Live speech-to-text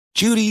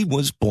Judy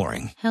was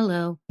boring.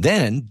 Hello.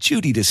 Then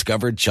Judy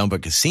discovered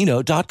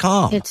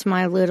ChumbaCasino.com. It's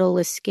my little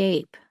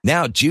escape.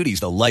 Now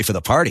Judy's the life of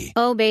the party.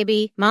 Oh,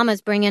 baby,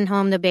 mama's bringing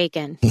home the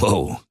bacon.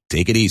 Whoa,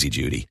 take it easy,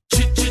 Judy.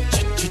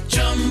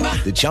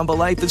 The Chumba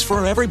life is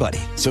for everybody.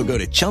 So go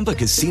to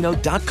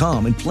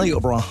ChumbaCasino.com and play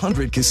over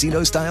 100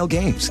 casino-style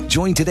games.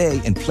 Join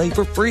today and play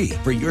for free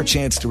for your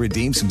chance to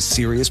redeem some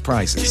serious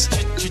prizes.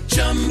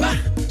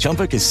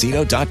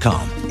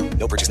 ChumbaCasino.com.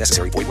 No purchase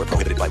necessary. Void where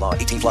prohibited by law.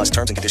 18 plus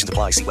terms and conditions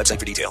apply. See website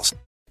for details.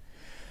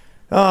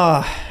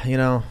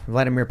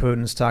 Vladimir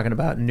Putin's talking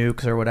about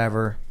nukes or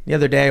whatever. The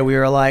other day we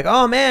were like,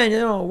 oh man,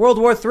 World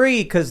War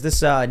III, because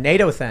this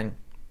NATO thing.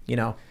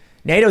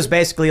 NATO's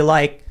basically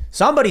like,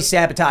 somebody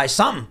sabotaged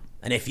something.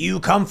 And if you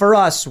come for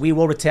us, we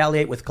will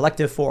retaliate with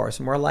collective force.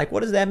 And we're like,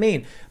 what does that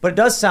mean? But it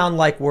does sound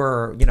like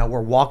we're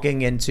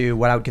walking into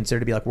what I would consider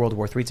to be like World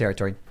War III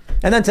territory.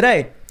 And then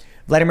today,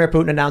 Vladimir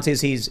Putin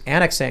announces he's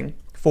annexing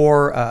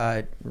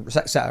 4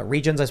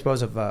 regions, I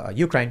suppose, of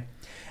Ukraine.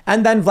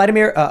 And then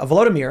Volodymyr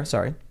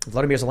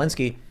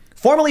Zelensky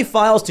formally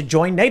files to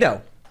join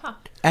NATO. Huh.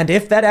 And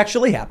if that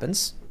actually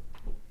happens,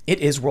 it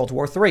is World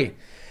War III.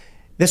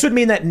 This would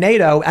mean that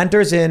NATO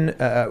enters in,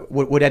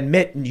 would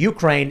admit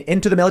Ukraine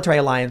into the military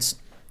alliance,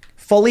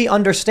 fully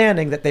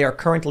understanding that they are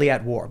currently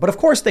at war. But of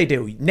course they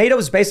do. NATO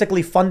is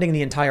basically funding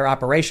the entire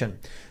operation.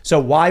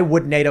 So why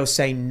would NATO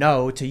say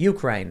no to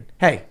Ukraine?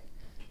 Hey,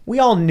 we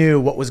all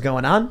knew what was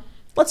going on.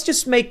 Let's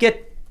just make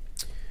it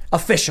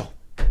official.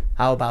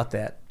 How about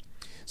that?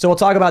 So we'll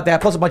talk about that,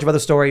 plus a bunch of other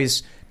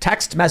stories.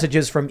 Text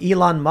messages from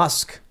Elon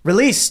Musk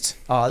released.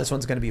 Oh, this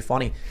one's going to be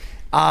funny.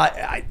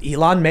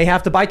 Elon may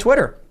have to buy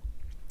Twitter.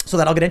 So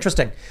that'll get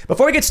interesting.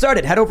 Before we get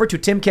started, head over to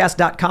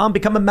timcast.com,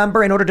 become a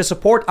member in order to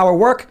support our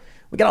work.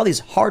 We got all these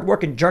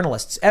hardworking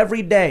journalists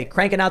every day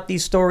cranking out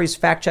these stories,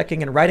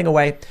 fact-checking and writing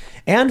away,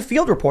 and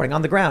field reporting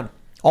on the ground.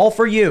 All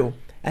for you.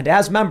 And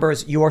as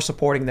members, you are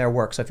supporting their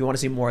work. So if you want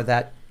to see more of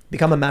that,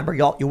 become a member.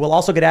 You will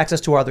also get access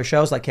to our other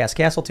shows like Cast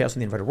Castle, Tales from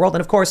the Inverted World,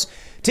 and of course,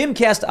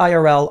 Timcast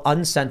IRL,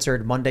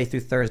 uncensored, Monday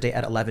through Thursday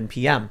at 11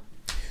 p.m.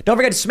 Don't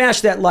forget to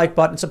smash that like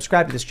button,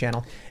 subscribe to this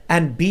channel,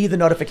 and be the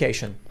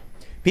notification.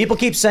 People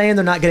keep saying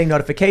they're not getting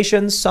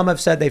notifications. Some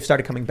have said they've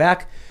started coming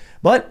back,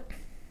 but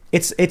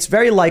it's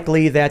very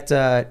likely that,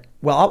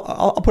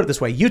 I'll put it this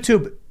way.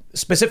 YouTube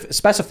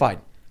specified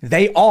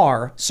they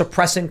are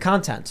suppressing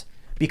content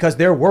because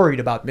they're worried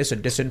about mis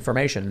and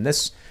disinformation, and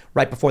this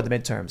right before the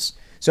midterms.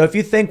 So if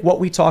you think what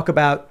we talk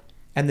about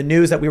and the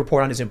news that we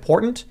report on is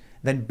important,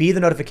 then be the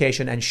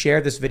notification and share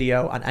this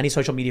video on any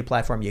social media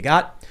platform you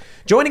got.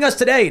 Joining us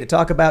today to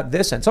talk about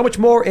this and so much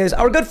more is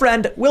our good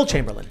friend, Will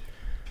Chamberlain.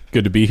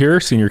 Good to be here,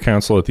 Senior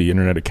Counsel at the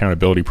Internet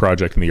Accountability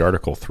Project and the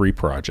Article 3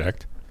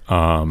 Project.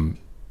 And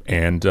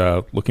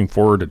looking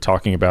forward to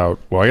talking about,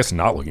 well, I guess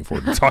not looking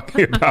forward to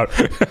talking about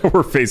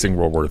we're facing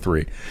World War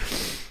III.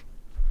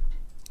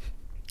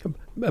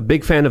 A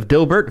big fan of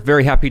Dilbert.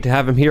 Very happy to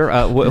have him here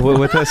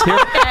with us here.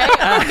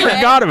 I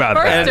forgot about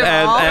that.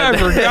 I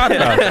forgot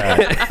about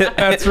that.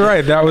 That's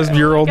right. That was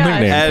your old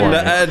nickname for me.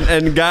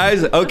 And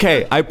guys,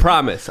 okay, I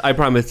promise,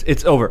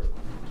 it's over.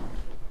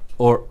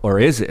 Or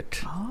is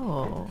it?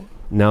 Oh.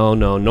 No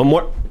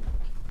more.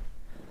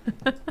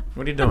 What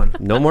are you doing?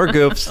 No more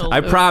goofs.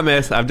 I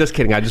promise. I'm just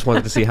kidding. I just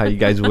wanted to see how you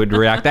guys would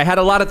react. I had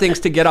a lot of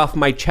things to get off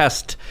my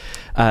chest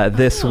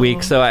this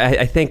week. So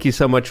I thank you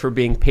so much for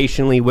being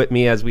patiently with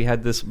me as we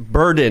had this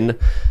burden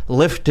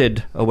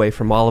lifted away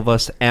from all of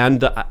us.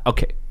 And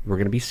okay, we're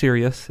going to be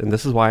serious. And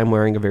this is why I'm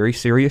wearing a very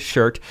serious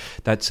shirt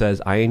that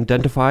says I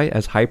identify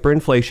as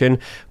hyperinflation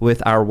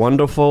with our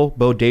wonderful,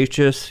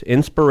 bodacious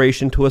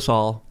inspiration to us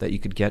all that you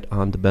could get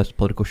on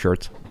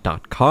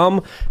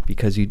thebestpoliticalshirts.com.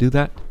 Because you do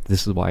that,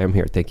 this is why I'm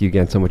here. Thank you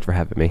again so much for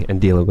having me and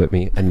dealing with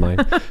me and my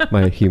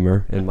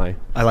humor and I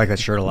like that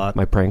shirt a lot.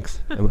 My pranks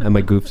and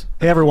my goofs.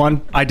 Hey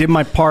everyone, I did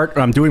my part.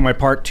 I'm doing my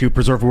part to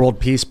preserve world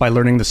peace by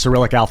learning the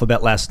Cyrillic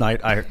alphabet last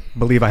night. I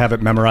believe I have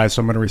it memorized, so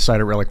I'm going to recite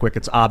it really quick.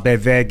 It's A, B,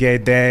 V, G,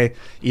 D,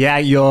 Ya,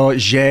 Yo,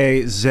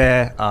 J, Z,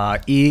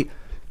 I,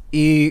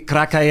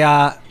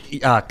 Krakaya,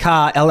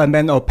 K, L, M,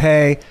 N, O, P,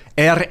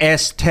 R,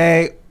 S,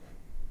 T,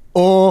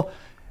 O,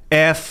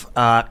 F,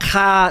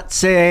 K,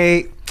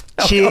 C,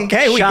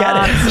 Okay, we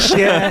got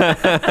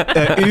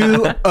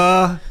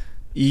it.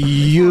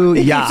 U,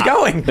 yeah. Keeps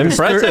going.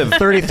 Impressive.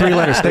 33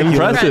 letters. Thank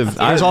Impressive. you.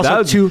 There's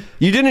also two.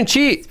 You didn't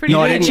cheat.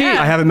 No, I didn't cheat.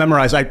 I have it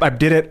memorized. I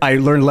did it. I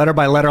learned letter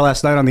by letter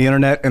last night on the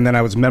internet, and then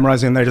I was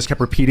memorizing it. I just kept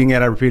repeating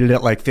it. I repeated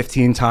it like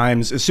 15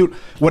 times.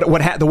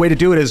 The way to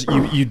do it is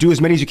you do as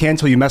many as you can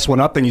until you mess one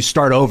up, then you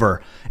start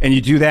over. And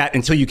you do that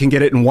until you can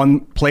get it in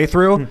one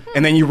playthrough,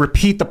 and then you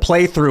repeat the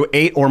playthrough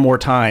 8 or more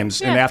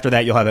times, and after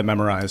that you'll have it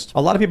memorized.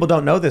 A lot of people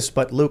don't know this,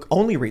 but Luke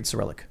only reads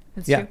Cyrillic.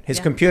 That's Yeah, true. his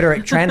computer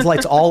it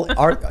translates all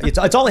art.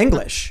 It's all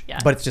English, Yeah,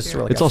 but it's just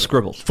really. It's all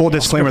scribbles. Full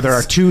disclaimer: there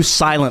are 2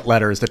 silent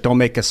letters that don't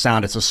make a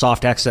sound. It's a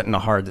soft accent and a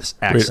hard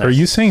accent. Wait, are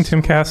you saying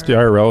Timcast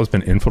IRL has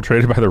been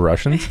infiltrated by the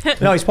Russians?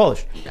 No, he's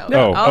Polish.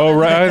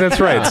 Right. That's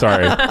right.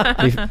 Sorry.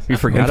 You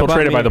forgot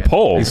Infiltrated by the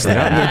Poles.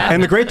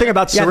 And the great thing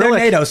about Yeah, they're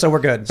Cyrillic, NATO, so we're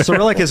good.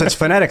 Cyrillic is it's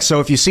phonetic.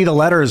 So if you see the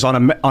letters on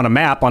a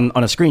map on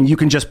a screen, you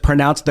can just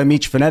pronounce them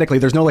each phonetically.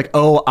 There's no like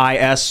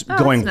O-I-S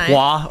going that's nice.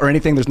 hua or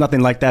anything. There's nothing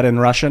like that in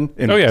Russian.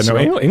 Oh yeah,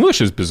 no. English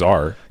is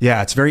bizarre.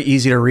 Yeah, it's very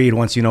easy to read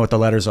once you know what the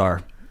letters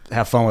are.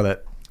 Have fun with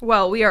it.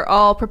 Well, we are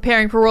all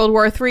preparing for World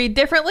War III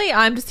differently.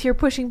 I'm just here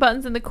pushing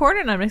buttons in the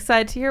corner, and I'm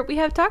excited to hear what we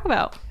have to talk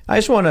about. I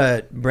just want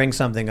to bring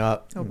something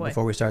up boy.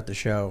 before we start the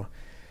show.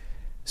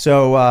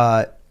 So,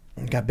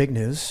 got big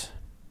news.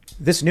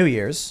 This New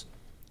Year's,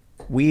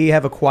 we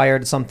have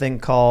acquired something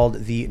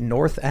called the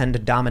North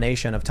End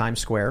Domination of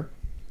Times Square,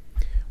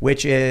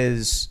 which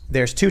is,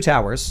 there's 2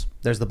 towers.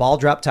 There's the Ball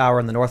Drop Tower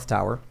and the North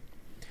Tower.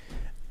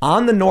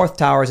 On the North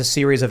Tower is a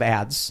series of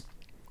ads.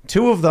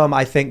 2 of them,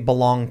 I think,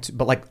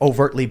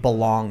 overtly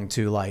belong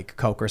to like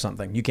Coke or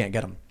something. You can't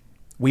get them.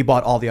 We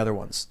bought all the other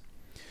ones.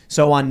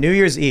 So on New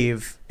Year's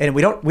Eve, and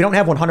we don't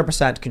have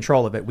 100%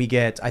 control of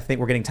it. I think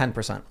we're getting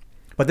 10%.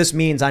 But this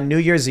means on New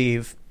Year's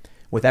Eve,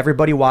 with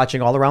everybody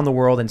watching all around the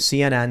world and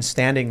CNN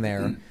standing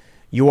there,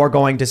 you are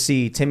going to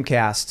see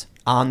Timcast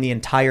on the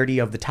entirety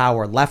of the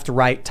tower, left,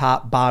 right,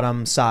 top,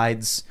 bottom,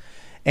 sides.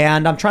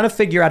 And I'm trying to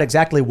figure out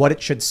exactly what it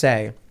should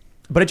say.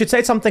 But it should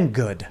say something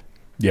good.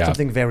 Yeah.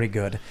 Something very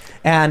good.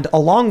 And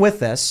along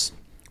with this,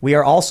 we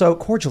are also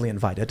cordially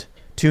invited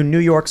to New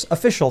York's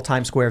official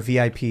Times Square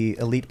VIP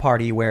elite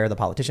party where the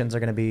politicians are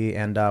going to be.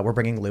 And we're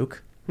bringing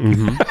Luke.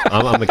 Mm-hmm.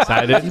 I'm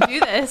excited. Do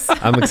this.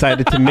 I'm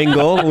excited to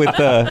mingle with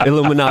the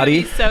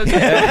Illuminati. So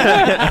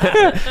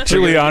good.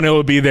 Giuliano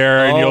will be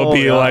there, and you'll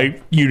be yeah.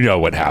 like, you know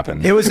what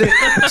happened.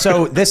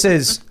 So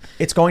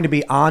it's going to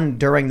be on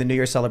during the New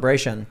Year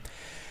celebration.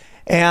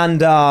 And,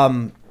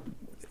 the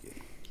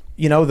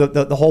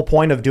whole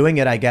point of doing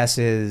it, I guess,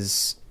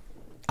 is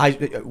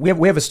we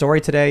have a story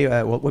today.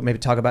 We'll maybe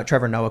talk about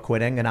Trevor Noah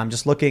quitting, and I'm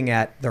just looking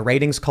at the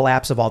ratings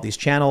collapse of all these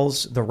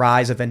channels, the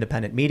rise of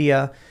independent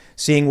media,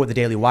 seeing what the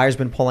Daily Wire's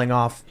been pulling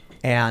off,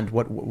 and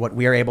what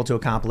we are able to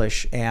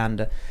accomplish.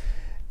 And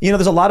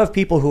there's a lot of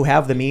people who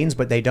have the means,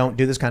 but they don't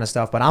do this kind of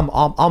stuff. But I'm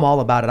all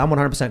about it. I'm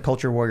 100%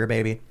 culture warrior,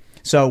 baby.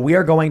 So we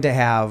are going to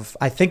have,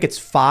 I think it's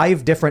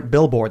 5 different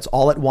billboards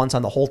all at once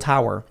on the whole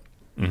tower.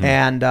 Mm-hmm.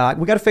 And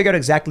we got to figure out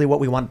exactly what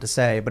we want it to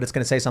say, but it's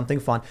going to say something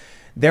fun.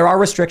 There are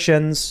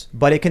restrictions,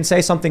 but it can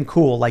say something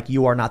cool, like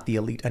 "You are not the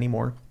elite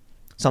anymore,"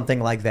 something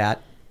like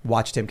that.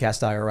 Watch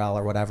Timcast IRL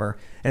or whatever.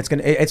 And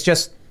it's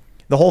just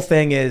the whole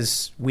thing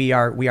is we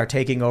are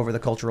taking over the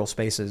cultural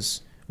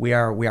spaces. We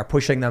are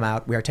pushing them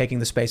out. We are taking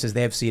the spaces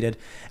they have ceded,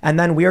 and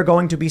then we are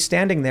going to be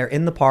standing there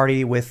in the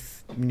party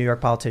with New York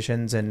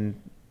politicians and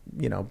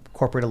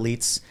corporate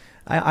elites.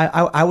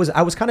 I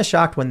was kind of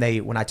shocked when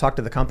I talked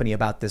to the company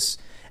about this.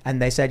 And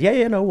they said,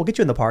 we'll get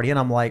you in the party. And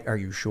I'm like, are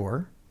you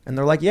sure? And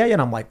they're like, yeah.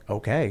 And I'm like,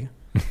 okay.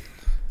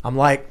 I'm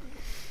like,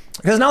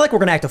 because it's not like we're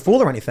going to act a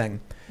fool or anything,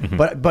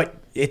 but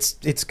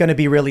it's going to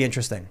be really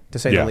interesting to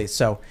say the least.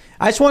 So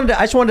I just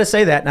wanted to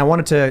say that. And I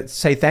wanted to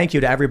say thank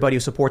you to everybody who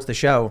supports the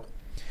show.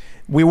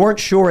 We weren't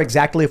sure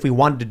exactly if we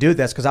wanted to do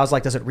this because I was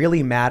like, does it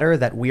really matter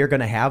that we are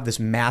going to have this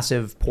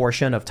massive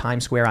portion of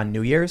Times Square on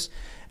New Year's?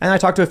 And I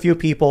talked to a few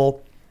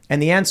people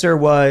and the answer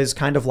was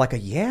kind of like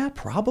yeah,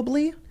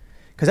 probably.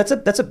 Because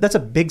that's a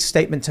big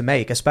statement to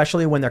make,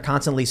 especially when they're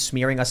constantly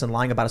smearing us and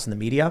lying about us in the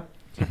media,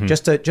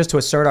 just to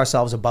assert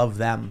ourselves above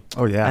them.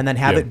 Oh yeah, and then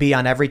have it be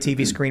on every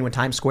TV screen when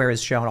Times Square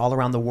is shown all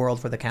around the world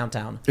for the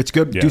countdown. It's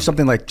good. Do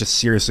something like just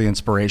seriously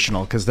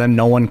inspirational, because then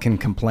no one can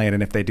complain,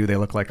 and if they do, they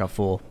look like a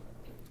fool.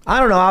 I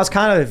don't know. I was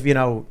kind of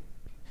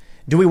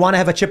do we want to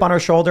have a chip on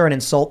our shoulder and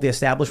insult the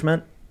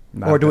establishment,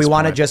 or do we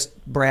want to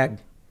just brag?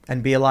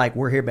 And be like,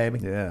 we're here, baby.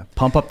 Yeah.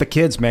 Pump up the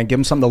kids, man. Give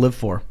them something to live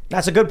for.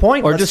 That's a good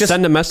point. Or just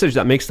send a message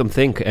that makes them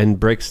think and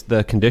breaks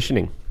the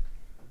conditioning.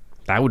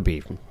 That would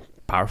be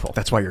powerful.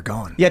 That's why you're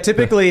going. Yeah,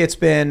 typically it's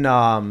been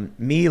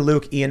me,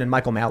 Luke, Ian, and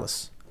Michael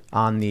Malice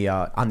on the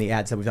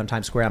ads that we've done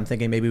Times Square. I'm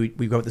thinking maybe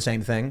we go with the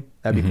same thing.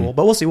 That'd be cool.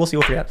 But we'll see. We'll see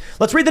what we have.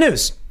 Let's read the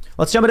news.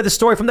 Let's jump into the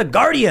story from The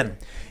Guardian.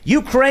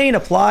 Ukraine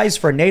applies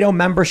for NATO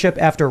membership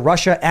after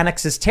Russia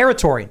annexes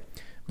territory.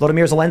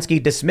 Volodymyr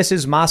Zelensky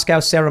dismisses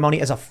Moscow's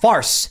ceremony as a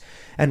farce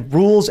and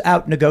rules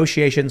out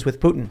negotiations with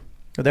Putin.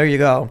 So there you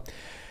go.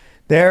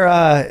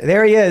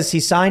 There he is. He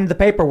signed the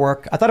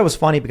paperwork. I thought it was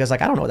funny because I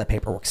don't know what that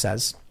paperwork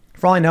says.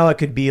 For all I know, it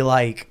could be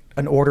like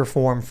an order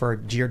form for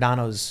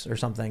Giordano's or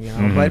something,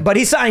 But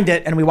he signed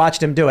it and we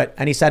watched him do it.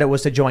 And he said it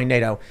was to join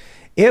NATO.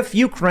 If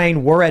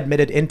Ukraine were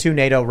admitted into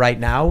NATO right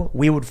now,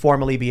 we would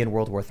formally be in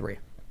World War III.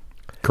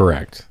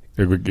 Correct.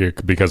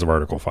 Because of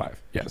Article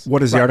 5, yes.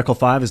 What is the Article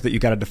 5? Is that you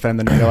got to defend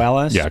the NATO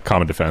allies? Yeah,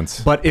 common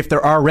defense. But if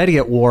they're already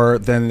at war,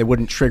 then it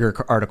wouldn't trigger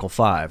Article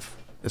 5.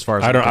 as far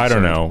as I don't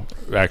concerned. know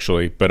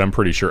actually, but I'm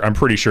pretty sure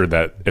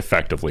that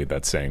effectively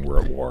that's saying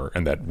we're at war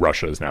and that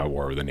Russia is now at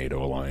war with the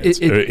NATO alliance.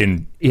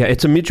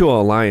 It's a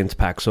mutual alliance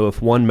pact. So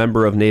if one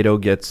member of NATO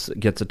gets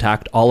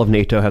attacked, all of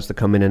NATO has to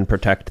come in and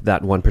protect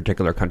that one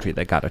particular country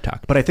that got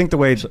attacked. But I think the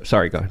way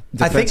sorry, go ahead.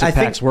 defensive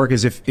pacts work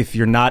is if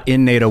you're not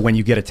in NATO when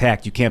you get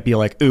attacked, you can't be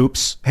like,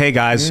 oops, hey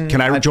guys,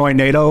 can I join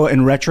NATO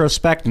in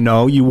retrospect?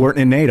 No, you weren't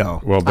in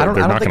NATO. Well, I don't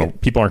not going think to.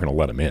 People aren't going to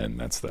let them in.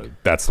 That's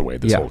the way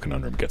this whole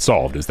conundrum gets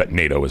solved. Is that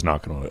NATO is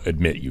not going to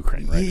admit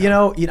Ukraine right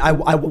now.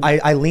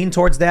 I lean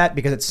towards that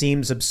because it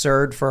seems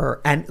absurd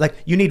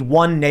you need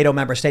one NATO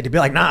member state to be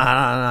like,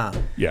 nah.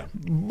 Yeah.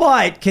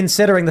 But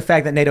considering the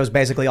fact that NATO is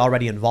basically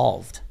already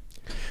involved.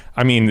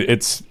 I mean,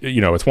 it's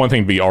one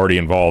thing to be already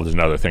involved, is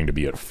another thing to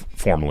be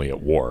formally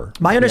at war.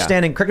 My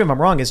understanding, correct me if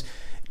I'm wrong, is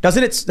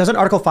doesn't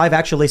Article 5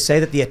 actually say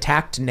that the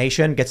attacked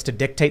nation gets to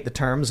dictate the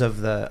terms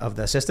of the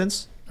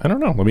assistance? I don't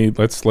know.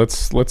 Let's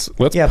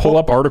pull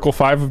up Article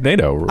 5 of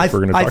NATO. If we're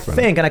going to talk about it. I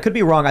think, and I could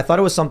be wrong, I thought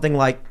it was something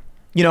like,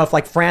 if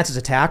like France is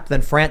attacked,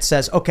 then France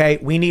says, okay,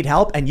 we need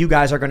help and you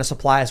guys are going to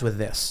supply us with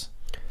this.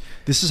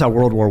 This is how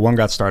World War I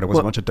got started, was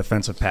a bunch of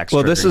defensive pacts.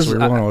 Well, so we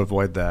want to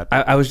avoid that.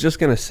 I was just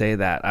going to say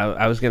that.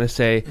 I was going to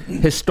say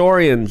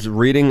historians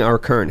reading our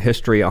current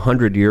history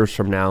 100 years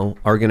from now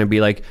are going to be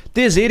like,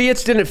 these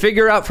idiots didn't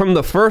figure out from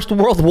the First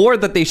World War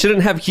that they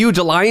shouldn't have huge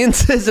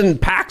alliances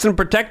and pacts and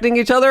protecting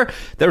each other.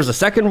 There was a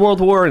Second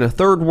World War and a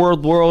Third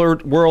World War,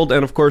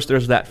 and of course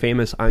there's that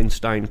famous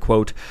Einstein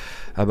quote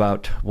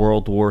about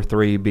World War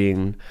III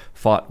being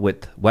fought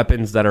with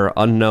weapons that are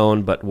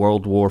unknown, but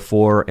World War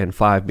IV and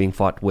V being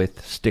fought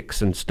with sticks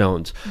and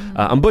stones.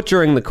 I'm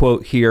butchering the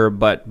quote here,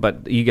 but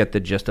you get the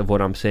gist of what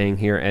I'm saying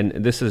here. And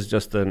this is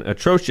just an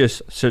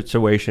atrocious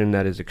situation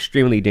that is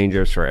extremely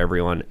dangerous for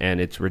everyone, and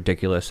it's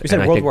ridiculous. You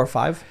said World War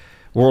V?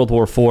 World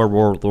War IV,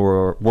 World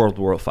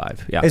War V.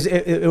 Yeah,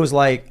 it was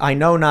like, I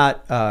know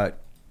not.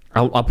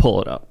 I'll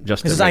pull it up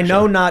just. Because I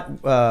know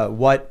not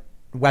what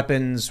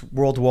weapons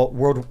World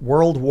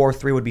War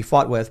III would be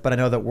fought with, but I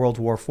know that World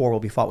War IV will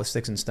be fought with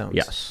sticks and stones.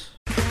 Yes.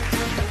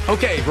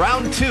 Okay,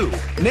 round 2.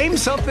 Name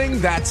something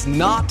that's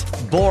not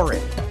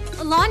boring.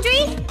 A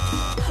laundry?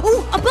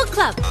 Ooh, a book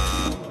club.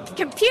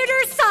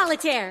 Computer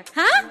solitaire,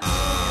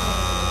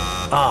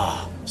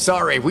 huh?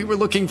 Sorry, we were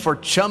looking for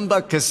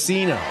Chumba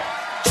Casino.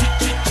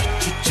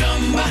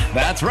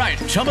 That's right.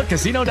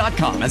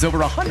 ChumbaCasino.com has over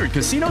 100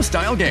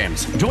 casino-style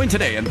games. Join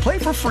today and play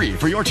for free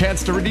for your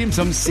chance to redeem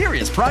some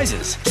serious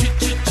prizes.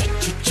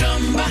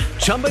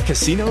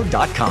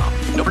 ChumbaCasino.com.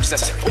 No purchase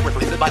necessary. Void where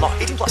prohibited by law.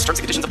 18+ terms and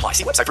conditions apply.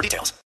 See website for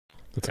details.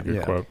 That's a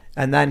good quote.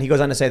 And then he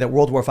goes on to say that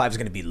World War V is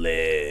going to be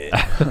lit.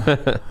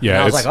 Yeah, and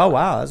I was like, oh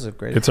wow, that's a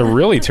great. It's a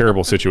really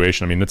terrible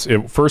situation. I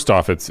mean, first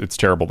off, it's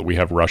terrible that we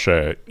have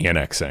Russia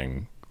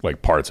annexing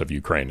like parts of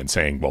Ukraine and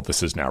saying, well,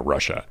 this is now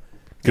Russia.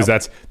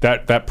 Because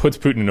that puts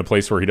Putin in a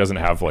place where he doesn't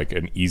have like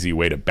an easy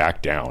way to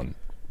back down.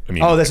 I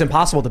mean, that's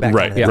impossible to back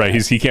down. Right.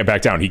 He can't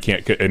back down. He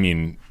can't. I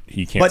mean,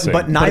 he can't.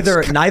 But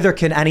neither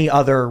can any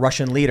other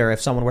Russian leader if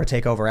someone were to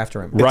take over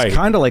after him. It's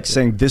kind of like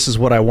saying, this is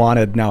what I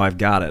wanted, now I've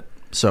got it,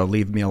 so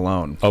leave me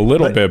alone. A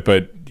little bit,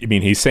 but I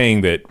mean, he's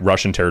saying that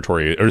Ukrainian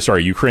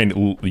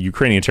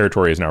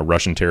territory is now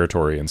Russian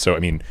territory, and so I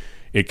mean,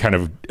 it kind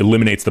of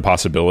eliminates the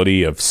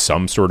possibility of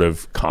some sort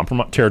of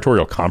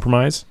territorial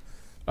compromise.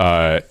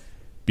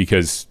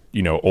 Because,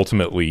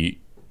 ultimately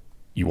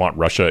you want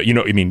Russia, you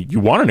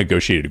want a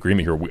negotiated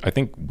agreement here. I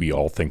think we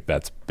all think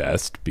that's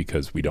best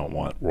because we don't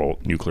want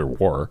nuclear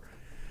war.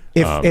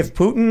 If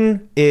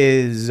Putin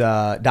is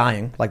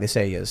dying, like they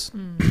say he is,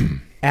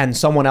 and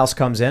someone else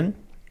comes in,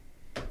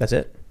 that's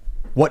it.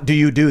 What do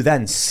you do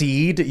then?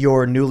 Cede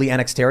your newly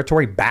annexed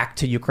territory back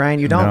to Ukraine?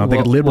 You don't. No, they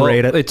could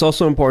liberate it. It's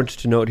also important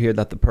to note here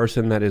that the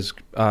person that is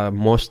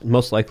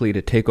most likely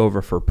to take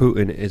over for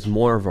Putin is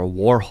more of a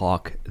war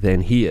hawk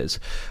than he is.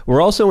 We're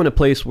also in a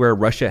place where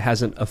Russia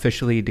hasn't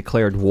officially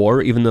declared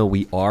war, even though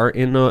we are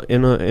in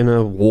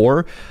a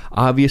war.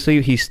 Obviously,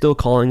 he's still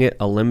calling it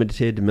a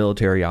limited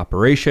military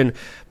operation.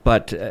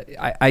 But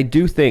I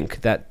do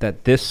think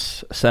that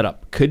this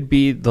setup could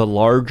be the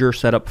larger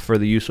setup for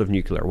the use of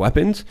nuclear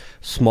weapons,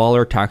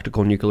 smaller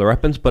tactical nuclear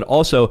weapons, but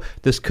also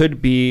this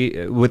could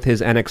be, with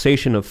his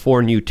annexation of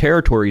 4 new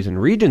territories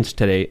and regions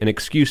today, an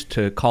excuse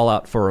to call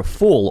out for a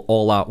full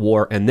all-out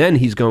war, and then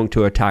he's going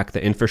to attack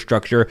the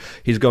infrastructure,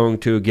 he's going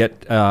to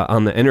get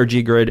on the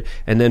energy grid,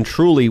 and then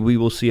truly we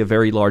will see a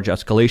very large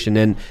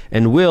escalation.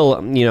 And Will,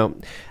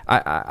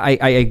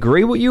 I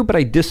agree with you, but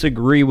I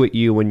disagree with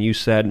you when you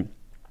said,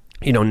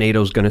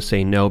 NATO's going to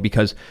say no,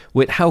 because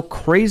with how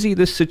crazy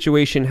this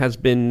situation has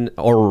been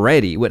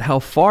already, with how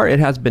far it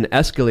has been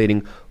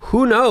escalating,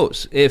 who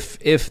knows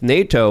if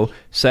NATO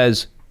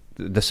says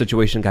the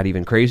situation got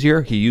even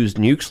crazier, he used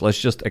nukes, let's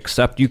just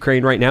accept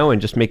Ukraine right now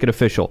and just make it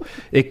official.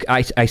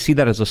 I see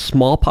that as a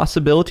small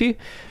possibility,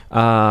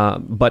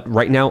 but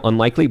right now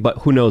unlikely, but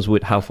who knows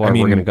how far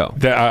we're going to go.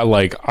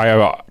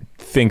 I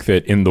think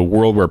that in the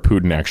world where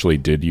Putin actually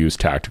did use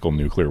tactical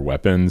nuclear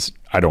weapons,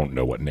 I don't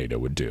know what NATO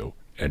would do.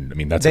 And I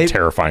mean, that's a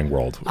terrifying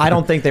world. I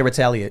don't think they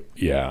retaliate.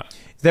 Yeah.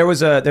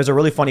 There's a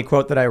really funny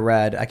quote that I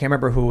read. I can't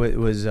remember who it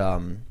was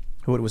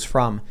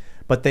from,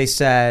 but they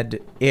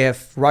said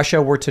if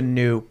Russia were to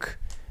nuke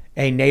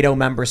a NATO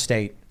member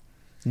state,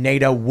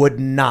 NATO would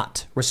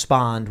not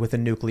respond with a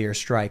nuclear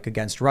strike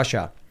against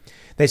Russia.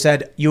 They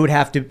said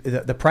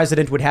the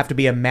president would have to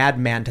be a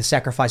madman to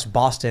sacrifice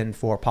Boston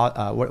for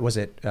what was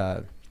it?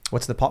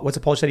 What's the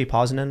Polish city?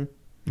 Poznan.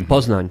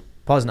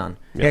 Poznan.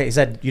 Yeah, he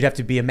said you'd have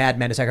to be a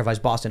madman to sacrifice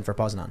Boston for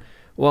Poznan.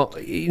 Well,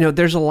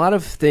 there's a lot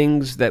of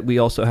things that we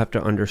also have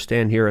to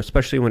understand here,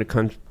 especially when it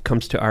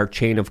comes to our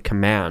chain of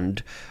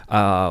command,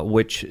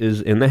 which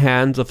is in the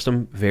hands of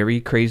some very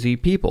crazy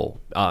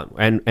people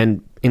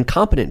and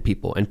incompetent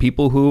people, and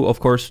people who, of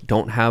course,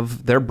 don't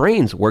have their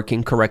brains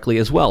working correctly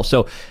as well.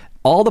 So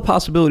all the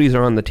possibilities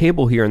are on the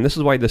table here, and this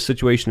is why the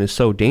situation is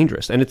so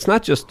dangerous. And it's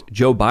not just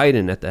Joe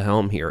Biden at the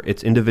helm here.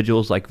 It's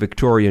individuals like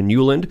Victoria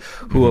Nuland,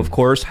 who, of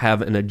course,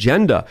 have an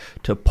agenda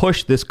to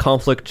push this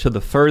conflict to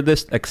the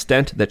furthest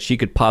extent that she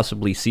could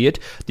possibly see it.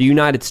 The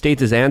United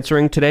States is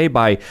answering today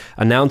by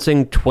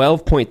announcing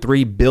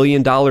 $12.3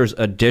 billion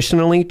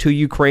additionally to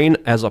Ukraine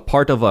as a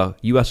part of a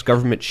U.S.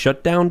 government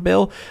shutdown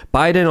bill.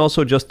 Biden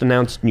also just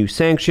announced new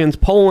sanctions.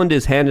 Poland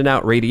is handing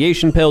out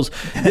radiation pills.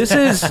 This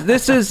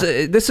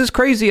is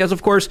crazy. As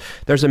of course,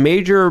 there's a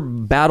major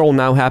battle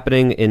now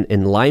happening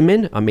in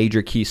Lyman, a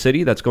major key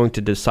city that's going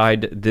to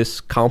decide this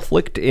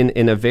conflict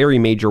in a very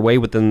major way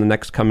within the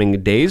next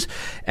coming days.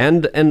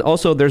 And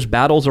also there's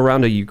battles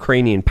around a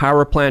Ukrainian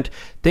power plant.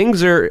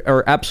 Things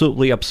are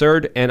absolutely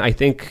absurd, and I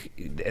think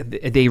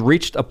they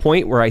reached a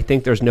point where I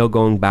think there's no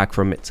going back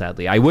from it,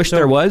 sadly. I wish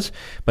there was,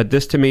 but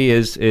this to me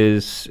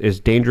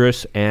is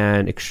dangerous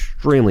and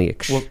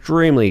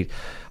extremely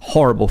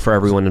horrible for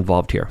everyone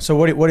involved here. So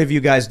what have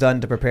you guys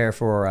done to prepare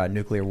for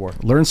nuclear war?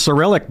 Learn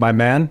Cyrillic, my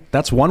man.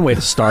 That's one way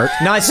to start.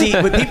 No, I see.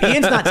 But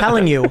Ian's not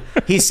telling you.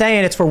 He's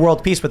saying it's for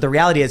world peace, but the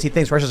reality is he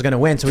thinks Russia's going to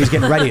win, so he's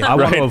getting ready. I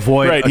want to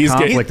avoid a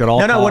conflict at all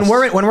costs. No,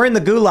 when we're in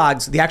the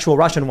gulags, the actual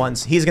Russian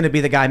ones, he's going to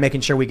be the guy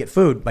making sure we get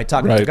food by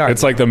talking to the guards.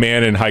 It's like the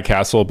man in High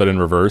Castle, but in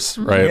reverse,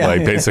 right? Yeah.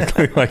 Like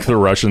basically, like the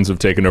Russians have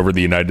taken over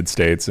the United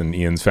States, and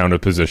Ian's found a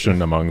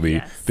position among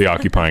the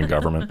occupying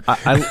government.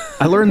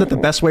 I learned that the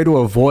best way to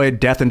avoid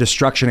death and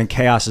destruction and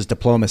chaos is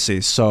diplomacy,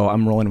 so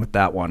I'm rolling with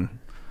that one.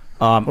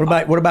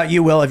 What about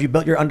you, Will? Have you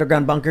built your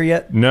underground bunker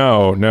yet?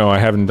 No, I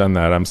haven't done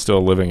that. I'm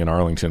still living in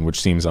Arlington,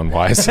 which seems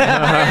unwise.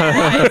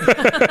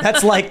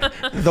 That's like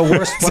the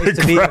worst place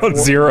to be. Ground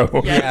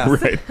zero. Yeah.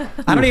 Right.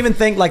 I don't even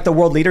think like the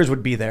world leaders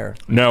would be there.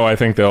 No, I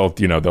think they'll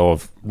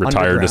have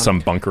retired to some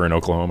bunker in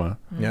Oklahoma.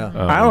 Yeah.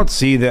 I don't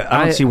see that.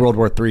 I don't see World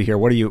War III here.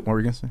 What were you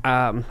going to say?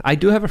 I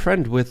do have a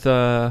friend with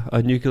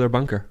a nuclear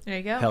bunker. There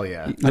you go. Hell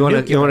yeah. You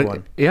want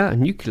to? Yeah,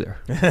 nuclear.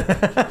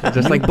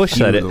 Just like Bush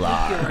said it.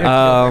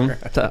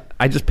 So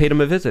I just paid him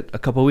a visit a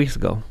couple of weeks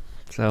ago.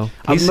 So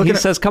he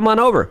says, come on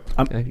over.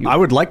 I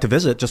would like to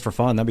visit just for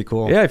fun. That'd be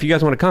cool. Yeah, if you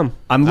guys want to come.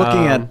 I'm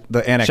looking at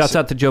the annex. Shouts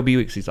out to Joe B.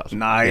 Weeks. He's awesome.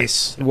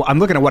 Nice. Well, I'm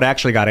looking at what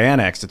actually got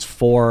annexed. It's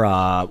four,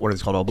 what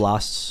is it called,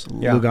 oblasts?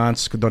 Yeah.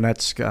 Lugansk,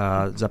 Donetsk,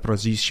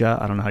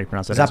 Zaporizhzhia. I don't know how you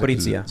pronounce that.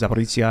 Zaporizhzhia.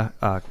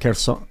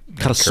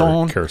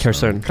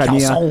 Kherson.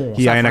 Crimea.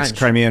 He annexed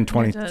Crimea in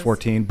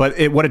 2014. But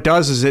what it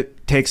does is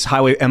it takes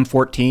Highway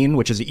M14,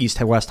 which is the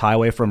east-west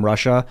highway from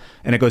Russia,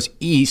 and it goes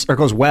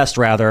west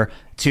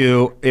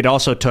to, it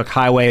also took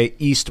Highway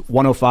East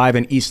 105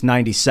 and East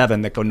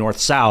 97 that go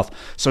north-south.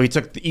 So he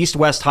took the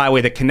east-west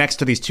highway that connects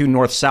to these two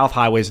north-south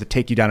highways that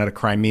take you down into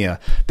Crimea.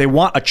 They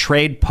want a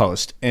trade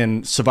post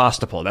in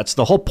Sevastopol. That's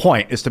the whole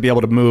point, is to be able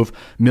to move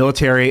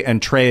military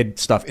and trade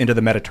stuff into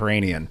the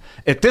Mediterranean.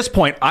 At this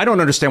point, I don't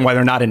understand why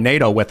they're not in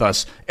NATO with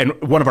us and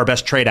one of our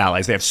best trade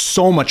allies. They have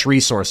so much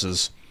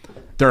resources.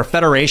 They're a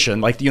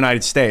federation like the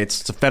United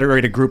States. It's a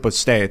federated group of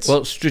states.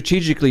 Well,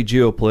 strategically,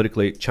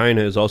 geopolitically, China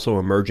is also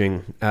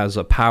emerging as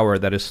a power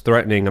that is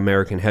threatening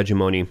American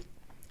hegemony.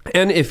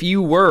 And if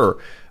you were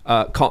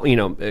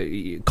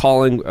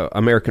calling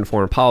American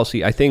foreign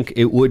policy, I think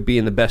it would be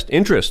in the best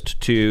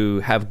interest to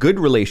have good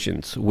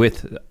relations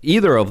with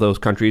either of those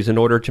countries in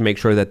order to make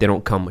sure that they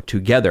don't come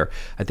together.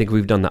 I think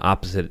we've done the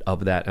opposite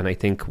of that, and I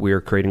think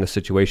we're creating a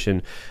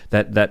situation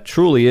that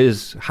truly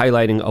is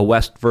highlighting a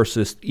West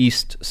versus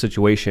East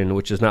situation,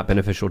 which is not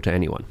beneficial to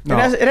anyone. No.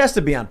 It has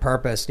to be on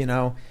purpose,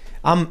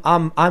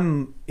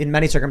 I'm in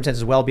many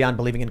circumstances well beyond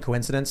believing in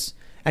coincidence.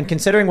 And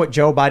considering what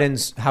Joe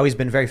Biden's, how he's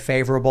been very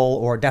favorable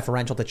or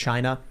deferential to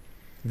China,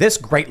 this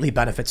greatly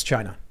benefits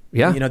China.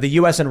 Yeah. The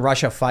U.S. and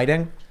Russia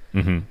fighting.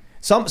 Mm-hmm.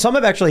 Some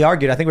have actually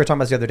argued, I think we were talking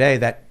about this the other day,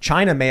 that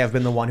China may have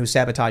been the one who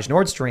sabotaged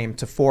Nord Stream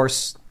to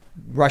force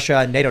Russia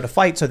and NATO to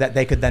fight so that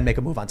they could then make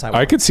a move on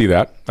Taiwan. I could see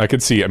that. I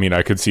could see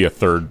a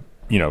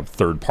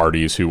third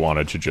parties who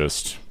wanted to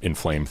just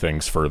inflame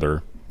things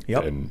further.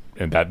 Yep. And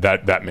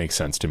that makes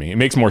sense to me. It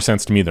makes more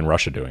sense to me than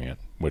Russia doing it,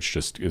 which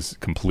just is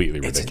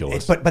completely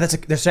ridiculous. But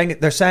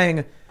they're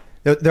saying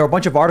there were a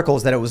bunch of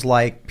articles that it was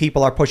like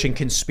people are pushing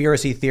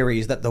conspiracy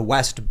theories that the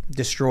West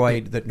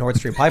destroyed the Nord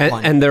Stream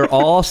pipeline. And they're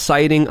all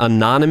citing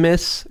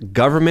anonymous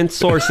government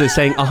sources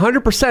saying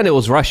 100% it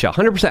was Russia,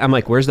 100%. I'm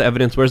like, where's the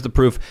evidence? Where's the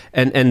proof?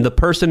 And the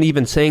person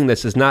even saying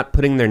this is not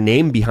putting their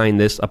name behind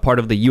this, a part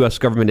of the U.S.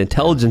 government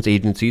intelligence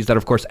agencies that,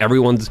 of course,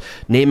 everyone's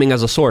naming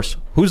as a source.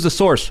 Who's the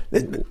source?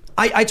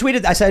 I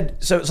tweeted, I said,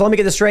 so let me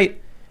get this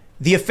straight.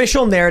 The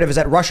official narrative is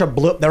that Russia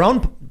blew up their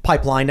own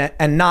pipeline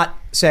and not,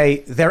 say,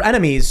 their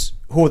enemies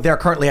who they're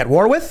currently at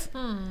war with.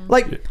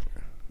 Like,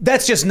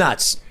 that's just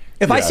nuts.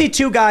 If I see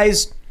two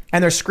guys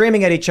and they're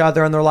screaming at each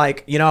other and they're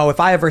like, if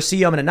I ever see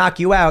you, I'm going to knock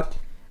you out.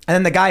 And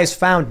then the guy is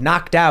found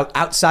knocked out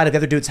outside of the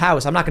other dude's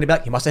house. I'm not going to be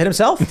like, he must have hit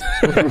himself.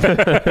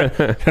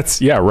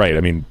 Right.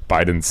 I mean,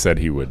 Biden said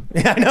he would.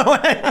 Yeah, I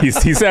know.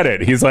 He said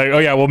it. He's like, oh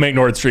yeah, we'll make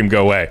Nord Stream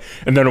go away.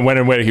 And then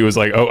when he was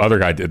like, oh, other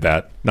guy did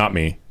that, not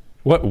me.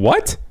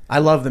 What? I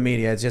love the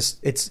media.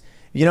 It's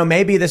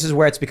maybe this is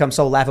where it's become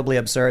so laughably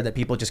absurd that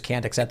people just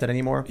can't accept it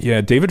anymore.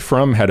 Yeah, David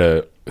Frum had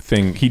a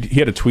thing. He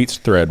had a tweets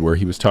thread where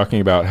he was talking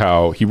about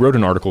how he wrote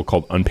an article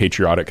called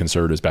 "Unpatriotic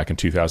Conservatives" back in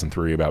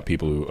 2003 about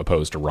people who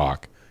opposed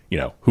Iraq.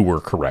 Who were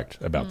correct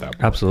about that.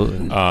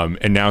 Absolutely.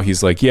 And now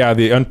he's like, yeah,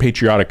 the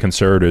unpatriotic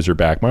conservatives are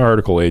back. My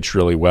article aged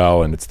really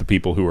well, and it's the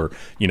people who are,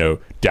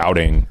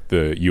 doubting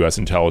the U.S.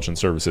 intelligence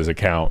services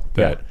account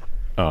that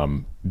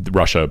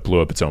Russia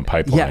blew up its own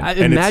pipeline. Yeah,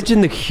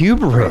 imagine the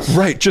hubris.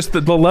 Right, just the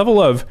level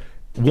of,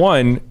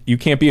 one, you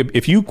can't be,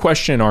 if you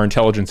question our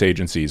intelligence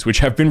agencies, which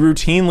have been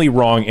routinely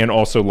wrong and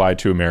also lied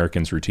to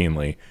Americans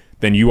routinely,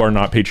 then you are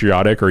not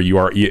patriotic, or you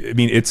are,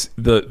 it's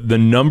the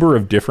number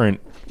of different,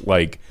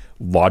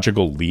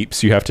 logical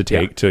leaps you have to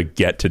take to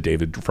get to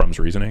David Frum's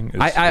reasoning.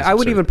 I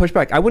would even push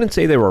back. I wouldn't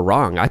say they were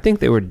wrong. I think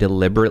they were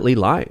deliberately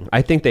lying.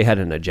 I think they had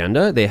an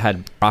agenda. They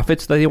had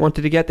profits that they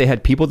wanted to get. They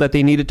had people that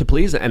they needed to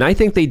please. And I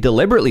think they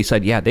deliberately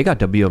said, yeah, they got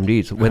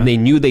WMDs when they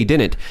knew they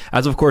didn't.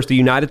 As of course, the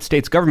United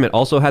States government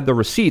also had the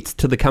receipts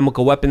to the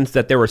chemical weapons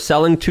that they were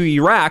selling to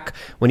Iraq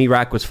when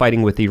Iraq was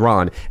fighting with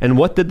Iran. And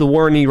what did the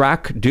war in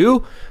Iraq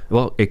do?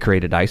 Well, it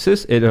created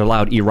ISIS. It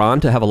allowed Iran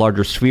to have a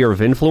larger sphere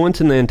of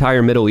influence in the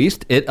entire Middle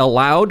East. It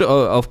allowed,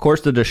 of course,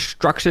 the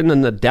destruction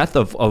and the death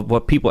of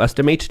what people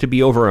estimate to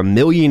be over 1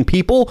 million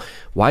people.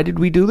 Why did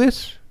we do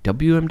this?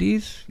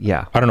 WMDs?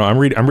 Yeah. I don't know. I'm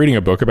reading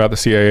a book about the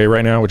CIA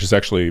right now, which is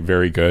actually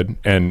very good.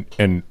 And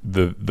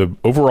the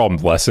overall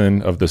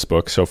lesson of this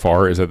book so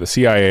far is that the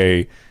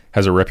CIA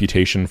has a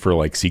reputation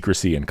for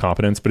secrecy and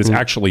competence, but it's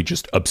actually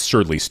just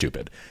absurdly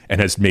stupid and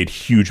has made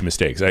huge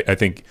mistakes. I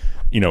think,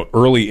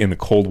 early in the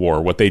Cold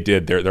War, what they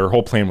did, their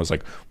whole plan was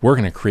we're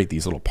going to create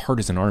these little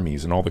partisan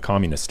armies in all the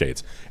communist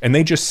states. And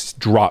they just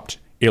dropped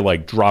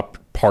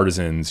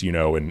partisans,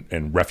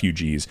 and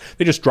refugees.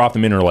 They just dropped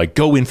them in or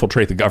go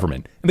infiltrate the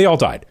government. And they all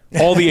died.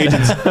 All the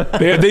agents,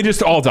 they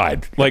just all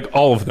died.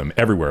 All of them,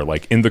 everywhere.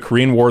 In the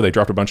Korean War, they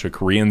dropped a bunch of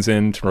Koreans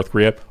into North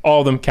Korea.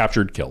 All of them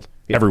captured, killed.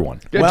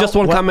 Everyone. Just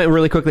one comment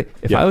really quickly.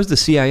 If I was the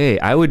CIA,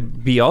 I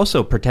would be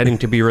also pretending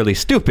to be really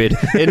stupid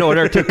in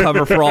order to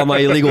cover for all my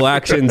illegal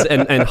actions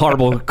and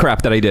horrible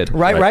crap that I did.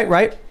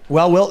 Right.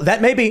 Well,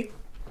 that may be.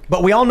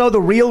 But we all know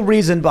the real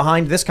reason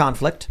behind this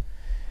conflict.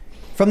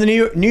 From the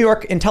New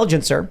York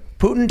Intelligencer,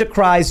 Putin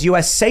decries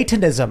U.S.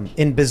 Satanism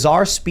in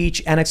bizarre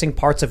speech annexing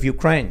parts of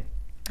Ukraine.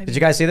 Did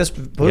you guys see this?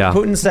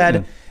 Putin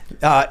said,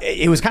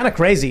 it was kind of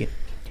crazy.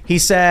 He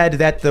said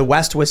that the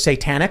West was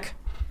satanic.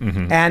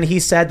 And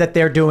he said that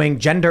they're doing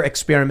gender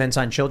experiments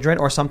on children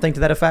or something to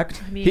that effect.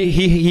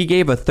 He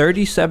gave a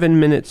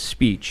 37-minute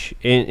speech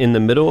in the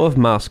middle of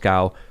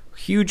Moscow,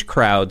 huge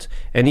crowds,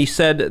 and he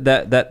said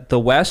that the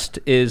West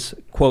is,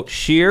 quote,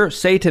 sheer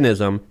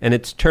Satanism, and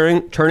it's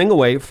turning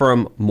away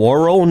from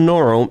moral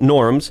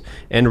norms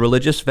and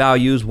religious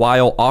values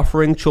while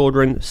offering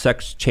children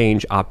sex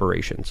change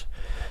operations.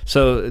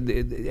 So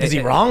is he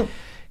wrong?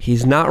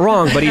 He's not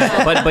wrong, but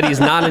he's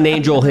not an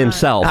angel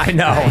himself. I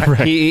know.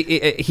 Right?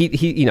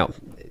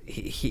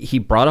 He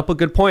brought up a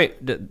good point.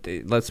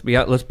 Let's be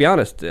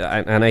honest,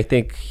 and I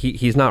think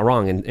he's not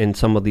wrong in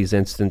some of these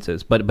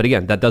instances. But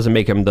again, that doesn't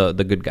make him the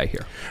good guy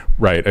here.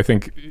 Right. I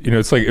think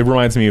it's it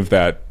reminds me of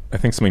that. I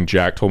think something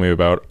Jack told me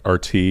about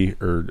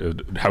RT, or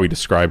how he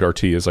described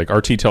RT is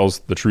RT tells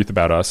the truth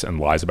about us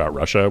and lies about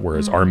Russia,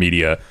 whereas our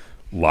media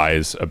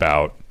lies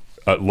about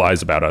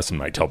us and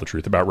might tell the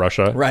truth about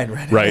Russia.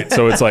 Right.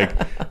 So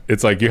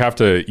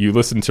you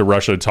listen to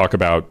Russia talk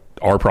about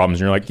our problems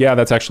and you're like, yeah,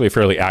 that's actually a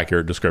fairly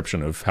accurate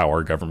description of how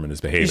our government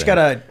is behaving.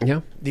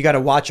 You gotta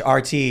watch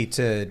RT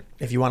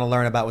if you want to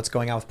learn about what's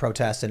going on with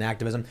protests and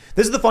activism.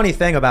 This is the funny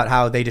thing about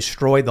how they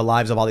destroyed the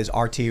lives of all these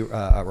RT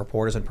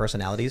reporters and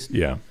personalities.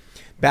 Yeah.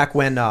 Back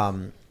when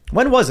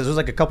was this? It was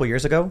a couple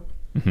years ago.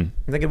 Mm-hmm.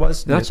 I think it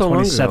was. Not so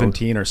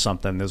 2017 or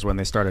something is when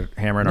they started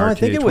hammering RT. I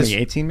think it was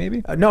 2018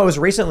 maybe. No, it was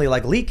recently.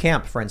 Lee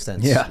Camp, for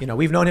instance. Yeah.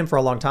 We've known him for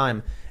a long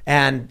time,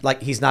 and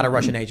he's not a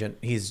Russian agent.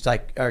 He's a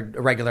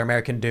regular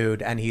American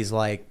dude, and he's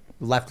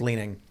left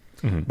leaning.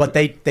 Mm-hmm. But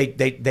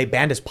they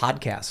banned his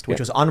podcast, which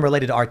was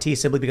unrelated to RT,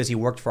 simply because he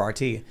worked for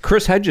RT.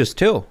 Chris Hedges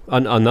too,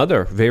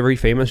 another very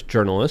famous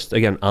journalist,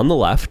 again on the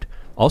left.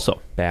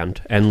 also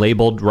banned and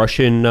labeled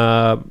Russian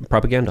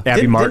propaganda.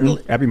 Abby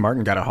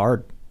Martin got it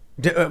hard.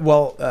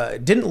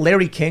 Didn't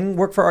Larry King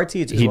work for RT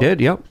as well? He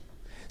did, yep.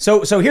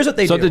 So here's what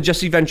they do. So did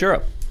Jesse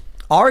Ventura.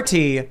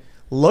 RT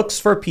looks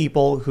for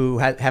people who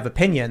have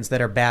opinions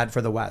that are bad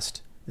for the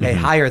West. They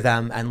hire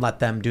them and let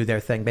them do their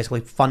thing,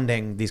 basically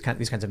funding these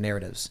kinds of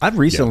narratives. I've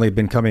recently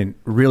been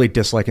really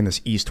disliking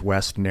this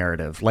East-West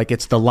narrative. Like,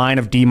 it's the line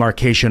of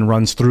demarcation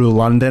runs through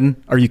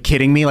London. Are you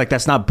kidding me? Like,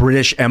 that's not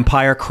British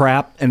Empire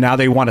crap. And now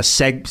they want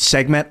to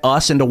segment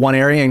us into one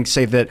area and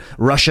say that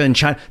Russia and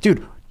China.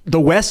 Dude, the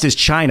West is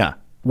China.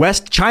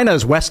 China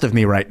is west of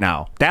me right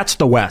now. That's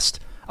the West.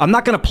 I'm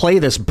not going to play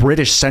this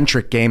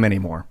British-centric game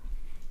anymore.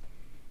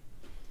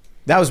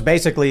 That was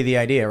basically the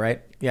idea,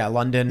 right? Yeah,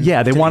 London.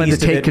 Yeah, they wanted to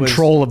take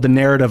control of the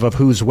narrative of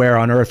who's where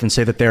on Earth and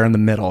say that they're in the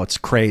middle. It's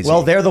crazy.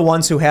 Well, they're the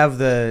ones who have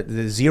the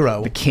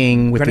zero. The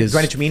king with his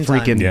Greenwich Mean Time.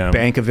 freaking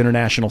Bank of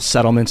International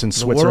Settlements in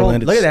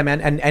Switzerland. Look at that,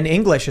 man. And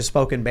English is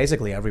spoken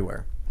basically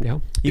everywhere. Yeah.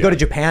 You go to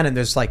Japan and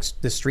there's like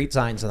the street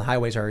signs and the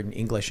highways are in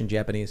English and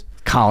Japanese.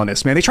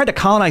 Colonists, man. They tried to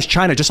colonize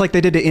China just like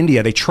they did to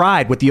India. They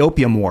tried with the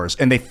Opium Wars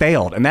and they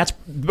failed. And that's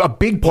a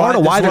big part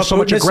of why there's so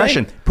much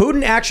aggression.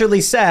 Putin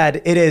actually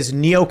said it is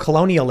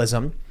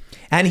neocolonialism.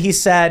 And he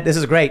said, this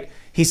is great,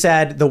 he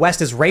said the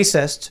West is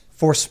racist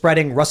for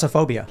spreading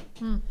Russophobia.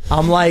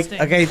 I'm like,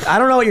 okay, I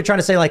don't know what you're trying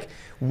to say. Like,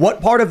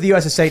 what part of the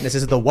U.S. is Satanist?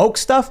 Is it the woke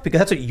stuff? Because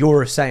that's what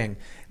you're saying.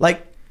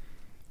 Like,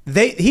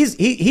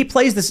 he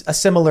plays a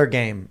similar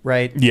game,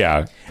 right?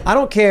 Yeah. I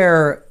don't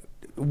care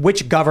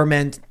which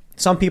government.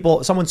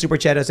 Someone super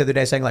chatted us the other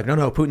day saying like,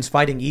 no, Putin's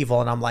fighting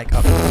evil. And I'm like,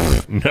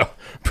 oh. No,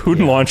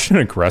 Putin launched an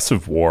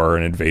aggressive war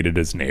and invaded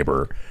his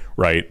neighbor.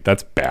 Right,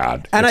 that's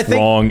bad. And it's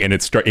wrong, and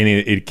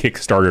it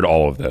kick-started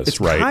all of this. It's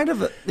right,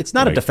 it's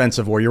not a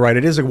defensive war. You're right.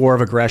 It is a war of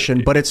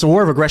aggression, but it's a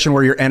war of aggression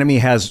where your enemy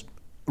has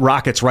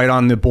rockets right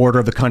on the border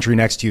of the country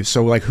next to you.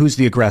 So, like, who's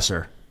the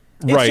aggressor?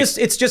 Right.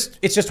 It's just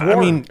war. I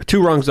mean,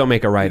 two wrongs don't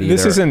make a right either.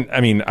 This isn't.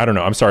 I mean, I don't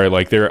know. I'm sorry.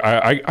 Like there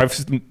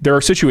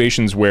are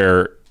situations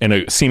where in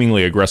a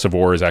seemingly aggressive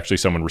war is actually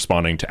someone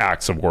responding to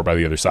acts of war by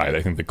the other side.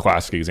 I think the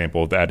classic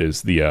example of that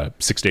is the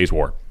 6 Days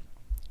War,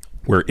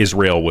 where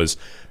Israel was.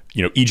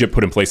 Egypt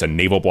put in place a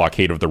naval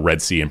blockade of the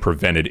Red Sea and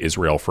prevented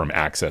Israel from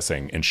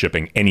accessing and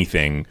shipping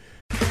anything.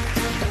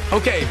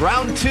 Okay,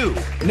 round 2.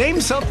 Name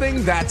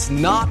something that's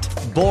not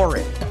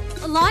boring.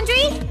 A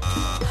laundry?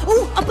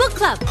 Ooh, a book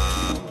club.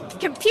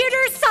 Computer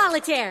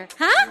solitaire,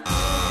 huh?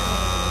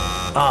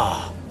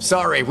 Ah,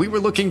 sorry, we were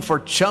looking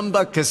for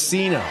Chumba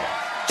Casino.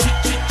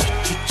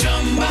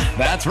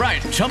 That's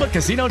right.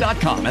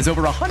 ChumbaCasino.com has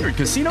over 100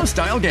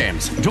 casino-style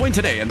games. Join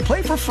today and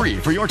play for free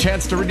for your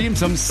chance to redeem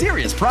some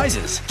serious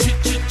prizes.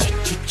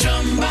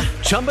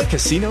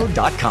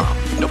 ChumbaCasino.com.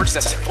 No purchase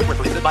necessary. Void where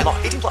prohibited by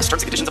law. 18+. Terms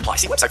and conditions apply.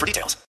 See website for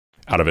details.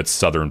 Out of its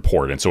southern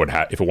port, and so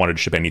if it wanted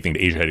to ship anything to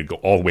Asia, it had to go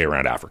all the way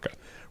around Africa,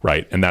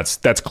 right? And that's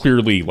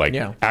clearly like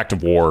act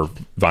of war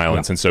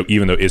violence. And so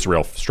even though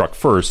Israel struck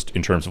first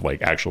in terms of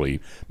like actually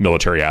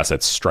military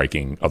assets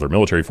striking other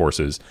military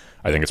forces,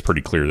 I think it's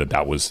pretty clear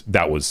that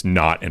was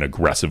not an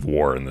aggressive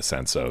war in the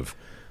sense of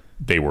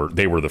they were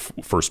the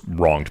first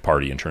wronged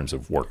party in terms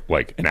of war,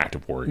 like an act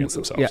of war against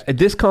themselves. Yeah,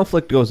 this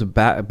conflict goes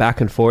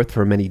back and forth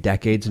for many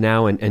decades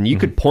now, and you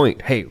could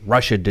point, hey,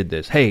 Russia did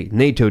this, hey,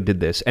 NATO did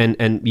this,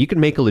 and you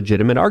can make a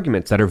legitimate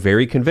arguments that are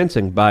very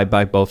convincing by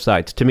both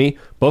sides. To me,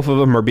 both of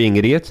them are being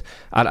idiots.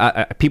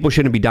 People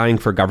shouldn't be dying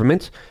for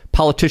governments.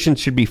 Politicians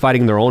should be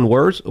fighting their own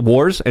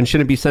wars and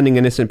shouldn't be sending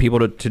innocent people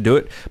to do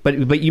it.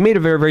 But you made a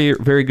very, very,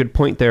 very good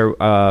point there,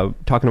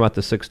 talking about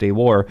the 6 Day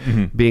War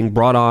being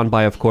brought on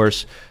by, of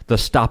course, the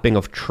stopping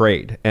of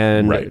trade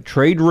and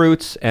trade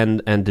routes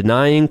and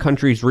denying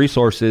countries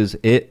resources.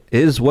 It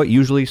is what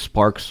usually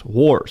sparks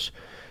wars.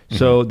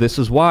 So this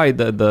is why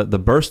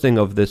the bursting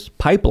of this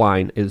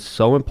pipeline is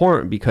so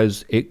important,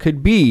 because it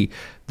could be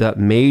the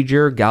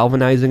major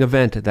galvanizing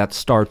event that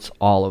starts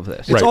all of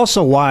this. It's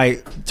also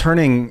why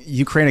turning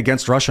Ukraine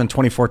against Russia in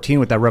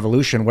 2014 with that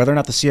revolution, whether or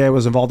not the CIA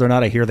was involved or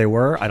not, I hear they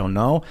were, I don't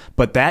know.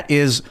 But that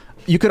is,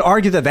 you could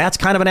argue that that's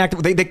kind of an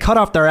act. They cut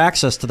off their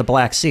access to the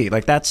Black Sea.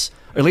 Like that's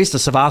at least a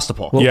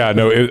Sevastopol.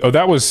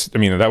 That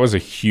was a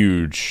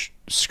huge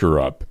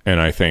screw up. And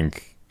I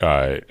think,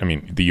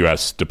 the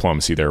U.S.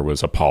 diplomacy there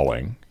was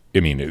appalling. I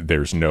mean,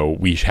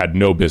 we had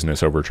no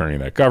business overturning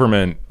that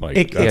government.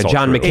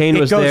 John McCain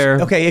was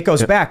there. Okay, it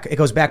goes back. It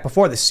goes back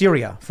before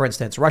Syria, for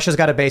instance. Russia's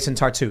got a base in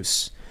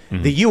Tartus.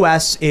 The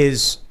U.S.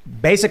 is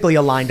basically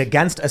aligned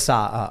against the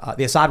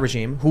Assad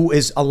regime, who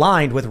is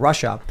aligned with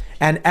Russia.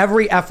 And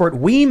every effort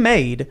we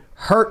made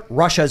hurt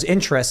Russia's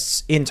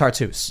interests in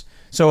Tartus.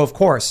 So, of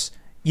course,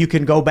 you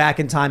can go back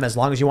in time. As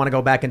long as you want to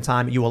go back in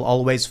time, you will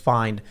always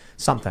find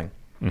something.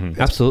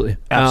 Absolutely.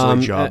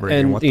 Job.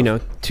 And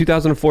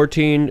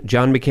 2014,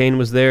 John McCain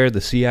was there.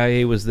 The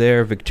CIA was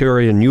there.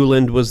 Victoria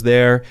Nuland was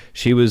there.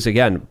 She was,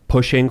 again,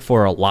 pushing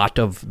for a lot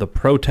of the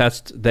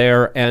protests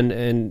there.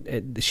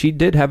 And she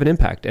did have an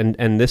impact.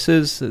 And this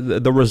is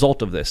the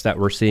result of this that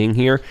we're seeing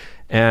here.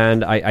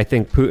 And I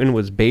think Putin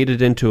was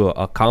baited into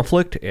a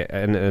conflict.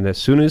 And as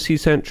soon as he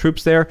sent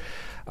troops there,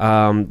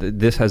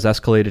 This has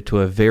escalated to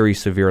a very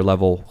severe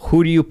level.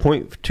 Who do you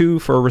point to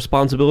for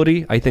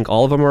responsibility? I think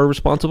all of them are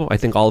responsible. I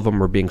think all of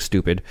them are being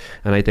stupid,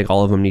 and I think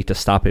all of them need to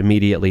stop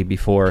immediately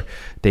before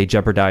they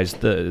jeopardize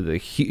the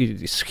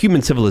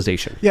human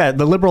civilization. Yeah,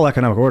 the liberal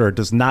economic order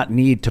does not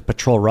need to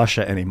patrol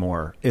Russia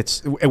anymore.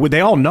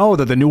 They all know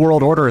that the New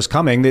World Order is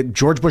coming. That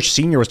George Bush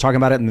Sr. was talking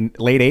about it in the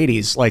late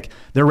 80s. Like,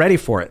 they're ready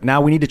for it. Now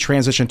we need to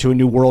transition to a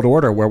new world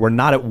order where we're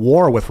not at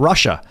war with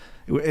Russia.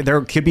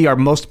 There could be our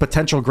most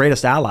potential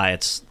greatest ally.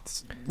 It's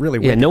really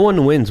weird. Yeah, no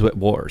one wins with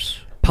wars.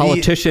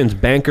 Politicians,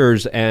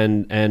 bankers,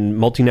 and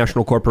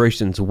multinational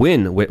corporations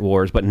win with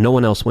wars, but no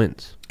one else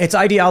wins. It's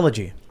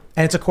ideology.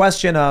 And it's a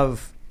question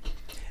of,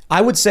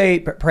 I would say,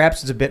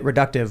 perhaps it's a bit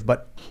reductive,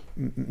 but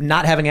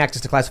not having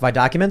access to classified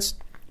documents.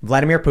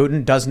 Vladimir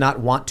Putin does not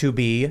want to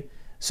be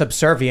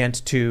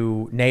subservient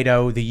to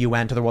NATO, the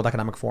UN, to the World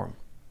Economic Forum.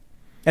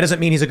 It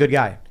doesn't mean he's a good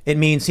guy. It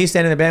means he's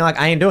standing there being like,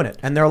 I ain't doing it.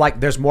 And they're like,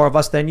 there's more of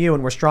us than you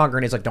and we're stronger.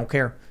 And he's like, don't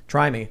care.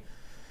 Try me.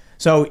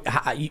 So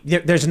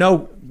there's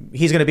no,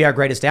 he's going to be our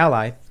greatest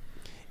ally.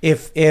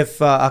 If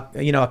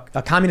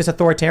a communist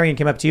authoritarian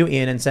came up to you,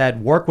 Ian, and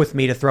said, work with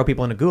me to throw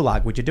people in a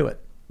gulag, would you do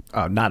it?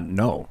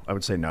 No. I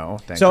would say no.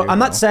 I'm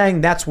not saying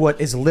that's what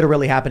is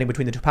literally happening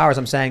between the two powers.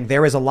 I'm saying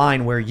there is a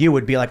line where you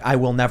would be like, I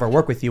will never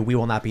work with you. We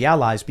will not be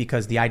allies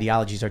because the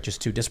ideologies are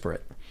just too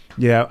disparate.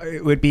 Yeah,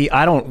 it would be,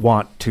 I don't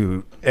want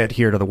to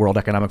adhere to the World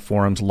Economic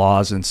Forum's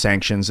laws and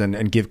sanctions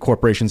and give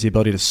corporations the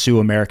ability to sue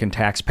American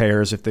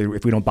taxpayers if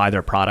we don't buy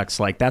their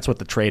products. Like, that's what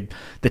the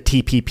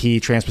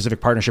TPP,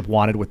 Trans-Pacific Partnership,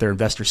 wanted with their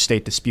investor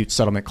state dispute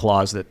settlement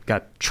clause that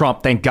got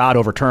Trump, thank God,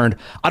 overturned.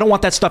 I don't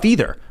want that stuff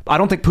either. I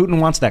don't think Putin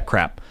wants that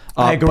crap.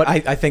 I agree.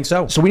 I think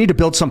so. So we need to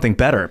build something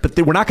better, but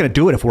we're not going to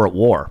do it if we're at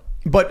war.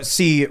 But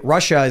see,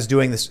 Russia is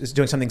doing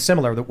something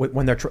similar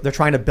when they're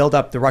trying to build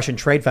up the Russian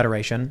Trade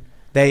Federation.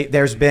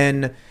 There's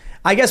been,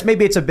 I guess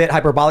maybe it's a bit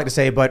hyperbolic to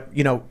say, but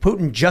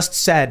Putin just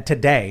said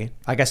today,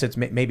 I guess it's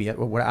maybe, I don't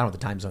know what the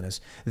time zone is,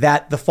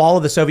 that the fall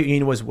of the Soviet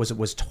Union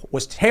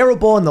was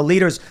terrible and the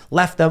leaders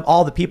left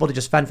all the people to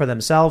just fend for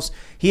themselves.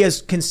 He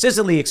has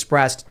consistently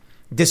expressed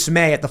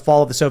dismay at the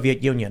fall of the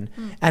Soviet Union.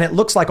 And it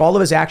looks like all of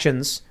his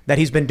actions that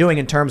he's been doing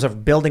in terms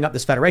of building up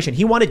this federation,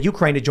 he wanted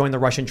Ukraine to join the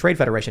Russian Trade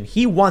Federation.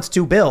 He wants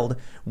to build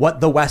what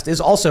the West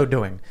is also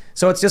doing.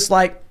 So it's just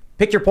like,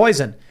 pick your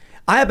poison.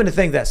 I happen to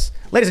think this,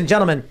 ladies and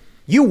gentlemen,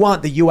 you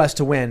want the U.S.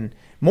 to win.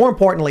 More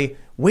importantly,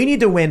 we need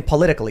to win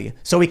politically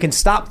so we can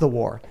stop the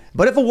war.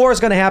 But if a war is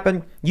going to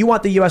happen, you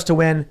want the U.S. to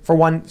win for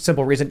one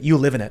simple reason: you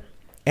live in it.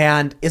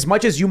 And as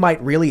much as you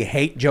might really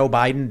hate Joe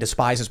Biden,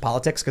 despise his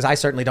politics, because I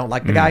certainly don't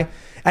like the guy,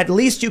 at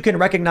least you can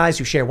recognize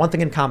you share one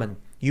thing in common.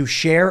 You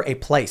share a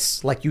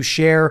place, like you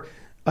share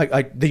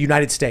the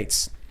United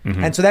States.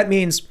 And so that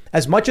means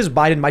as much as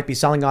Biden might be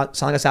selling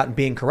us out and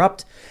being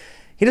corrupt,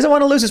 he doesn't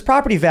want to lose his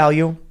property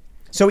value.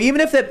 So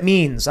even if that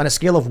means on a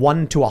scale of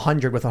 1 to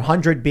 100, with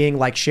 100 being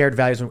like shared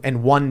values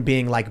and 1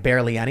 being like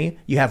barely any,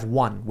 you have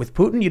 1. With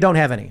Putin, you don't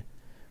have any.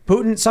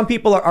 Putin, some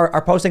people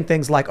are posting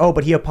things like, oh,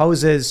 but he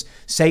opposes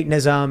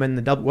Satanism and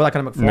the World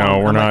Economic Forum. No,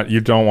 we're not.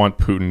 You don't want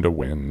Putin to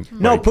win.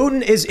 No,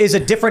 Putin is a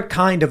different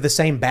kind of the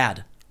same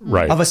bad.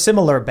 Right. Of a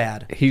similar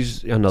bad.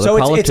 He's another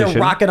politician. So it's a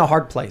rock in a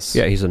hard place.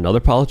 Yeah, he's another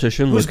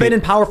politician. Who's been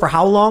in power for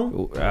how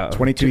long?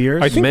 22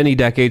 years? I think many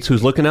decades,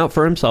 who's looking out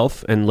for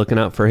himself and looking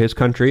out for his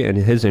country and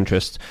his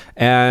interests.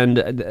 And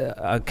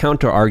a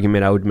counter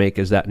argument I would make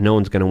is that no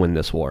one's going to win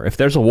this war. If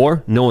there's a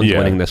war, no one's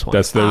winning this one.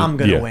 I'm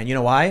going to win. You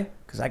know why?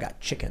 Because I got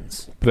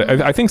chickens. But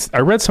I think I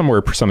read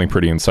somewhere something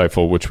pretty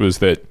insightful, which was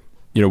that,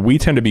 we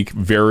tend to be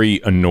very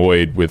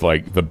annoyed with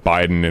like the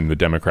Biden and the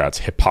Democrats'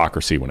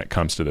 hypocrisy when it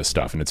comes to this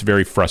stuff. And it's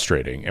very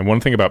frustrating. And one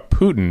thing about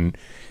Putin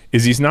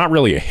is he's not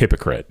really a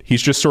hypocrite.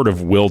 He's just sort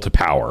of will to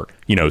power,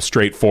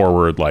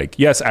 straightforward, like,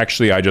 yes,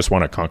 actually, I just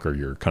want to conquer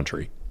your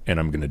country and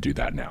I'm going to do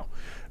that now.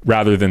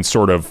 Rather than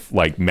sort of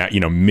like,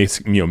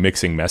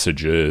 mixing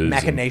messages.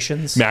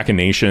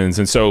 Machinations.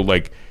 And so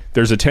like,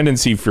 there's a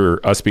tendency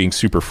for us being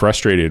super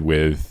frustrated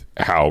with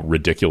how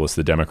ridiculous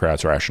the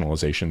Democrats'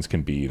 rationalizations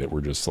can be, that we're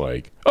just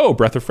like, oh,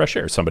 breath of fresh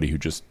air, somebody who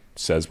just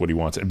says what he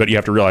wants. But you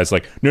have to realize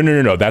like,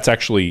 no, that's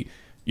actually,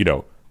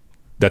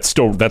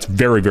 that's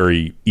very,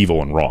 very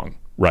evil and wrong.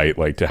 Right,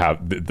 like to have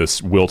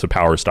this will to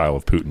power style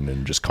of Putin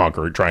and just trying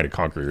to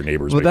conquer your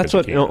neighbors. Well, that's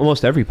what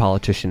almost every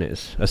politician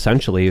is,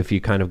 essentially, if you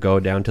kind of go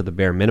down to the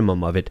bare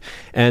minimum of it.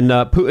 And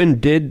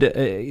Putin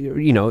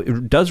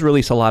does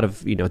release a lot of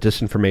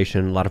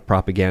disinformation, a lot of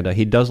propaganda.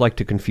 He does like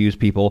to confuse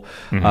people.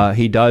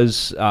 He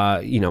does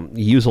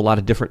use a lot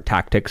of different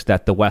tactics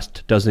that the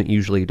West doesn't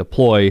usually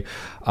deploy.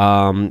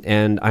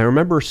 And I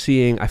remember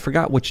seeing, I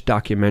forgot which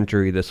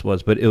documentary this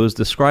was, but it was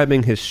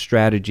describing his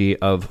strategy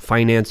of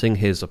financing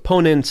his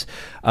opponents,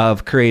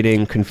 of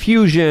creating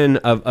confusion,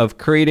 of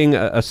creating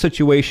a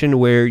situation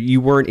where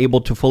you weren't able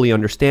to fully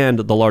understand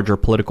the larger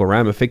political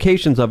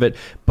ramifications of it.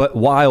 But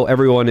while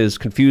everyone is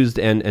confused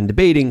and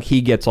debating, he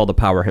gets all the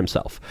power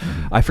himself.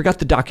 I forgot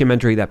the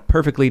documentary that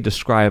perfectly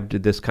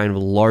described this kind of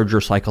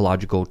larger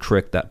psychological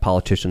trick that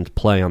politicians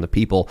play on the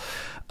people.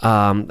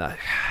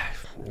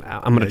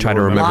 I'm going to try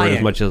to remember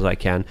as much as I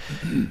can.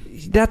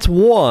 That's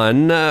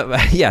one.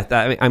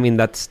 I mean,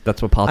 that's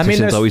what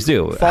politicians always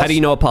do. How do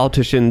you know a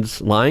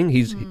politician's lying?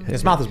 His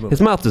mouth is moving.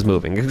 His mouth is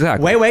moving.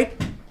 Exactly. Wait.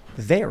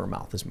 Their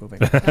mouth is moving.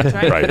 That's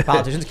right.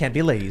 Politicians can't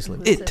be ladies.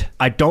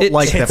 I don't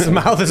like that. His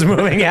mouth is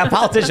moving. Yeah,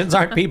 politicians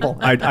aren't people.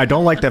 I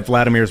don't like that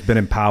Vladimir's been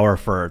in power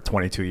for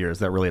 22 years.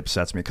 That really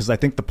upsets me because I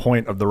think the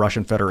point of the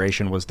Russian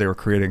Federation was they were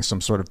creating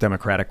some sort of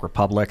democratic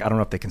republic. I don't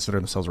know if they consider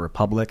themselves a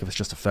republic, if it's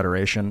just a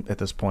federation at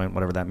this point,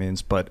 whatever that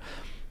means. But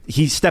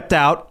he stepped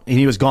out and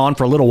he was gone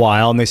for a little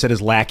while, and they said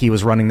his lackey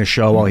was running the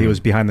show while he was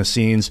behind the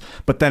scenes.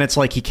 But then it's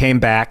like he came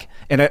back,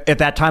 and at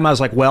that time I was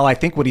like, well, I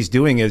think what he's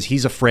doing is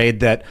he's afraid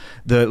that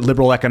the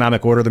liberal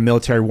economic order, the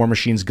military war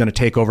machine, is going to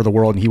take over the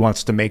world, and he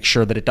wants to make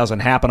sure that it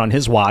doesn't happen on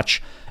his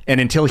watch. And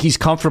until he's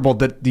comfortable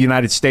that the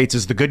United States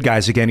is the good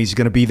guys again, he's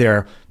going to be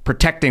there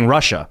protecting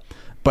Russia.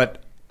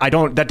 But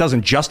that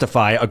doesn't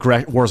justify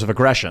wars of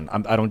aggression.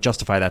 I don't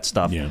justify that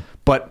stuff. Yeah.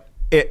 But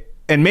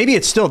and maybe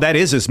that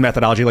is his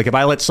methodology. Like if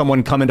I let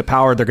someone come into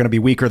power, they're going to be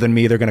weaker than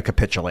me. They're going to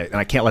capitulate. And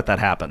I can't let that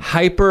happen.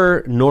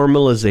 Hyper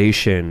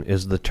normalization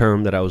is the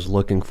term that I was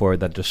looking for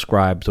that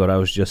describes what I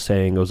was just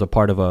saying. It was a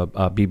part of a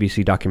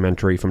BBC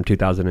documentary from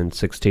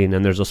 2016.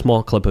 And there's a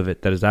small clip of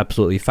it that is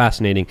absolutely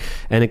fascinating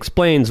and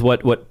explains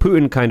what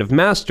Putin kind of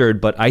mastered,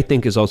 but I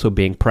think is also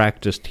being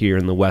practiced here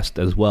in the West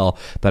as well,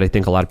 that I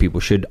think a lot of people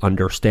should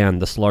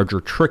understand. This larger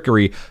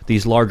trickery,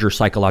 these larger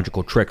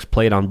psychological tricks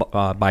played on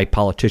by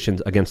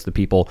politicians against the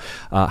people.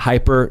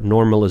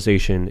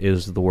 Hyper-normalization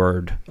is the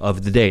word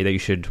of the day that you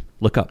should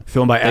look up.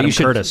 Filmed by Adam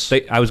Curtis.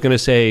 I was going to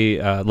say,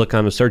 look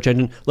on the search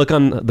engine. Look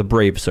on the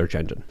Brave search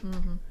engine.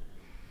 Mm-hmm.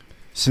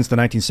 Since the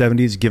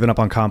 1970s, given up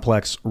on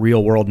complex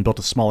real world and built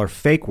a smaller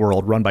fake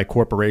world run by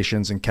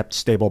corporations and kept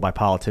stable by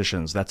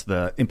politicians. That's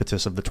the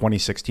impetus of the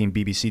 2016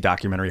 BBC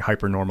documentary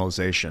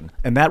Hyper-Normalization.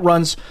 And that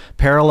runs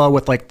parallel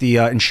with like the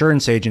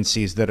insurance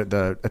agencies that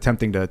are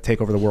attempting to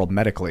take over the world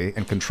medically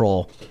and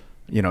control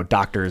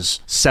doctors'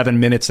 7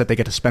 minutes that they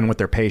get to spend with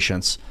their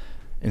patients.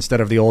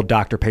 Instead of the old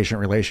doctor-patient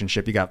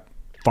relationship, you got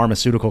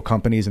pharmaceutical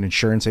companies and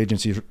insurance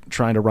agencies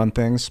trying to run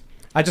things.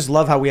 I just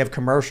love how we have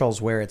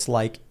commercials where it's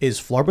like, is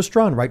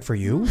Florbostrone right for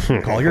you?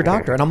 Call your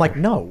doctor. And I'm like,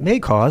 no. May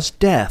cause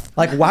death.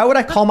 Like, why would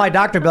I call my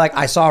doctor and be like,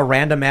 I saw a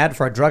random ad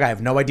for a drug. I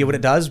have no idea what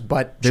it does,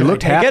 but they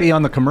looked happy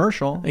on the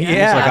commercial. Yeah.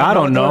 It's like, I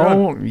don't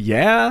know.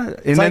 Yeah.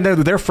 And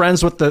then they're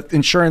friends with the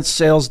insurance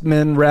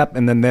salesman rep.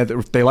 And then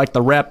if they like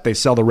the rep, they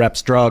sell the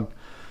rep's drug.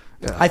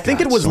 I think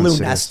it was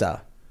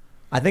Lunesta.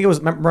 I think it was,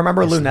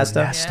 remember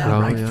Lunesta?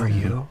 Lunesta, right for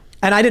you.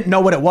 And I didn't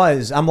know what it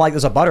was. I'm like,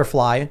 there's a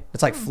butterfly.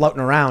 It's like floating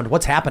around.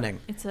 What's happening?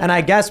 And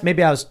I guess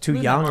maybe I was too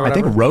young or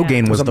whatever. I think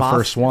Rogaine was the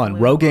first one.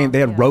 Rogaine, they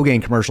had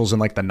Rogaine commercials in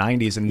like the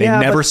 90s, and they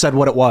never said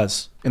what it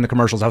was in the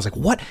commercials. I was like,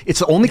 what? It's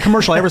the only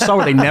commercial I ever saw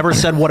where they never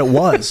said what it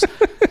was.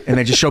 And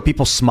they just show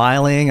people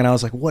smiling, and I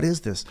was like, what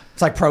is this?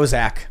 It's like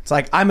Prozac. It's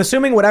like, I'm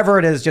assuming whatever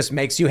it is just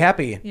makes you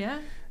happy. Yeah.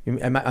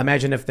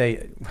 Imagine if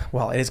it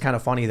is kind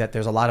of funny that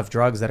there's a lot of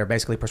drugs that are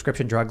basically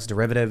prescription drugs,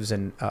 derivatives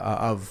and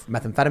of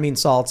methamphetamine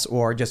salts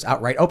or just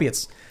outright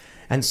opiates.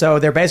 And so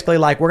they're basically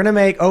like, we're going to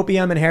make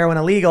opium and heroin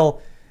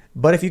illegal,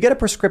 but if you get a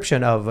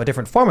prescription of a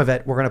different form of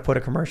it, we're going to put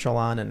a commercial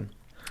on. And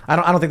I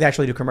don't think they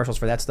actually do commercials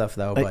for that stuff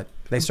though, but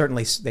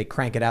they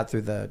crank it out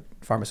through the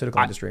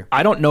pharmaceutical industry.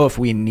 I don't know if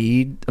we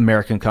need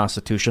American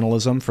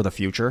constitutionalism for the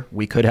future.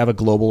 We could have a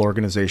global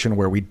organization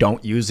where we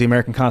don't use the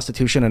American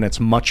Constitution and it's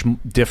much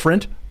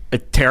different.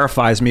 It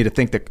terrifies me to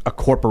think that a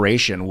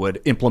corporation would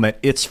implement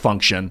its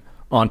function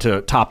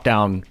onto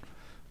top-down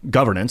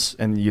governance,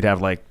 and you'd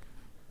have like,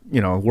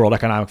 World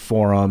Economic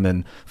Forum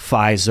and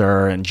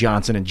Pfizer and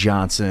Johnson &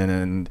 Johnson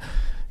and,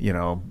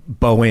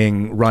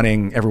 Boeing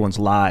running everyone's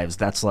lives.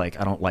 That's like,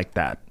 I don't like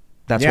that.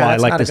 That's why I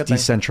like this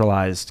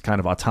decentralized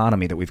kind of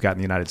autonomy that we've got in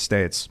the United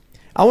States.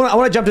 I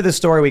want to jump to this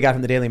story we got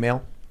from the Daily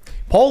Mail.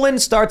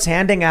 Poland starts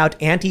handing out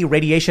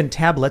anti-radiation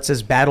tablets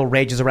as battle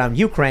rages around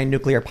Ukraine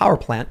nuclear power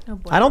plant.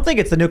 I don't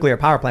think it's the nuclear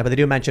power plant, but they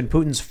do mention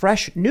Putin's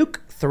fresh nuke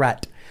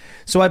threat.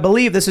 So I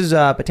believe this is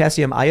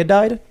potassium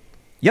iodide.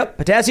 Yep,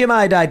 potassium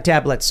iodide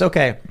tablets.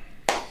 Okay.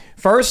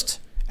 First,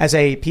 as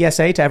a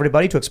PSA to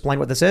everybody to explain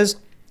what this is,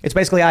 it's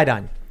basically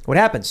iodine. What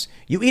happens?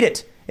 You eat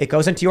it. It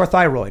goes into your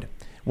thyroid.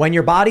 When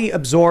your body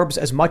absorbs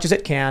as much as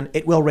it can,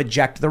 it will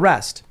reject the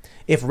rest.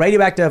 If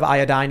radioactive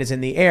iodine is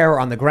in the air or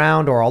on the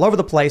ground or all over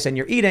the place and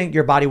you're eating,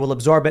 your body will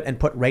absorb it and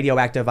put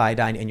radioactive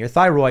iodine in your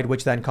thyroid,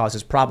 which then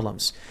causes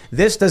problems.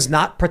 This does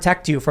not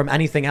protect you from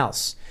anything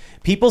else.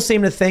 People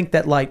seem to think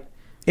that like,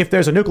 if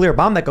there's a nuclear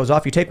bomb that goes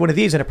off, you take one of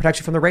these and it protects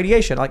you from the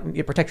radiation. Like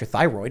it protects your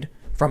thyroid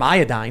from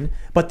iodine.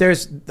 But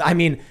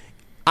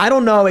I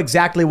don't know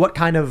exactly what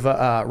kind of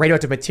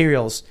radioactive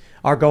materials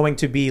are going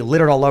to be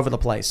littered all over the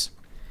place.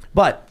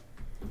 But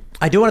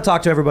I do want to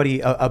talk to everybody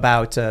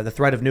about the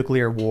threat of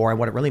nuclear war and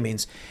what it really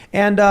means.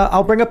 And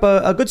I'll bring up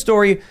a good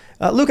story.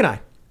 Luke and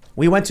I,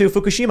 we went to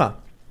Fukushima.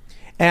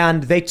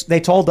 And they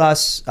told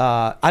us,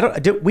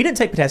 we didn't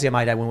take potassium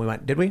iodide when we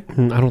went, did we?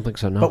 I don't think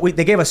so, no. But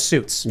they gave us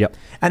suits. Yep.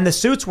 And the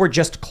suits were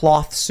just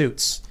cloth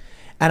suits.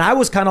 And I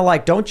was kind of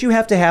like, don't you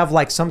have to have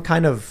like some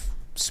kind of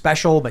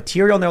special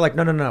material. And they're like,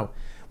 no.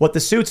 What the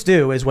suits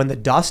do is when the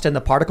dust and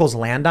the particles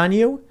land on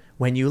you,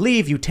 when you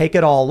leave, you take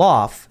it all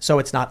off so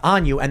it's not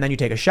on you, and then you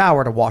take a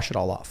shower to wash it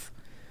all off.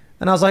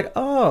 And I was like,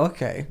 oh,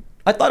 okay.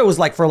 I thought it was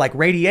like for like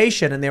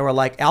radiation, and they were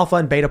like alpha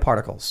and beta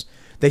particles.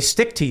 They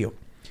stick to you.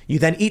 You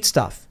then eat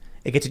stuff.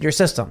 It gets in your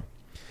system.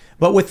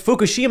 But with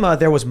Fukushima,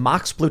 there was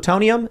MOX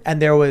plutonium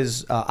and there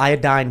was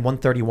iodine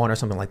 131 or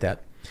something like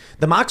that.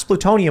 The MOX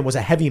plutonium was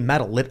a heavy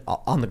metal lit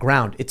on the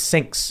ground. It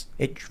sinks.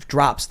 It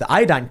drops. The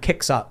iodine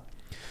kicks up.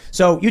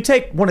 So you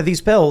take one of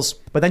these pills,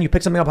 but then you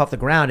pick something up off the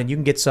ground and you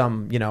can get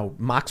some,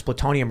 MOX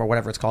plutonium or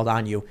whatever it's called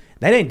on you.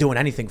 That ain't doing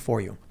anything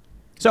for you.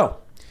 So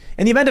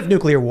in the event of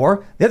nuclear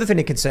war, the other thing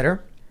to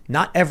consider,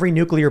 not every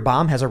nuclear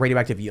bomb has a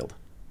radioactive yield.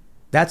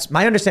 That's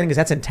my understanding is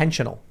that's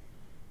intentional.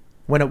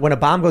 When a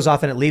bomb goes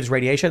off and it leaves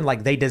radiation,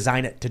 like they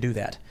design it to do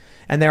that.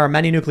 And there are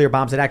many nuclear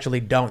bombs that actually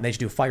don't. They just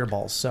do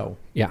fireballs. So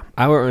yeah,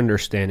 our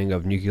understanding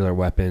of nuclear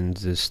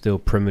weapons is still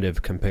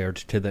primitive compared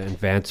to the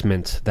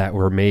advancements that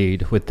were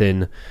made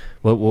within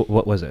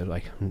what was it,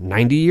 like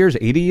 90 years,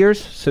 80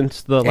 years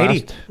since the 80.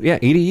 last? Yeah,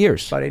 80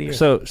 years. About 80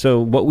 years.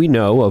 So what we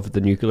know of the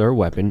nuclear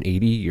weapon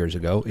 80 years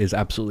ago is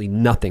absolutely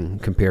nothing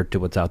compared to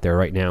what's out there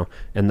right now,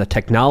 and the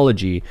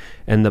technology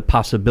and the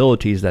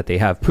possibilities that they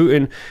have.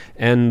 Putin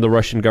and the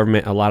Russian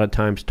government a lot of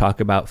times talk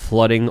about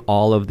flooding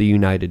all of the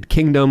United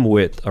Kingdom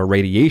with a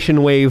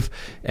radiation wave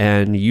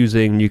and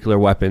using nuclear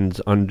weapons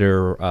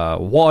under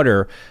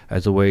water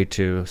as a way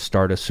to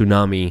start a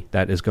tsunami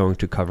that is going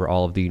to cover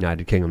all of the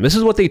United Kingdom. This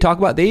is what they talk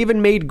about. They even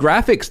made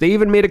graphics. They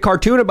even made a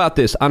cartoon about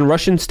this on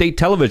Russian state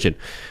television,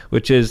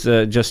 which is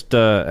just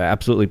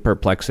absolutely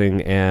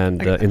perplexing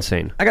and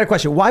insane. I got a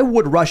question. Why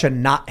would Russia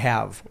not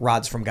have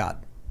rods from God?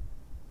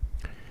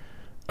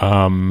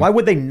 Why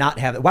would they not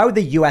have that? Why would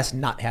the U.S.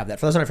 not have that?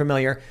 For those who aren't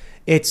familiar,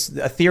 it's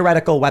a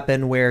theoretical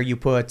weapon where you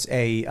put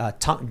a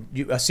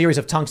series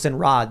of tungsten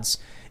rods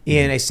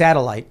in a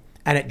satellite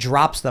and it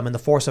drops them, and the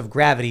force of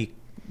gravity,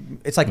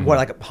 it's like,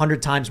 like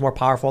 100 times more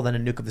powerful than a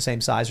nuke of the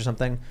same size or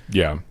something?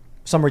 Yeah.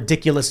 Some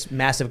ridiculous,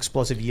 massive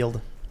explosive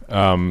yield.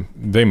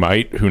 They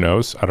might. Who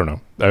knows? I don't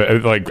know.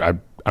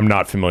 I'm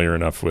not familiar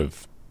enough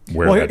with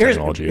where that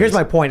technology is. Here's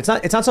my point.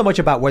 It's not so much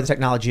about where the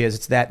technology is.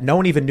 It's that no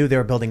one even knew they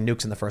were building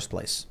nukes in the first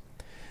place.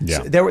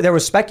 Yeah. So there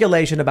was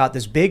speculation about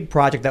this big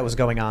project that was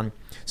going on.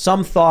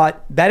 Some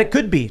thought that it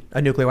could be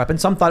a nuclear weapon.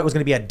 Some thought it was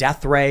going to be a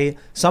death ray.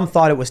 Some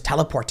thought it was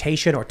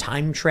teleportation or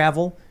time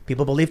travel.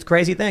 People believed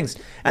crazy things.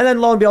 And then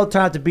lo and behold, it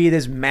turned out to be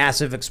this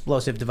massive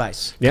explosive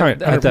device. Yeah,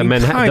 the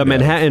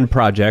Manhattan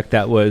Project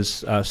that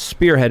was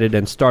spearheaded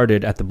and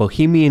started at the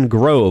Bohemian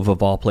Grove,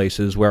 of all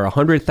places, where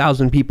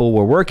 100,000 people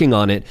were working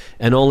on it,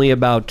 and only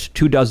about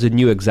 24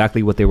 knew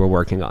exactly what they were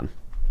working on.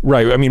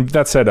 Right. I mean,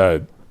 that said,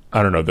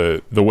 I don't know.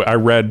 The way I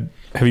read.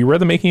 Have you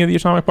read The Making of the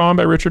Atomic Bomb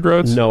by Richard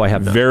Rhodes? No, I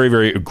have not. Very,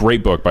 very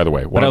great book, by the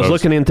way. But I was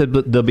looking into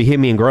the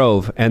Bohemian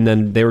Grove, and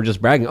then they were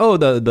just bragging, oh,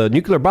 the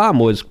nuclear bomb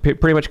was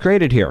pretty much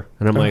created here.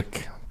 And I'm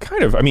like...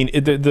 Kind of. I mean,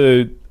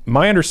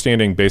 my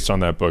understanding based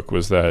on that book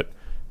was that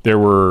there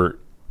were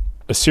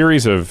a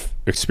series of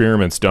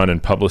experiments done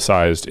and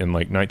publicized in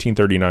like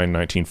 1939,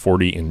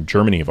 1940 in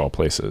Germany, of all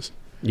places.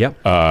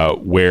 Yep.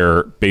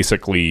 Where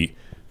basically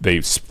I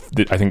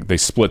think they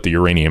split the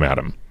uranium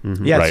atom.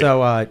 Mm-hmm. Yeah, right?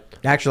 So...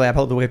 Actually, I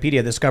pulled the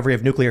Wikipedia, Discovery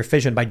of Nuclear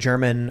Fission by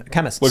German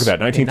chemists. Look at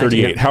that,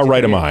 1938. How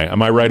right am I? Am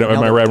I right?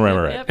 Am I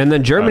right? Yep. And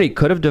then Germany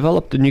could have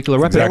developed a nuclear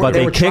weapon, but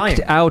they kicked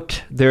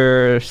out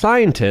their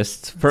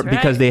scientists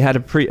because they had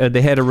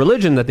a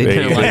religion that they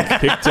didn't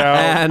like. Kicked out.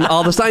 And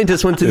all the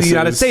scientists went to the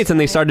United States, and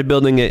they started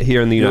building it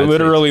here in the United States.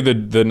 Literally,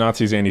 the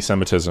Nazis'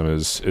 anti-Semitism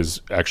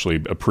is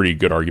actually a pretty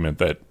good argument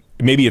that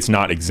maybe it's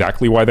not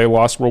exactly why they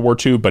lost World War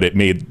II, but it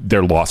made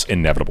their loss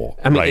inevitable.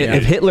 I mean,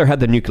 if Hitler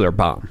had the nuclear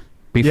bomb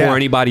before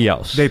anybody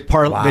else, it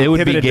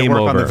would be game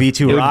over. On the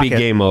V2 it rocket. Would be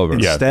game over.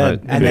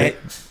 Instead, and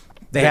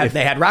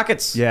they had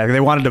rockets. Yeah, they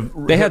wanted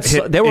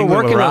to. They were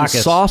working on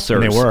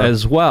saucers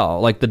as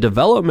well. Like the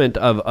development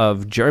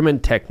of German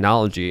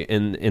technology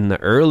in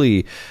the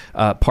early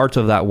parts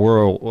of that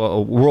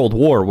World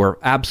War were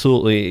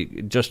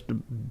absolutely just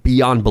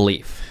beyond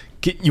belief.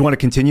 You want to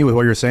continue with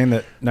what you're saying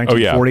that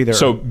 1940? Oh yeah.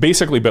 So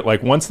basically, but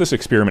like once this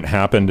experiment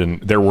happened, and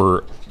there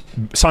were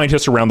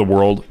scientists around the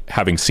world,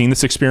 having seen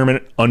this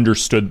experiment,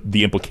 understood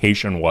the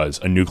implication was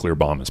a nuclear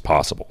bomb is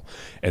possible.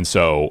 And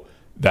so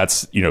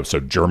that's, so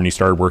Germany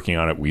started working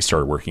on it. We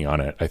started working on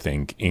it. I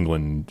think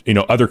England,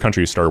 other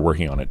countries started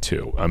working on it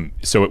too.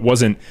 So it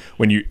wasn't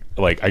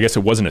I guess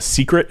it wasn't a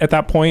secret at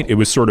that point. It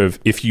was sort of,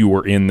 if you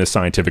were in the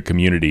scientific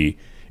community,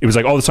 it was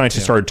like all the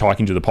scientists started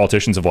talking to the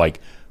politicians of like,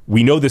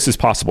 we know this is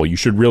possible. You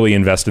should really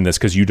invest in this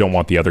because you don't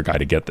want the other guy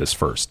to get this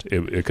first.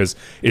 Because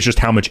it's just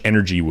how much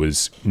energy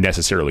was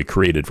necessarily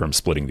created from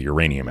splitting the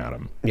uranium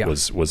atom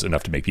was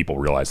enough to make people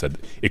realize that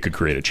it could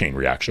create a chain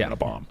reaction in a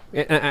bomb.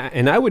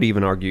 And I would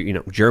even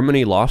argue,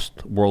 Germany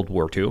lost World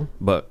War II,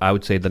 but I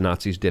would say the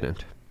Nazis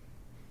didn't.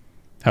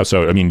 How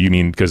so? I mean, you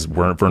mean because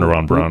Werner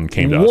von Braun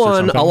came to us or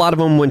something? A lot of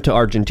them went to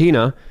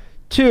Argentina.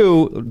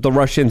 Two, the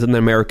Russians and the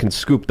Americans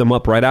scooped them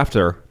up right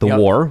after the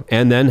war,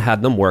 and then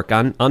had them work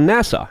on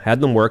NASA,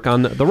 had them work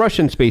on the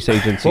Russian space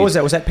agency. What was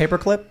that? Was that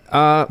Paperclip?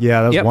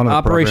 Yeah, that was one of the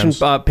Operation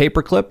programs.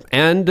 Paperclip,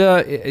 and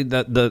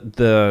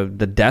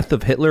the death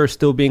of Hitler is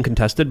still being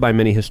contested by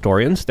many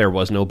historians. There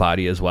was no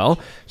body as well,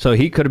 so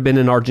he could have been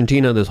in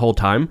Argentina this whole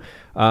time.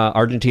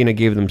 Argentina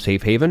gave them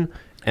safe haven.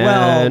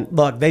 Well,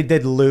 look, they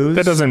did lose.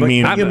 That doesn't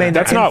mean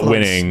that's not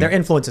winning. Their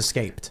influence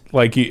escaped.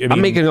 Like I'm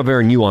making a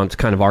very nuanced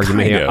kind of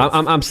argument here.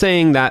 I'm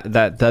saying that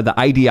the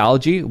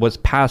ideology was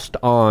passed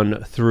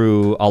on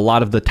through a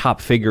lot of the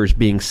top figures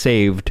being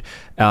saved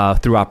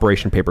through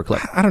Operation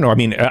Paperclip. I don't know. I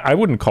mean, I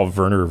wouldn't call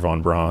Werner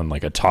von Braun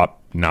like a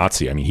top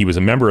Nazi. I mean, he was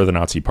a member of the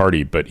Nazi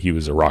Party, but he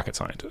was a rocket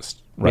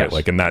scientist, right? Yes.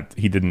 Like, and that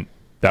he didn't.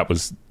 That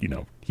was,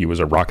 he was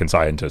a rocket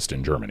scientist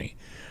in Germany.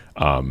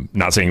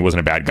 Not saying he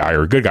wasn't a bad guy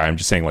or a good guy. I'm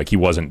just saying, like, he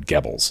wasn't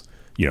Goebbels,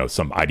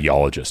 some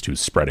ideologist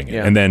who's spreading it.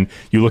 Yeah. And then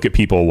you look at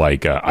people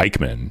like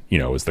Eichmann,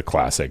 is the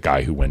classic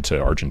guy who went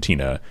to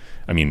Argentina.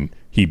 I mean,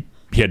 he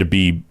had to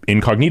be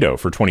incognito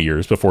for 20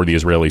 years before the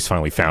Israelis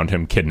finally found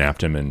him,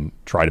 kidnapped him, and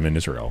tried him in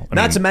Israel.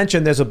 Not to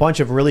mention, there's a bunch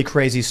of really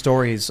crazy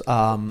stories,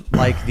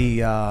 like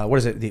the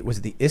was it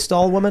the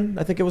Isdal woman?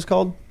 I think it was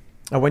called.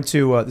 I went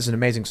to this is an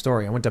amazing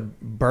story. I went to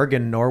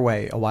Bergen,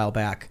 Norway, a while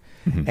back.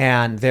 Mm-hmm.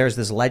 And there's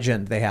this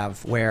legend they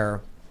have where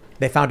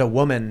they found a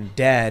woman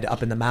dead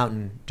up in the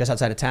mountain just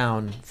outside of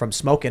town from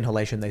smoke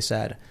inhalation, they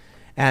said.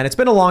 And it's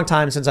been a long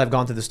time since I've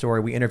gone through the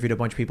story. We interviewed a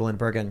bunch of people in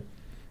Bergen.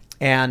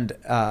 And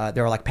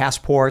there were like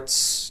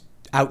passports,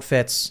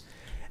 outfits.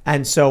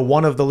 And so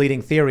one of the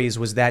leading theories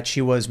was that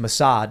she was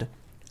Mossad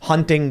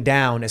hunting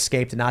down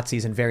escaped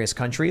Nazis in various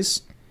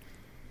countries.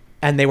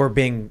 And they were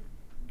being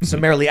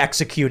summarily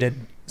executed,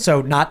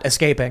 so not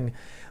escaping.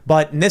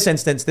 But in this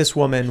instance, this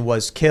woman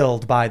was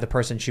killed by the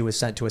person she was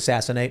sent to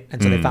assassinate. And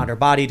so they found her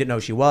body, didn't know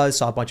who she was,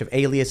 saw a bunch of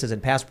aliases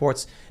and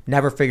passports,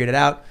 never figured it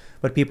out.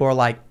 But people are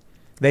like,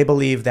 they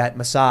believe that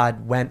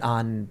Mossad went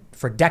on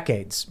for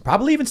decades,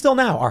 probably even still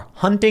now, are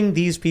hunting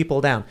these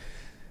people down.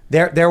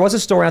 There was a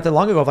story not that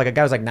long ago of like a guy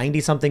who was like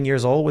 90-something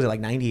years old. Was it like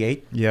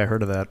 98? Yeah, I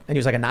heard of that. And he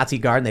was like a Nazi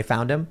guard and they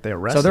found him. They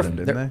arrested him,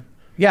 didn't they?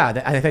 Yeah,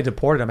 I think they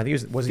deported him. I think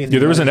he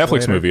there was a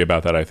Netflix movie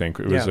about that, I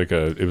think.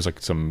 It was like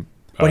some...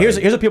 But here's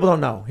what people don't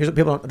know. Here's what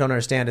people don't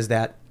understand is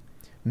that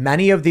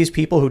many of these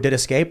people who did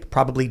escape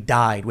probably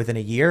died within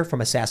a year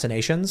from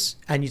assassinations,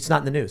 and it's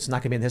not in the news. It's not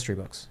going to be in the history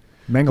books.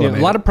 A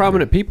lot of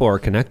prominent people are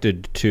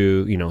connected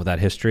to that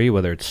history,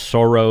 whether it's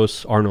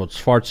Soros, Arnold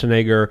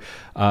Schwarzenegger,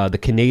 the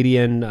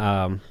Canadian,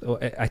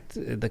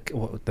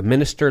 the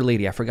minister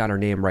lady. I forgot her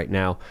name right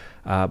now,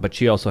 but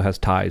she also has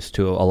ties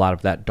to a lot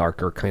of that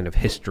darker kind of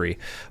history.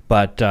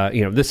 But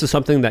this is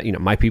something that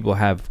my people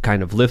have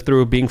kind of lived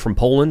through. Being from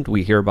Poland,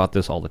 we hear about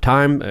this all the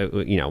time.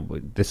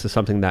 This is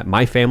something that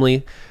my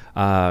family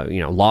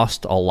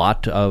lost a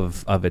lot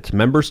of its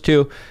members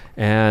to.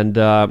 And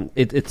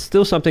it's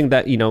still something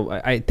that,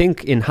 I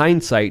think in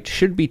hindsight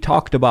should be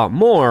talked about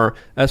more,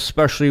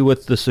 especially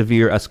with the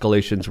severe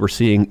escalations we're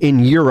seeing in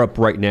Europe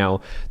right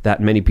now that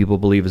many people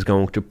believe is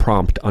going to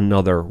prompt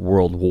another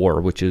world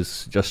war, which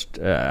is just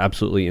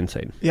absolutely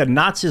insane. Yeah,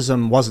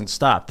 Nazism wasn't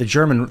stopped. The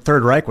German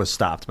Third Reich was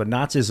stopped, but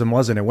Nazism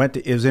wasn't.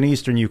 It was in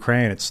eastern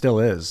Ukraine. It still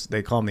is.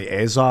 They call them the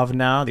Azov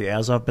now, the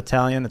Azov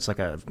Battalion. It's like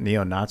a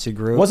neo-Nazi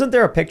group. Wasn't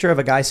there a picture of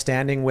a guy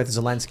standing with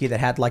Zelensky that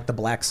had like the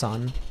Black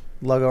Sun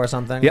logo or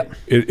something? Yep.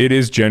 It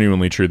is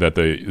genuinely true that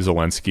the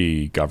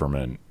Zelensky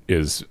government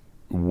is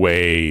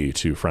way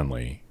too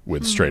friendly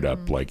with straight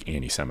up like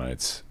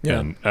anti-Semites. Yeah.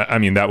 And I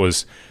mean,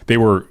 they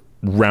were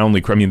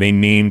roundly, they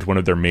named one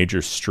of their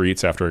major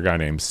streets after a guy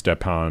named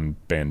Stepan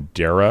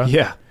Bandera.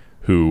 Yeah.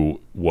 Who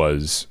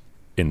was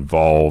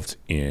involved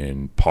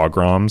in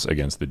pogroms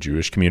against the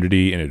Jewish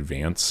community in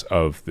advance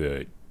of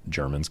the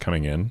Germans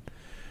coming in.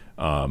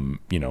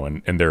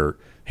 And they're,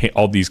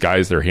 all these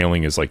guys they're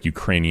hailing as like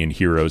Ukrainian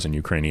heroes and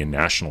Ukrainian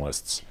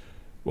nationalists.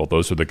 Well,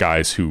 those are the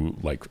guys who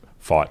like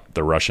fought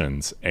the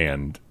Russians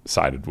and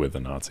sided with the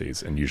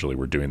Nazis, and usually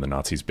were doing the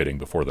Nazis' bidding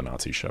before the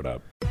Nazis showed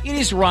up. It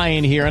is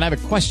Ryan here, and I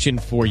have a question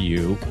for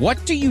you.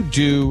 What do you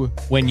do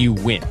when you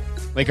win?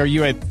 Like, are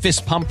you a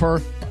fist pumper,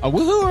 a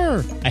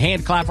woohooer, a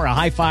hand clapper, a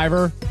high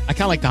fiver? I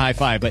kind of like the high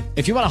five, but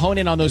if you want to hone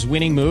in on those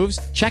winning moves,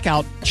 check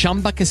out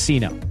Chumba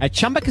Casino. At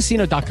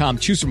ChumbaCasino.com,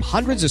 choose from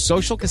hundreds of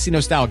social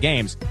casino-style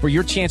games for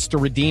your chance to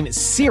redeem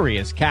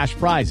serious cash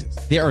prizes.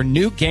 There are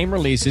new game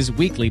releases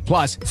weekly,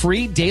 plus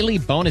free daily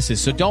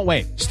bonuses. So don't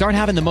wait. Start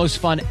having the most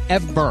fun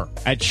ever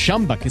at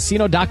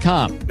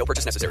ChumbaCasino.com. No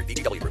purchase necessary.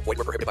 VGW. Void where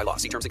prohibited by law.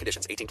 See terms and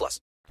conditions. 18+.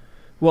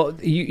 Well,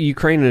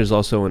 Ukraine is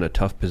also in a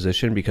tough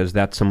position because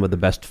that's some of the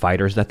best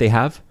fighters that they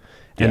have.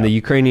 And the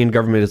Ukrainian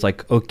government is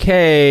like,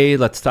 okay,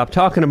 let's stop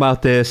talking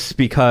about this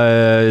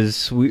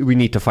because we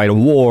need to fight a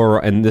war,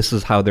 and this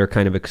is how they're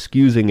kind of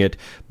excusing it.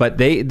 But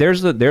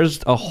there's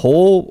a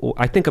whole,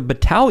 I think, a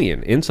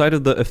battalion inside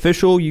of the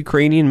official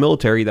Ukrainian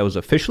military that was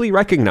officially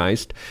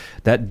recognized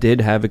that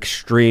did have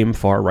extreme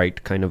far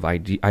right kind of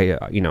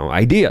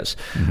ideas,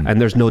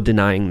 and there's no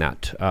denying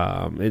that.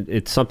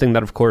 It's something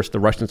that, of course, the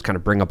Russians kind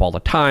of bring up all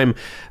the time.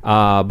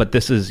 But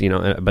this is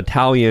a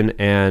battalion,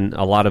 and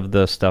a lot of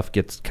the stuff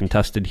gets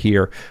contested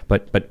here.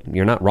 But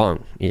you're not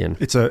wrong, Ian.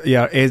 It's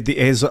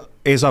the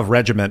Azov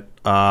regiment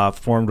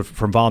formed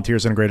from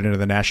volunteers integrated into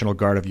the National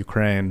Guard of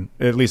Ukraine.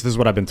 At least this is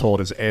what I've been told.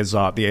 Is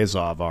Azov? The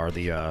Azov are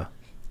the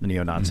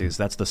neo-Nazis.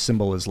 That's the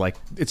symbol. Is like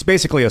it's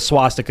basically a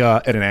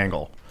swastika at an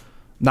angle,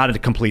 not a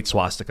complete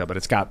swastika, but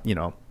it's got I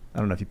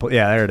don't know if you put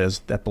there it is,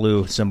 that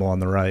blue symbol on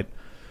the right.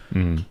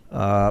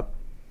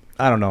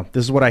 I don't know.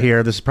 This is what I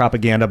hear. This is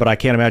propaganda, but I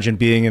can't imagine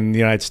being in the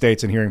United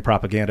States and hearing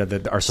propaganda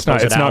that our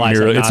supposed allies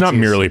are Nazis. It's not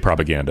merely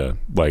propaganda.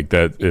 Like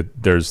that,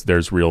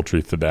 there's real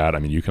truth to that. I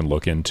mean, you can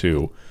look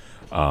into,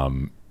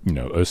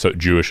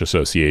 Jewish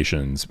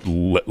associations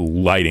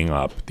lighting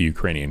up the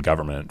Ukrainian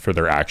government for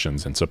their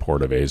actions in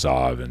support of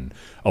Azov, and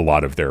a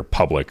lot of their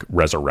public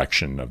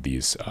resurrection of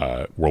these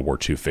World War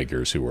II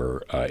figures who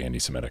were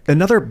anti-Semitic.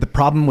 The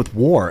problem with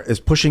war is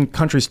pushing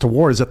countries to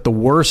war is that the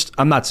worst,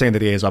 I'm not saying that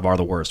the Azov are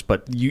the worst,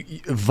 but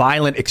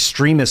violent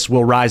extremists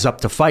will rise up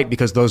to fight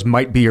because those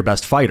might be your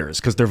best fighters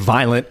because they're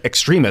violent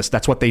extremists.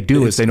 That's what they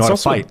do is they know how to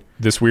fight.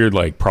 This weird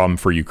problem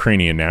for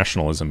Ukrainian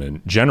nationalism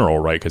in general,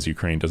 right? Because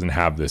Ukraine doesn't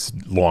have this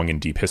long and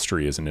deep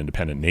history as an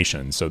independent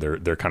nation. So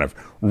they're kind of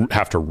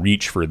have to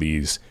reach for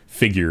these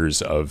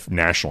figures of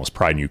nationalist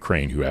pride in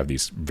Ukraine who have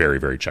these very,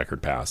 very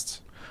checkered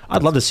pasts.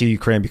 I'd love to see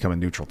Ukraine become a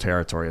neutral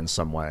territory in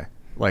some way,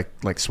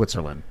 like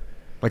Switzerland.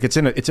 Like it's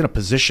in a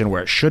position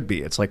where it should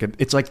be. It's like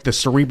the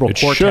cerebral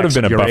cortex. It should have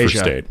been a buffer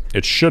state.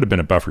 It should have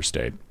been a buffer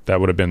state. That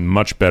would have been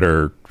much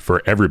better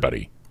for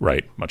everybody.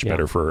 Right, much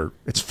better for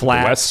it's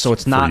flat, the West, so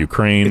it's not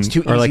Ukraine, it's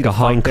too or like a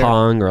Hong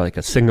Kong, or like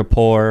a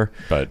Singapore.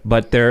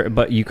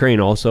 But Ukraine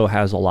also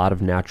has a lot of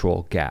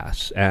natural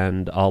gas,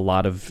 and a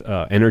lot of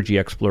energy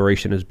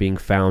exploration is being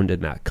found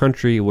in that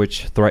country,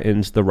 which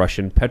threatens the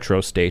Russian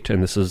petrostate.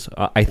 And this is,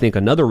 I think,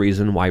 another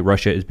reason why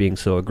Russia is being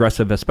so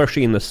aggressive,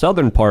 especially in the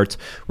southern parts,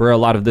 where a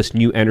lot of this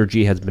new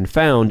energy has been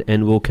found,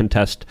 and will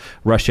contest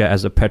Russia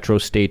as a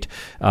petrostate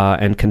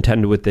and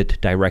contend with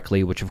it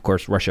directly, which of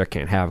course Russia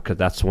can't have because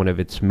that's one of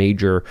its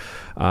major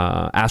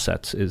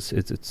assets is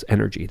its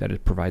energy that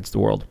it provides the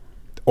world.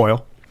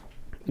 Oil,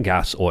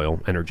 gas, oil,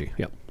 energy.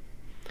 Yep.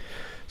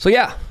 So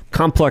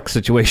complex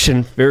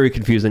situation, very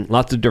confusing.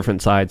 Lots of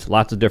different sides,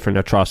 lots of different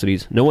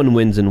atrocities. No one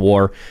wins in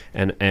war,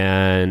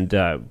 and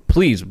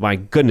please, my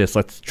goodness,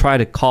 let's try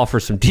to call for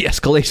some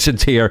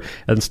de-escalations here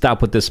and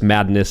stop with this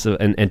madness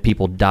and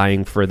people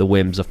dying for the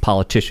whims of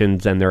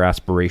politicians and their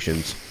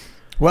aspirations.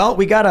 Well,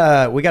 we got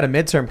a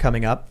midterm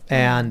coming up,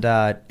 and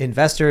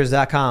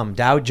investors.com,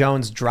 Dow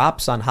Jones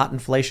drops on hot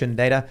inflation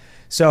data.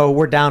 So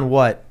we're down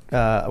what?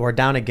 We're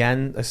down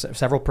again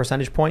several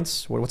percentage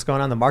points. What's going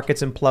on? The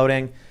market's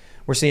imploding.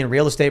 We're seeing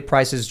real estate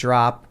prices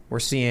drop. We're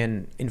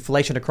seeing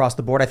inflation across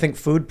the board. I think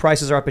food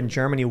prices are up in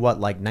Germany. What,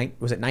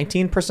 was it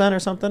 19% or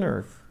something?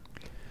 Or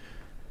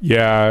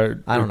yeah,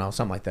 I don't know,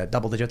 something like that.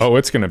 Double digits. Oh,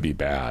 it's going to be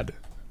bad.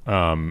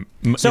 So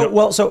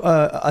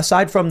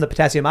aside from the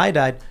potassium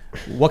iodide,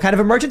 what kind of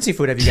emergency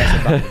food have you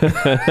guys been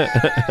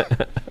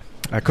buying?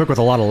 I cook with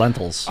a lot of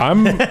lentils.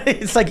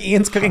 It's like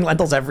Ian's cooking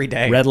lentils every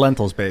day. Red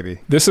lentils, baby.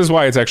 This is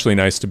why it's actually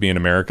nice to be in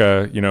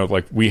America.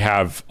 We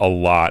have a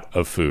lot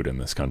of food in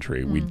this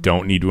country. We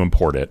don't need to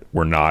import it.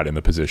 We're not in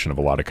the position of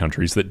a lot of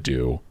countries that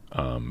do.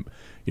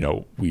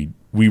 We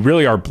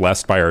really are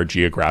blessed by our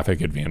geographic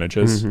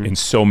advantages in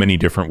so many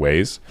different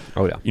ways.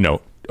 Oh yeah.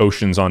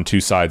 Oceans on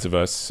two sides of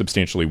us,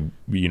 substantially,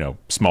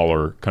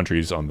 smaller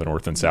countries on the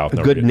north and south.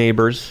 Good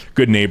neighbors,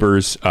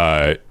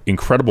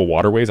 incredible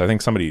waterways. I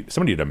think somebody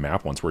did a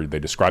map once where they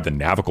described the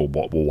navigable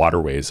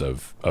waterways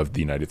of the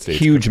United States.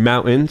 Huge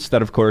mountains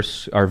that, of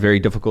course, are very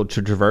difficult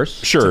to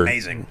traverse. Sure,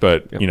 it's amazing.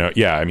 But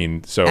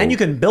so and you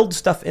can build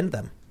stuff in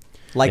them.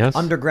 Like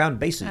underground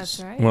bases. That's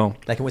right. Well,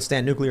 that can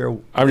withstand nuclear.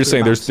 I'm just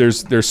saying,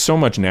 there's so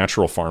much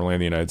natural farmland in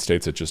the United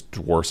States that just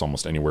dwarfs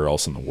almost anywhere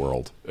else in the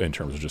world in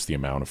terms of just the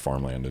amount of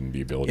farmland and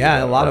the ability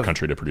of our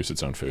country to produce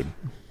its own food.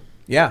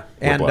 Yeah,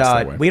 and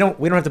we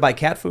don't have to buy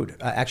cat food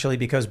actually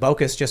because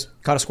Bocus just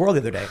caught a squirrel the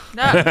other day.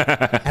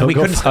 And we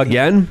couldn't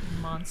again.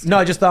 Monster. No,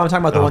 I just thought I'm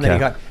talking about the one that he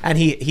got, and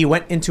he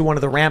went into one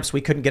of the ramps. We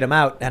couldn't get him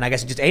out, and I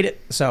guess he just ate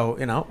it. So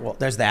well,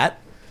 there's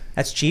that.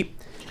 That's cheap.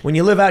 When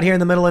you live out here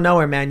in the middle of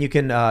nowhere, man, you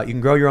can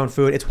grow your own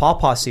food. It's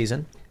pawpaw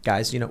season,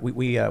 guys.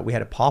 We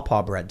had a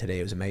pawpaw bread today.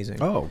 It was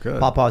amazing. Oh,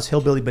 good. Pawpaw's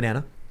hillbilly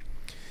banana.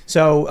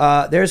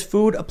 So there's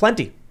food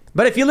aplenty.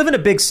 But if you live in a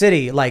big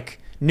city like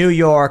New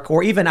York,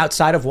 or even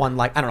outside of one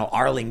like, I don't know,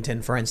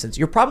 Arlington, for instance,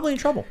 you're probably in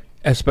trouble.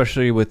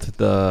 Especially with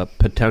the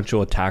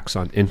potential attacks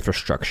on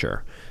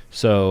infrastructure.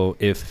 So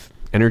if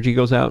energy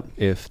goes out,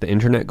 if the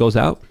internet goes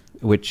out,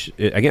 which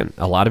again,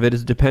 a lot of it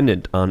is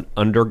dependent on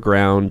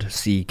underground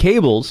sea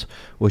cables,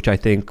 which I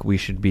think we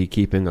should be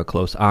keeping a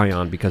close eye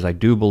on, because I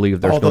do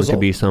believe there's going to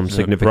be some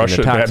significant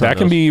attacks.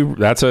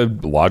 That's a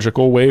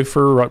logical way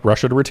for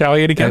Russia to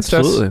retaliate against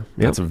us. Absolutely. Yep.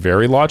 That's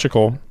very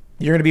logical.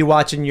 You're going to be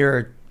watching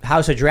your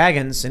House of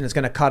Dragons, and it's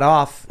going to cut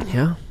off.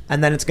 Yeah.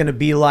 And then it's going to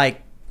be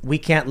like, we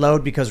can't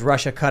load because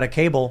Russia cut a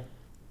cable.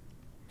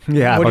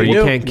 Yeah, What do you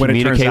do? can't when it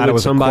turns communicate out with it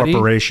was somebody, a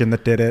corporation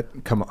that did it.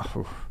 Come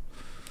on.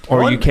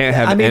 or you can't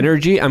have I mean-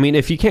 energy. I mean,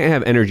 if you can't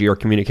have energy or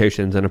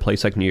communications in a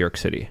place like New York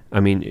City, I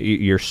mean,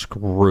 you're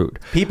screwed.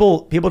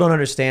 People don't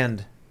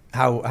understand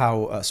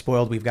how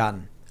spoiled we've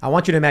gotten. I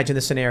want you to imagine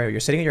this scenario. You're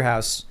sitting at your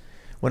house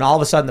when all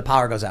of a sudden the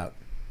power goes out.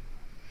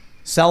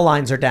 Cell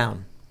lines are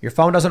down. Your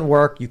phone doesn't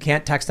work. You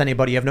can't text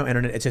anybody. You have no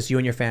internet. It's just you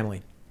and your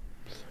family.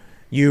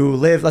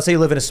 Let's say you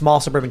live in a small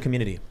suburban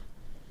community.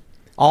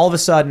 All of a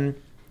sudden,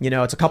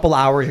 it's a couple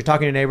hours. You're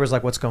talking to your neighbors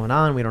like, what's going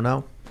on? We don't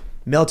know.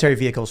 Military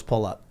vehicles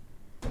pull up.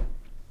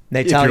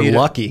 They tell you're you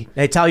lucky.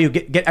 They tell you,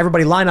 get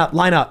everybody line up.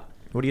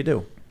 What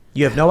do?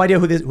 You have no idea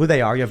who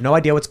they are. You have no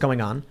idea what's going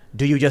on.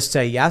 Do you just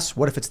say yes?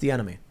 What if it's the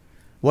enemy?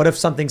 What if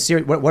something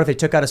serious? What if they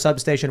took out a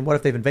substation? What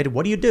if they've invaded?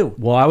 What do you do?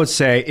 Well, I would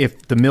say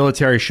if the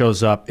military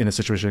shows up in a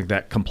situation like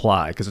that,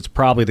 comply, because it's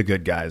probably the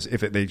good guys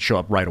if they show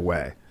up right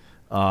away.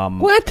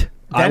 What?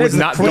 I would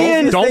not.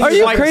 Don't Are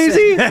you fight.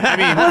 crazy?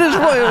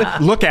 I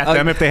mean, look at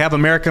them. If they have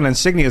American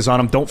insignias on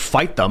them, don't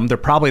fight them. They're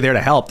probably there to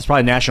help. There's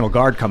probably National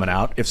Guard coming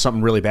out if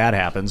something really bad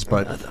happens.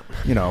 But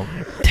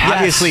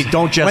obviously,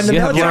 don't just. When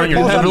the military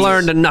You have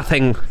learned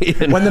nothing.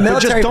 When the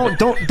military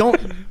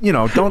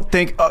don't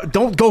think.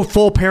 Don't go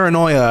full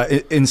paranoia,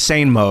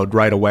 insane mode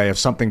right away if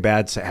something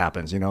bad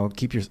happens.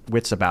 Keep your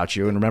wits about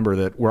you and remember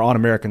that we're on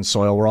American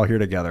soil. We're all here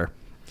together.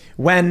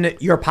 When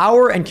your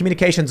power and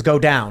communications go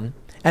down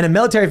and a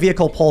military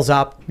vehicle pulls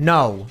up,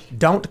 no,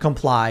 don't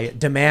comply.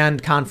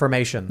 Demand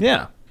confirmation.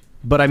 Yeah.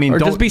 But I mean, Or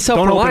don't just be don't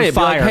self-reliant. open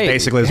fire, Be like, hey,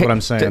 basically, is what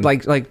I'm saying.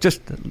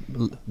 Just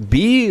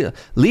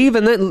leave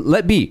and then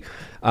let be.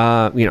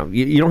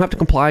 You don't have to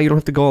comply. You don't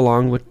have to go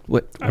along with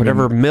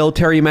whatever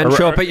military men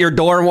show up at your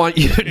door and want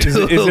you to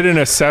do. Is it an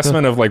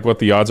assessment of what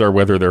the odds are,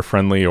 whether they're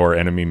friendly or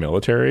enemy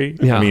military?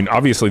 Yeah. I mean,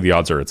 obviously the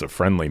odds are it's a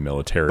friendly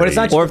military. But it's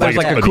not. Or if there's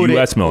like a coup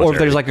U.S. military. or if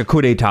there's like a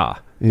coup d'état.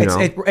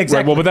 Exactly.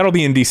 Right, well, but that'll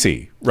be in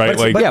D.C., right?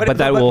 But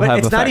that will have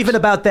It's not effects. even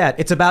about that.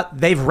 It's about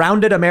they've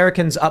rounded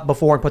Americans up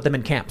before and put them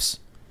in camps.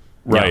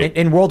 Right.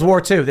 In World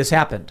War II, this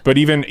happened. But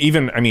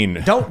even I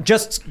mean, Don't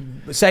just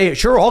say,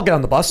 sure, I'll get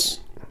on the bus.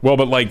 well,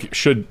 but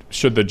should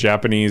the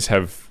Japanese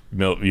have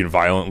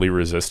violently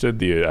resisted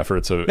the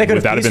efforts of? Would that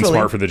have been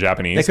smart for the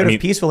Japanese? They could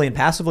have peacefully and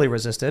passively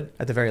resisted,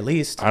 at the very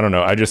least. I don't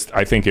know.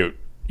 I think it.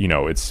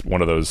 It's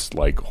one of those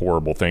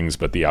horrible things,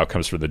 but the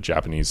outcomes for the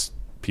Japanese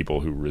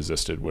people who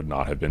resisted would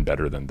not have been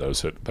better than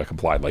those that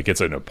complied. It's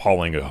an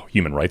appalling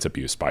human rights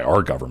abuse by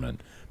our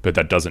government, but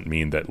that doesn't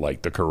mean that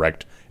the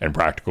correct and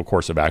practical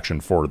course of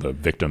action for the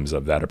victims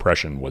of that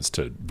oppression was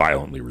to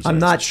violently resist. I'm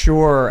not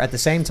sure at the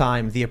same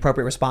time the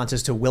appropriate response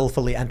is to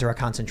willfully enter a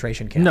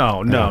concentration camp.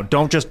 No.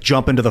 Don't just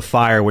jump into the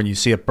fire when you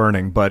see it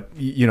burning, but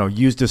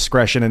use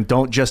discretion and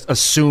don't just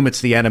assume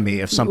it's the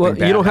enemy if something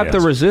bad you don't have to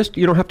happens. resist.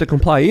 You don't have to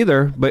comply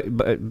either.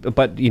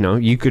 But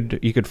you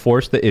could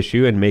force the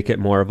issue and make it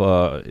more of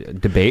a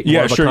debate.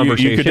 Yeah, more of sure. A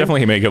conversation. You could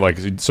definitely make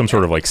it some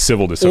sort of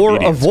civil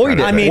disobedience. Or avoid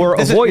it. I mean,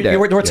 avoid it.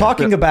 We're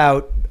talking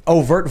about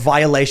overt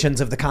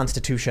violations of the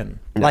Constitution,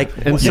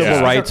 and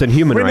civil rights and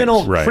human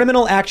rights. Right.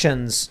 Criminal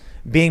actions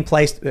being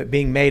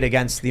made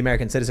against the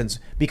American citizens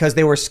because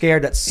they were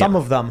scared that some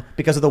of them,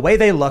 because of the way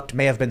they looked,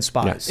 may have been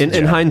spies.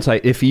 In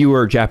hindsight, if you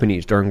were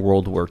Japanese during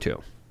World War II,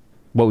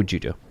 what would you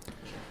do?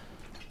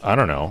 I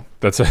don't know.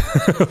 That's I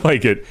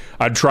think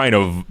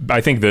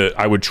that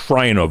I would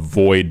try and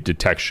avoid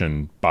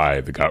detection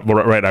by the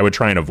government. Right. I would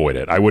try and avoid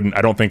it. I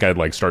don't think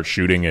I'd start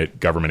shooting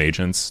at government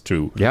agents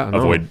to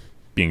avoid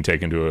being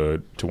taken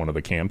to one of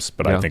the camps.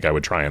 But I think I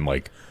would try and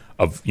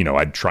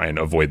I'd try and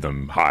avoid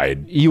them,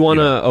 hide. You want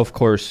to, of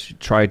course,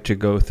 try to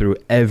go through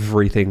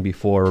everything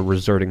before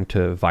resorting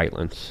to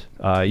violence.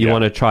 You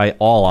want to try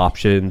all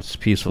options: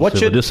 peaceful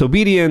civil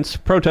disobedience,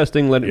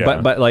 protesting. But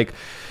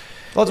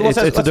It's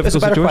a difficult better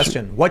situation.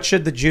 question. What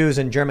should the Jews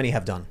in Germany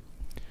have done?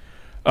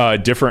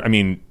 Different,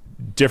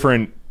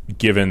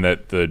 given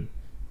that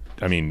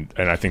and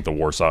I think the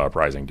Warsaw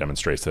Uprising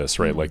demonstrates this,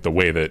 right? Mm-hmm. The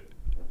way that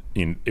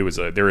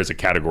there is a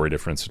category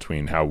difference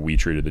between how we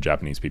treated the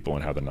Japanese people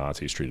and how the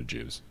Nazis treated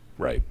Jews,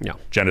 right? Yeah.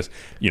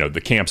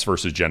 The camps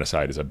versus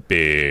genocide is a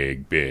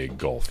big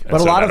gulf. And But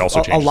so a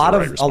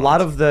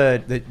lot of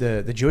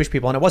the Jewish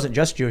people, and it wasn't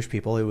just Jewish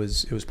people, it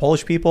was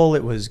Polish people,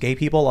 it was gay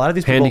people, a lot of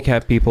these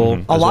handicapped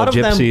people, a lot of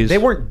gypsies. them, they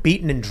weren't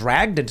beaten and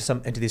dragged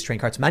into these train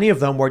carts. Many of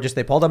them were just,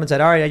 they pulled them and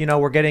said, all right,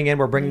 we're getting in,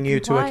 we're bringing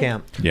you to a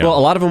camp. Yeah. Well, a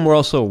lot of them were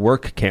also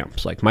work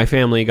camps. Like my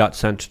family got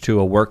sent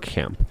to a work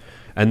camp,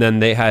 and then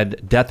they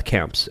had death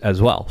camps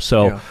as well.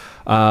 So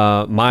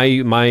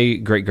my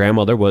great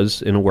grandmother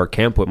was in a work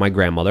camp with my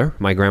grandmother.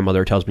 My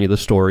grandmother tells me the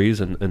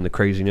stories and the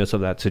craziness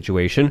of that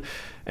situation,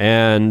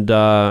 and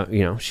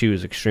she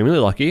was extremely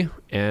lucky.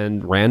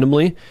 And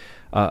randomly,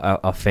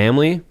 a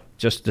family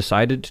just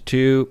decided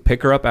to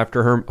pick her up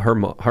after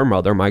her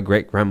mother, my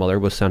great-grandmother,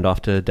 was sent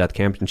off to death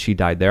camp, and she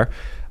died there.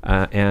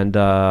 And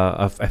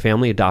a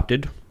family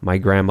adopted my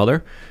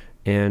grandmother,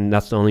 and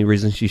that's the only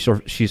reason she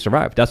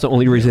survived. That's the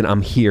only reason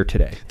I'm here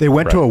today. They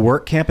went to a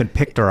work camp and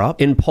picked her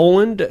up? In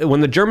Poland, when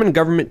the German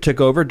government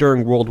took over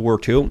during World War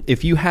II,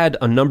 if you had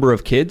a number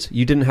of kids,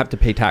 you didn't have to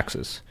pay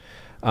taxes.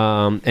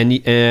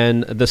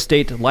 And the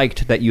state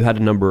liked that you had a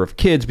number of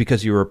kids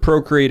because you were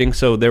procreating.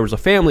 So there was a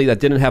family that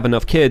didn't have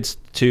enough kids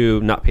to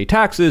not pay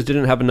taxes,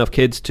 didn't have enough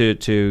kids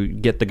to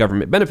get the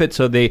government benefits.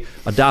 So they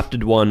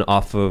adopted one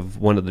off of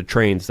one of the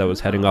trains that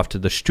was heading off to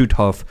the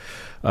Stutthof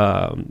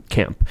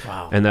camp.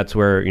 Wow. And that's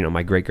where,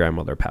 my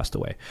great-grandmother passed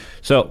away.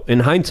 So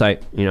in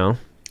hindsight,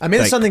 I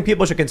mean, it's something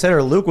people should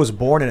consider. Luke was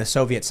born in a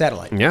Soviet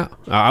satellite. Yeah,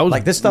 I was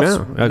like this stuff's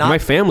not... My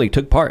family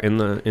took part in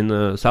the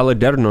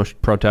Solidarność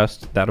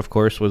protest. That, of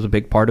course, was a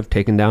big part of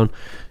taking down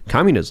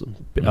communism,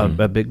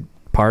 a big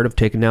part of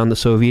taking down the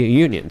Soviet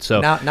Union. So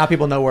now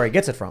people know where he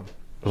gets it from.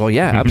 Well,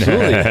 yeah,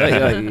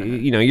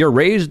 absolutely. You're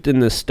raised in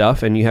this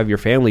stuff, and you have your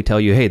family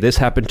tell you, "Hey, this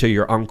happened to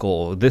your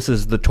uncle. This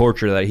is the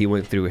torture that he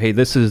went through. Hey,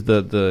 this is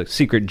the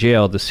secret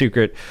jail, the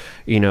secret,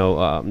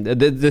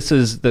 this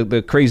is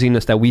the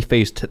craziness that we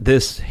faced.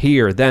 This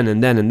here, then,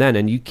 and then, and then."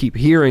 And you keep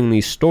hearing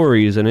these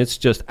stories, and it's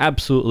just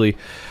absolutely,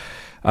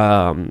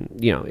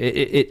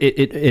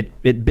 it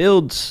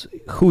builds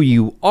who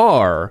you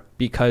are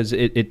because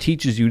it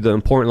teaches you the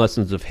important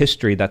lessons of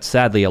history that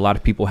sadly a lot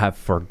of people have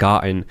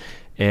forgotten.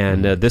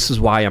 And this is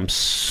why I'm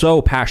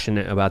so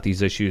passionate about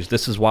these issues.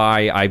 This is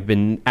why I've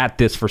been at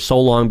this for so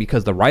long,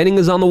 because the writing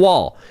is on the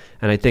wall.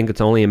 And I think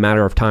it's only a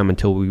matter of time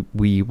until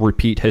we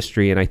repeat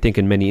history. And I think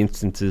in many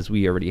instances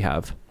we already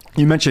have.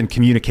 You mentioned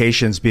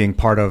communications being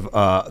part of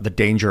the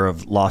danger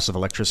of loss of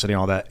electricity and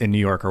all that in New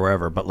York or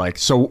wherever. But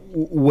so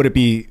would it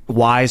be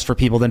wise for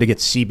people then to get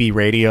CB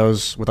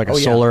radios with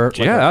solar,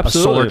 absolutely. a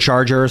solar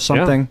charger or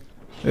something?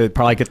 Yeah. They'd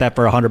probably get that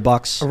for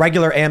 $100. A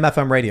regular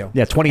AM/FM radio.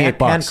 Yeah,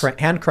 $28.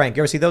 Hand crank.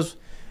 You ever see those?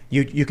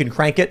 You can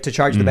crank it to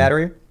charge the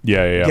battery.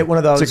 Yeah. Get one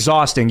of those. It's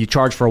exhausting. You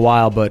charge for a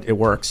while, but it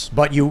works.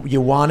 But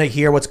you want to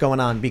hear what's going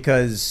on,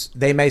 because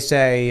they may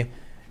say,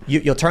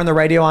 you'll turn the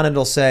radio on and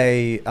it'll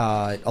say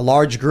a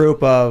large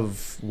group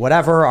of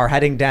whatever are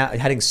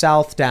heading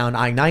south down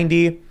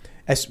I-90.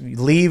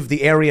 Leave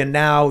the area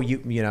now.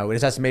 It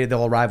is estimated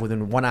they'll arrive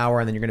within 1 hour,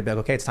 and then you're going to be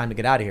like, okay, it's time to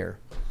get out of here.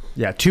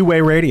 Yeah,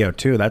 two-way radio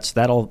too.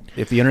 That'll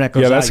if the internet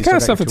goes out. Yeah, that's the kind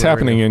of stuff that's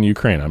happening in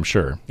Ukraine, I'm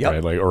sure.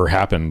 Yep. Right? Or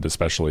happened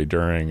especially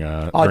during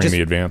the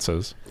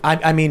advances.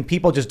 I mean,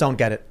 people just don't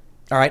get it.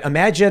 All right,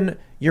 imagine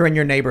you're in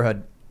your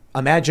neighborhood.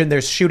 Imagine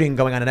there's shooting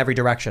going on in every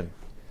direction.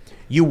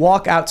 You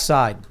walk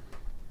outside.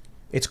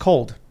 It's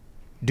cold.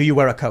 Do you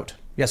wear a coat?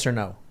 Yes or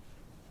no?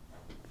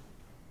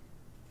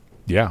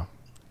 Yeah.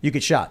 You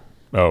get shot.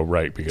 Oh,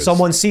 right. Because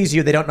someone sees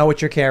you, they don't know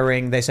what you're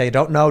carrying. They say,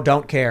 "Don't know,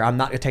 don't care. I'm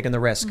not taking the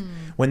risk."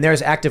 When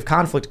there's active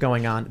conflict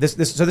going on, this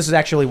is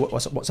actually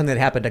something that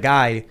happened. A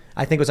guy,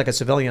 I think it was like a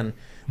civilian,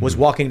 was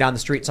walking down the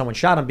street. Someone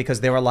shot him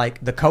because they were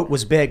like, the coat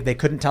was big. They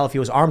couldn't tell if he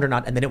was armed or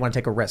not, and they didn't want to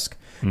take a risk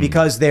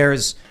because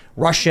there's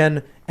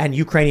Russian and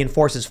Ukrainian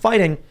forces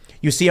fighting.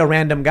 You see a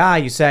random guy,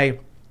 you say,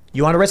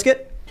 "You want to risk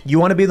it? You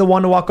want to be the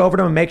one to walk over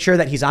to him and make sure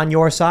that he's on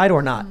your side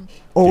or not?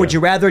 Or would you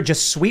rather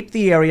just sweep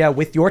the area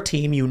with your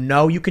team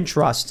you can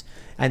trust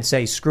and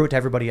say, screw it to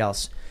everybody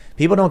else?"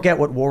 People don't get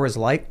what war is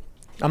like.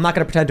 I'm not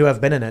going to pretend to have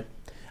been in it.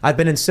 I've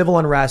been in civil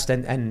unrest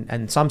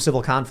and some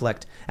civil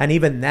conflict, and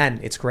even then,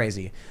 it's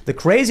crazy. The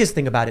craziest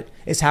thing about it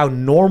is how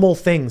normal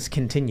things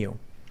continue.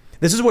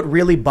 This is what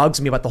really bugs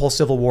me about the whole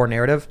Civil War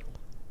narrative.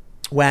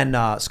 When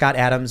Scott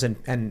Adams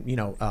and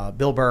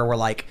Bill Burr were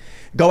like,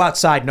 "Go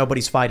outside,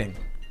 nobody's fighting."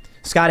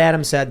 Scott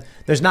Adams said,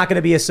 "There's not going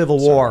to be a civil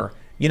war."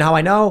 You know how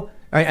I know?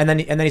 And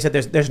then he said,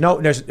 "There's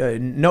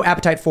no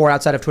appetite for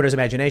outside of Twitter's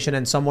imagination."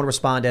 And someone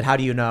responded, "How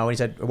do you know?" And he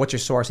said, "What's your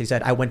source?" He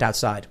said, "I went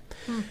outside."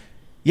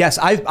 Yes,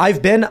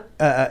 I've been.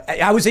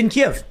 I was in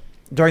Kiev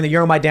during the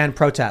Euromaidan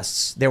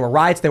protests. There were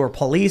riots. There were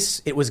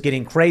police. It was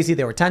getting crazy.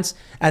 They were tense.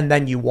 And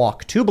then you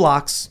walk 2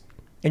 blocks,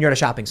 and you're at a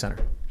shopping center.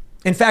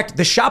 In fact,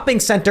 the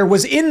shopping center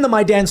was in the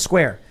Maidan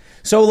Square.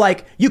 So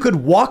you could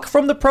walk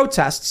from the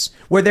protests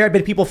where there had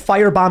been people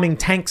firebombing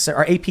tanks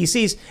or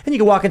APCs, and you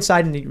could walk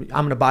inside and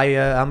I'm going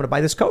to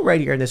buy this coat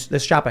right here in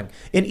this shopping.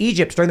 In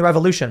Egypt during the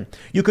revolution,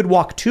 you could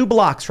walk 2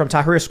 blocks from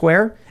Tahrir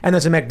Square, and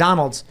there's a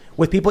McDonald's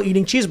with people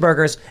eating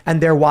cheeseburgers,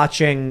 and they're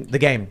watching the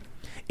game.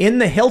 In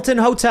the Hilton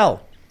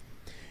Hotel,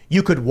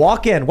 you could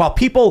walk in while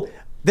people.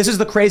 This is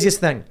the craziest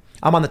thing.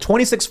 I'm on the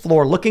 26th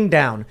floor looking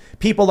down.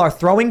 People are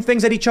throwing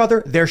things at each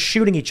other. They're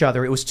shooting each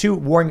other. It was two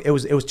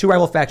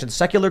rival factions, the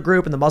secular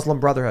group and the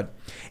Muslim Brotherhood.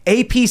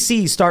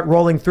 APCs start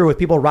rolling through with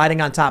people riding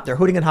on top. They're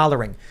hooting and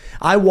hollering.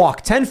 I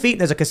walk 10 feet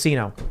and there's a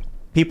casino.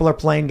 People are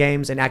playing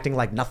games and acting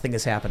like nothing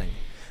is happening.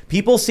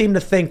 People seem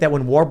to think that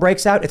when war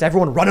breaks out, it's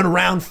everyone running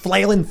around,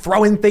 flailing,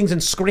 throwing things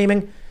and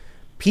screaming.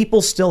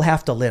 People still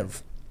have to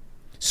live.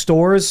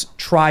 Stores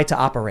try to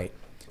operate.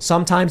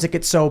 Sometimes it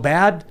gets so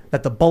bad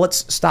that the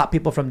bullets stop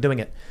people from doing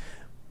it.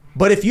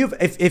 But if you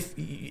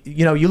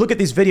look at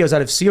these videos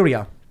out of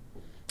Syria,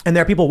 And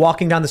there are people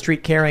walking down the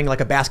street carrying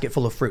like a basket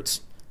full of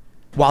fruits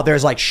while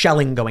there's like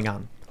shelling going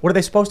on. What are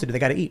they supposed to do? They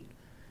got to eat.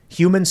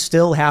 Humans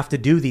still have to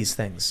do these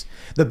things.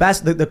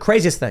 The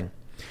craziest thing,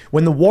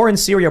 when the war in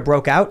Syria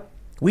broke out,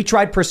 we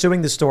tried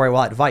pursuing the story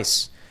while at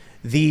Vice.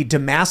 The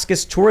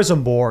Damascus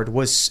Tourism Board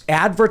was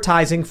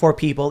advertising for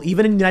people,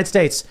 even in the United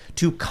States,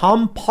 to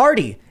come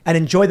party and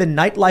enjoy the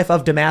nightlife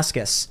of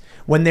Damascus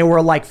when there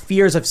were like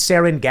fears of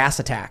sarin gas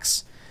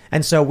attacks.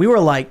 And so we were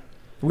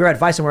at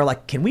Vice and we were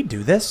like, can we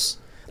do this?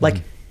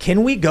 Like,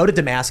 can we go to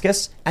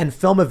Damascus and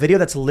film a video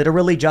that's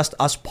literally just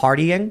us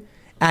partying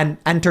and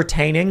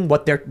entertaining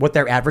what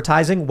they're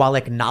advertising while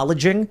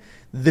acknowledging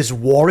this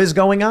war is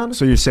going on?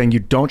 So you're saying you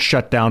don't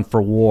shut down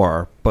for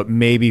war, but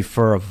maybe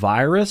for a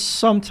virus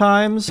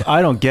sometimes?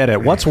 I don't get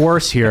it. What's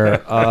worse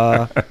here?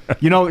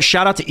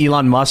 Shout out to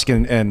Elon Musk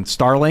and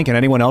Starlink and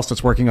anyone else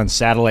that's working on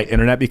satellite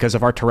internet, because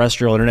if our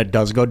terrestrial internet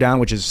does go down,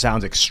 which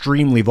sounds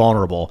extremely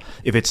vulnerable,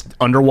 if it's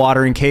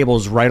underwater in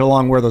cables right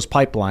along where those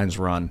pipelines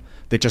run,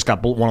 they just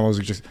got one of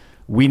those.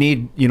 We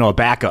need, a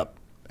backup.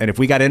 And if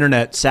we got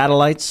internet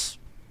satellites,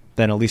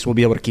 then at least we'll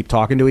be able to keep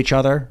talking to each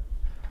other.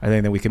 I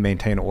think that we can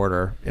maintain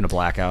order in a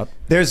blackout.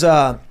 There's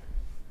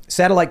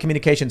satellite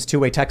communications,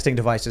 two-way texting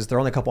devices. They're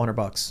only a couple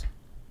 $100.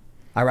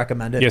 I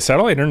recommend it. Yeah,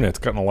 satellite internet's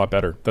gotten a lot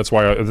better. That's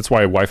why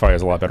Wi-Fi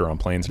is a lot better on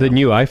planes now. The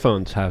new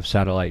iPhones have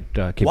satellite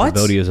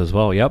capabilities as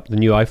well. Yep, the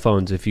new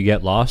iPhones, if you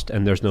get lost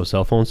and there's no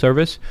cell phone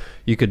service,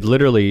 you could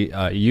literally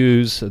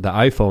use the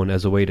iPhone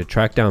as a way to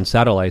track down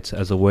satellites,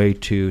 as a way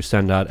to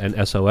send out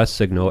an SOS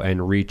signal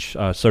and reach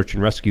search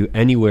and rescue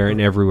anywhere and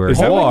everywhere. Is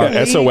that like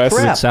a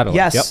SOS satellite?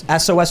 Yes, yep.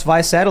 SOS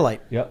via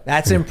satellite. Yep.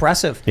 That's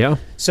impressive. Yeah.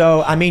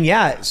 So,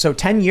 So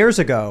 10 years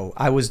ago,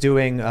 I was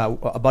doing,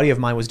 a buddy of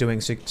mine was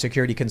doing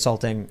security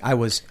consulting. I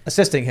was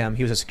assisting him.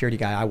 He was a security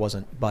guy. I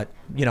wasn't. But,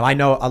 I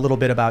know a little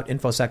bit about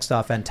InfoSec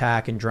stuff and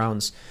TAC and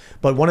drones.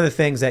 But one of the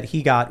things that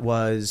he got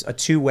was a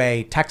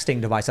two-way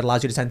texting device that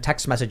allows you to send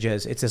text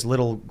messages. It's this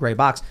little gray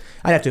box.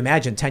 I'd have to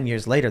imagine 10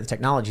 years later, the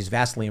technology is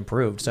vastly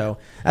improved. So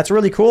that's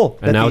really cool.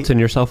 And now it's in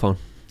your cell phone.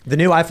 The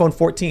new iPhone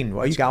 14.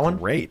 Well, you got one?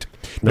 Great.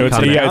 No,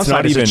 it's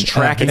not even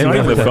tracking. It's not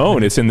even the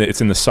phone. It's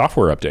in the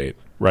software update.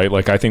 Right,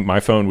 like I think my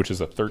phone, which is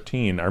a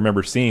 13, I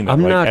remember seeing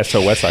that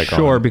SOS icon.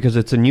 Sure, because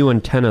it's a new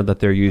antenna that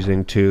they're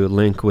using to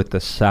link with the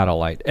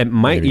satellite.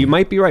 You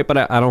might be right,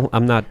 but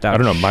I'm not that. I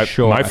don't know. My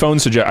phone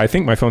I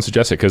think my phone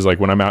suggests it, because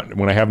like when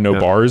I have no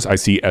bars, I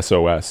see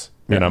SOS,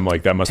 and I'm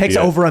like, that must takes be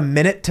over a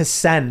minute to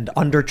send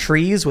under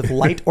trees with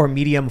light or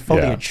medium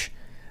foliage.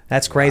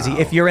 That's crazy. Wow.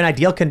 If you're in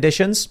ideal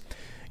conditions,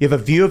 you have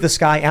a view of the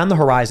sky and the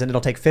horizon.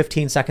 It'll take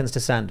 15 seconds to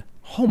send.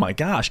 Oh my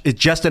gosh. It's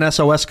just an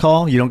SOS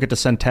call? You don't get to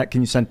send text?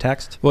 Can you send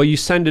text? Well, you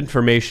send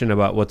information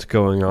about what's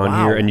going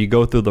on here, and you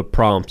go through the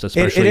prompts,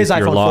 especially it is if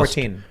you're iPhone lost.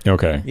 14.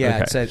 Okay. Yeah,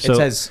 okay. It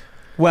says,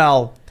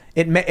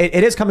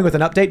 it is coming with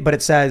an update, but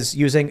it says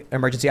using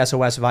emergency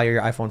SOS via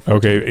your iPhone 14.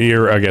 Okay,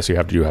 I guess you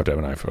have to have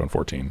an iPhone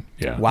 14.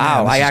 Yeah.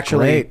 Wow, I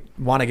actually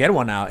want to get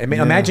one now. I mean,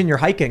 imagine you're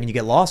hiking and you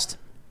get lost.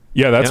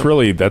 Yeah, that's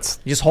you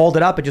just hold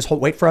it up and just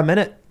wait for a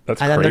minute. That's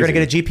and then they're going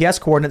to get a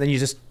GPS coordinate, then you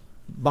just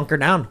bunker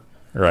down.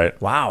 Right.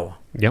 Wow.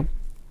 Yep.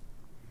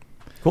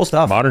 Cool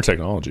stuff. Modern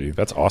technology.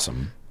 That's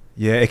awesome.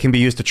 Yeah, it can be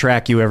used to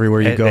track you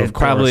everywhere you go. There's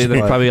probably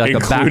like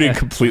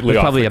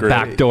a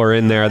back door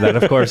in there that,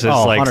 of course, is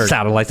like 100.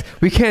 Satellites.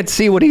 We can't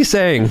see what he's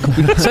saying.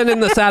 Send in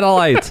the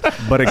satellites.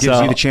 But it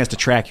gives you the chance to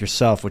track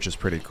yourself, which is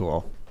pretty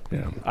cool.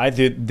 Yeah,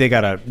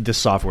 this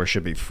software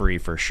should be free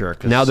for sure.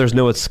 Now there's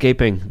no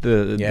escaping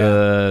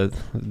the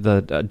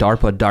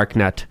DARPA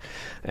darknet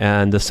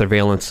and the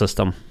surveillance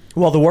system.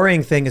 Well, the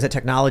worrying thing is that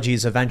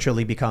technologies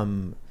eventually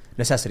become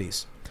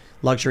necessities.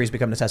 Luxuries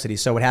become necessities.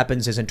 So what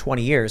happens is in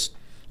 20 years,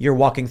 you're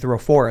walking through a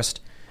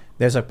forest.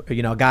 There's a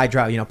guy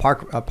a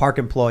park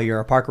employee or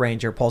a park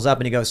ranger pulls up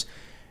and he goes,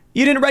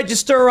 "You didn't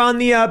register on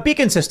the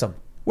beacon system.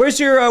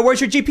 Where's your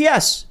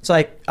GPS?" It's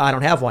like, "I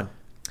don't have one."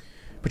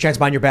 Put your hands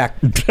behind your back.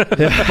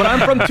 But I'm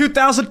from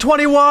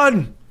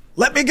 2021.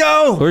 Let me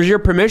go. Where's your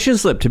permission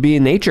slip to be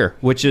in nature?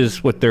 Which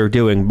is what they're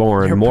doing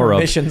more and more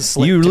of.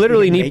 You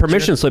literally need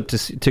permission slip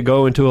to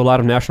go into a lot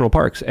of national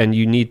parks, and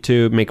you need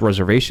to make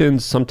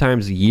reservations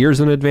sometimes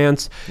years in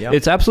advance. Yep.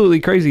 It's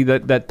absolutely crazy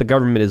that the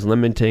government is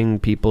limiting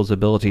people's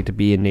ability to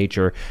be in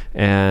nature,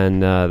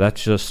 and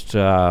that's just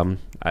I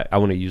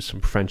want to use some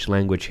French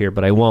language here,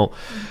 but I won't.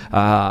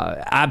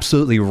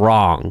 Absolutely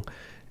wrong.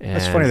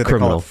 It's funny that they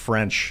call it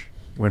French.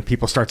 When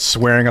people start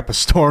swearing up a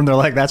storm, they're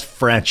like, "That's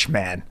French,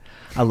 man."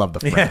 I love the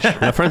French. Yeah.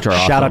 The French are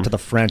awesome. Shout out to the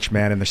French,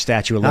 man, and their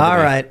Statue of Liberty. All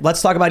right,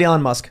 let's talk about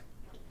Elon Musk.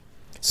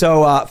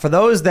 So for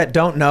those that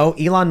don't know,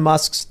 Elon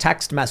Musk's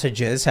text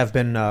messages have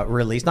been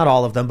released. Not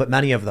all of them, but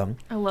many of them.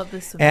 I love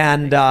this.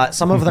 And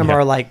some of them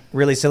are like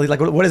really silly.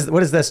 Like, what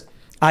is this?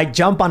 I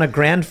jump on a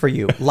grand for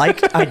you.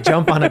 Like, I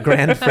jump on a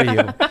grand for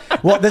you.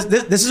 Well,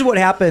 this is what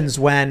happens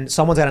when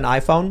someone's got an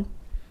iPhone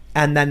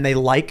and then they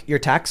like your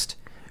text.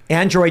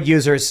 Android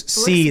users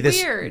see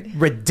this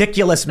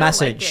ridiculous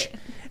message. Like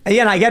and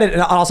yeah, and I get it.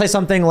 And I'll say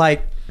something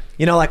like,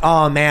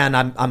 "Oh man,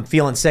 I'm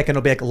feeling sick," and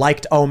it'll be like,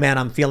 "Liked, oh man,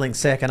 I'm feeling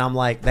sick," and I'm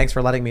like, "Thanks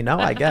for letting me know,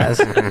 I guess."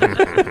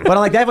 But on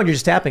like that one, you're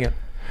just tapping it.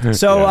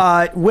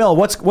 So, Will,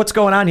 what's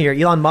going on here?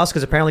 Elon Musk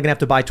is apparently going to have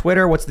to buy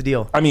Twitter. What's the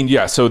deal? I mean,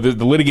 yeah, so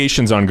the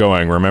litigation's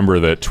ongoing. Remember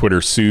that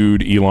Twitter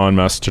sued Elon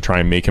Musk to try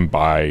and make him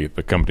buy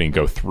the company and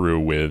go through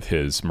with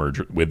his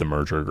merger, with the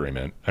merger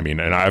agreement. I mean,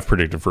 and I've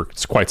predicted for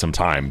quite some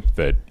time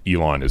that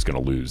Elon is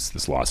going to lose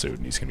this lawsuit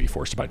and he's going to be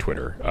forced to buy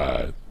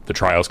Twitter. The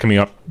trial's coming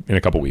up in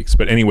a couple weeks.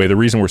 But anyway, the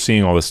reason we're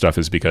seeing all this stuff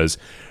is because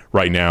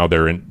right now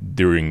they're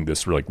doing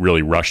this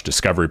really rushed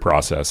discovery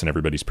process and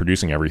everybody's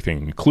producing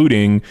everything,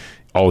 including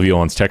all of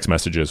Elon's text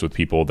messages with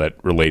people that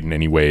relate in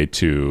any way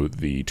to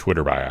the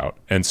Twitter buyout.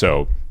 And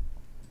so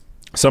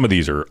some of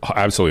these are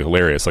absolutely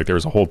hilarious. Like there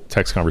was a whole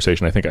text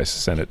conversation. I think I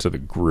sent it to the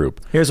group.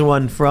 Here's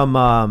one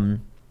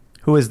from,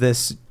 who is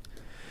this?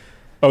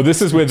 Oh,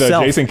 this is with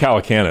Jason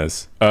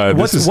Calacanis.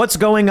 What's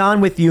going on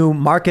with you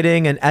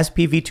marketing and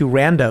SPV to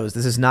randos?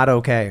 This is not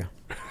okay.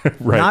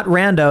 Right. Not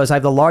randos. I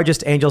have the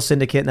largest angel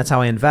syndicate, and that's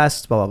how I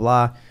invest, blah,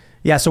 blah, blah.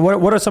 Yeah, so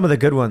what are some of the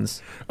good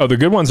ones? Oh, the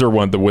good ones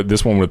are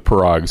this one with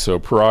Parag. So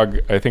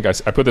Parag, I think I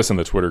put this in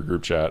the Twitter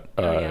group chat.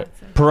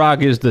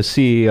 Parag is the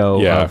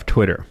CEO of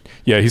Twitter.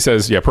 Yeah, he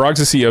says, Parag's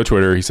the CEO of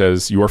Twitter. He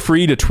says, you are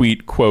free to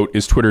tweet, quote,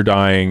 is Twitter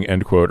dying,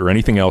 end quote, or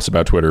anything else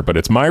about Twitter, but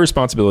it's my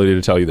responsibility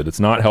to tell you that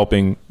it's not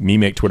helping me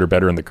make Twitter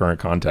better in the current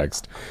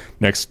context.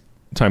 Next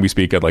time we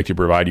speak, I'd like to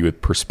provide you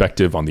with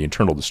perspective on the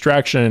internal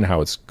distraction, how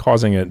it's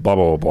causing it, blah,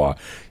 blah, blah, blah.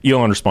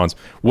 Elon responds,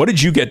 what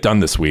did you get done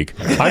this week?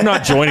 I'm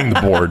not joining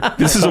the board.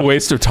 This is a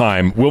waste of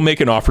time. We'll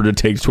make an offer to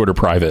take Twitter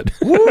private.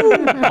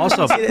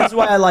 Also, see, this is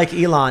why I like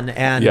Elon.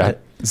 And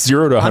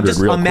 0 to 100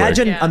 real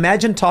quick.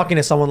 Imagine talking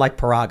to someone like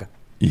Parag.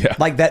 Yeah.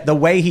 Like that, the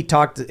way he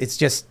talked, it's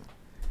just,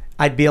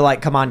 I'd be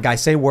like, come on,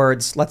 guys, say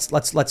words.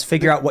 Let's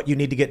figure out what you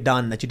need to get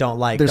done that you don't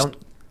like.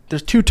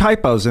 There's two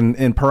typos in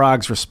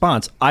Parag's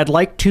response. I'd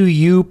like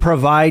to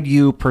provide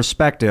you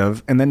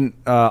perspective, and then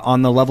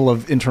on the level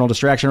of internal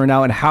distraction right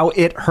now and how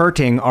it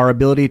hurting our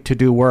ability to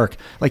do work.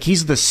 Like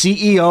he's the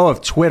CEO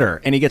of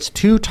Twitter, and he gets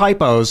two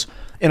typos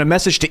in a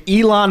message to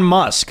Elon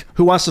Musk,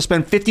 who wants to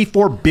spend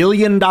 $54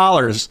 billion,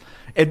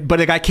 but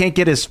the guy can't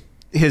get his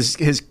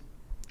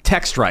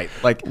text right.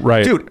 Like,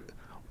 dude,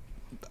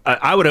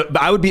 I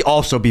would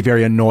be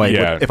very annoyed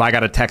if I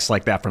got a text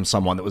like that from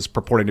someone that was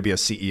purporting to be a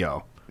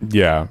CEO.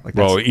 Yeah. Like,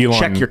 well, Elon,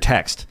 check your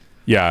text.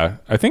 Yeah.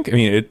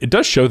 It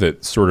does show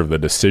that sort of the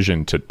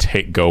decision to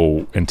take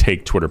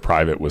Twitter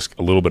private was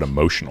a little bit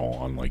emotional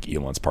on like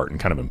Elon's part and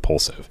kind of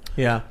impulsive.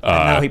 Yeah.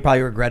 And now he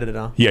probably regretted it,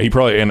 huh? Yeah, he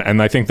probably,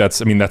 and I think that's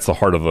the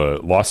heart of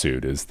the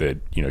lawsuit is that,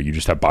 you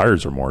just have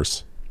buyer's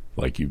remorse.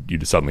 Like you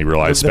just suddenly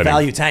realize the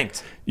value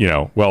tanked.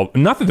 Well,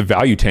 not that the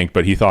value tanked,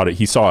 but he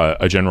saw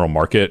a general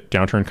market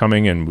downturn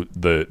coming, and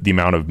the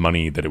amount of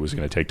money that it was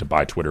going to take to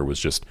buy Twitter was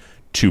just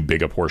too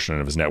big a portion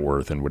of his net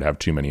worth and would have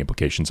too many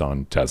implications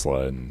on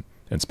Tesla and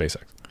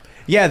SpaceX.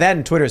 Yeah, that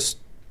and Twitter's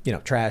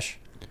trash.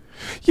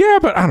 Yeah,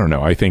 but I don't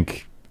know.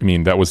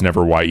 That was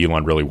never why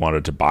Elon really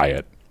wanted to buy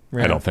it.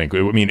 Right. I don't think.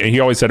 He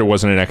always said it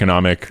wasn't an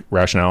economic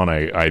rationale,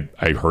 and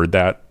I heard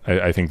that.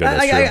 I think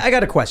that's true. I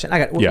got a question.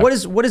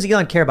 What does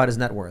Elon care about his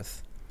net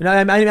worth?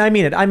 I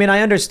mean it.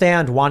 I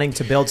understand wanting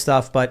to build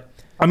stuff, but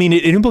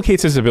it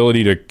implicates his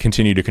ability to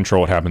continue to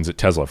control what happens at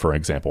Tesla, for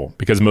example,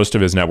 because most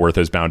of his net worth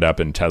is bound up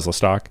in Tesla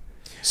stock.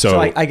 So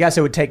I guess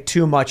it would take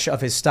too much of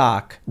his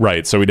stock.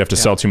 Right. So he'd have to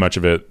sell too much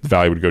of it. The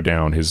value would go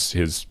down.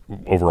 His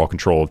overall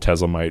control of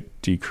Tesla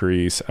might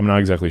decrease. I'm not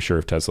exactly sure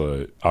if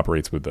Tesla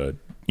operates with the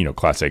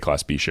Class A,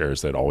 Class B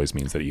shares. That always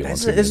means that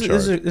Elon's in charge.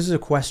 This is a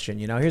question.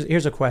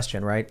 Here's a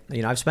question, right?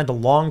 I've spent a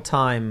long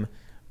time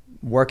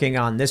working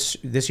on this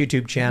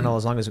YouTube channel,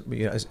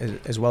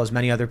 as well as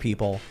many other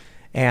people,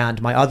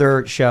 and my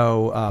other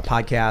show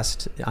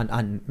podcast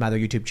on my other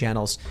YouTube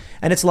channels.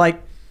 And it's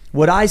like,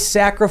 would I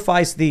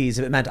sacrifice these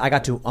if it meant I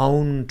got to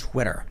own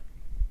Twitter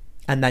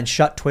and then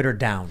shut Twitter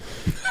down?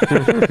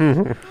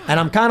 And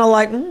I'm kind of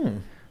like,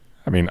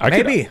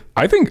 maybe.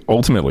 I think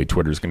ultimately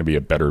Twitter's going to be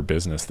a better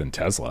business than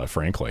Tesla,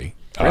 frankly.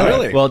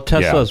 Really? Well,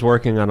 Tesla's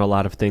working on a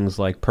lot of things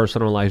like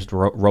personalized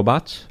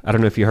robots. I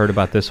don't know if you heard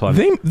about this one.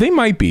 They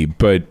might be,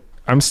 but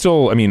I'm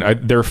still,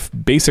 their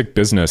basic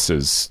business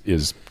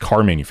is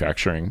car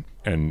manufacturing,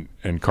 and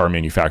car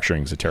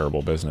manufacturing is a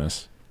terrible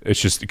business. It's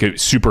just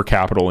super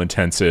capital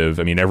intensive.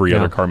 Every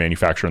other car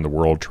manufacturer in the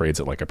world trades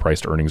at like a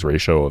price to earnings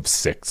ratio of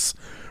 6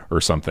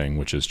 or something,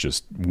 which is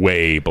just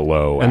way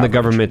below and average. The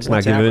government's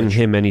not giving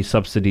him any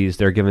subsidies.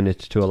 They're giving it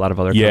to a lot of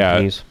other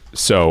companies.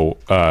 So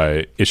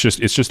it's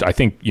just I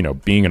think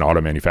being an auto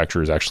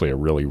manufacturer is actually a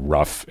really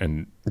rough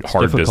and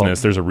hard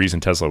business. There's a reason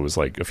Tesla was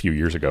like a few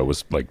years ago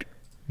was like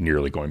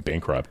nearly going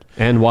bankrupt,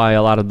 and why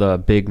a lot of the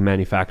big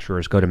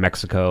manufacturers go to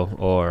Mexico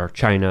or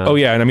China. Oh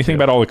yeah, and think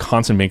about all the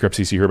constant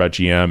bankruptcies you hear about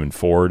GM and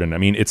Ford, and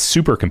it's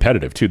super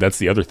competitive too. That's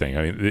the other thing.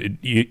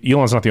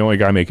 Elon's not the only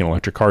guy making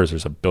electric cars.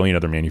 There's a billion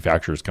other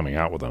manufacturers coming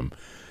out with them.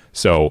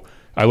 So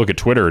I look at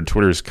Twitter, and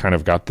Twitter's kind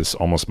of got this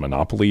almost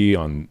monopoly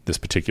on this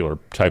particular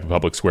type of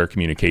public square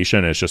communication.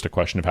 And it's just a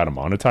question of how to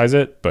monetize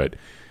it. But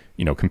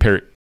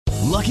compare.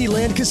 Lucky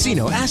Land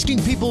Casino,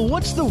 asking people,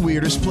 what's the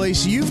weirdest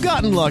place you've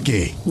gotten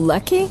lucky?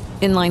 Lucky?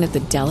 In line at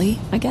the deli,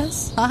 I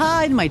guess?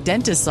 Aha, in my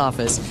dentist's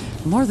office.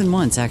 More than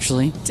once,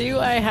 actually. Do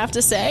I have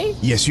to say?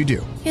 Yes, you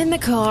do. In the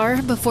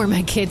car before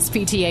my kids'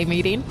 PTA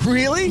meeting.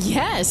 Really?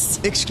 Yes.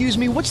 Excuse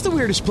me, what's the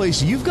weirdest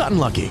place you've gotten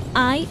lucky?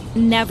 I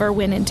never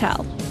win and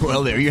tell.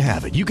 Well, there you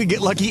have it. You can get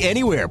lucky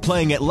anywhere,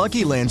 playing at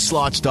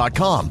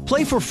LuckyLandSlots.com.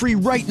 Play for free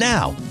right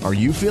now. Are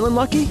you feeling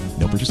lucky?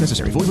 No purchase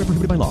necessary. Void where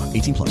prohibited by law.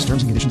 18 plus.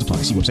 Terms and conditions apply.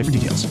 See website for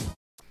details.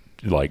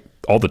 Like,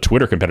 all the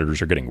Twitter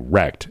competitors are getting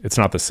wrecked. It's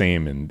not the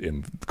same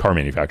in car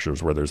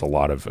manufacturers where there's a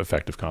lot of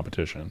effective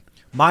competition.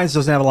 Mine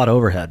doesn't have a lot of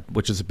overhead,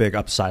 which is a big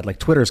upside. Like,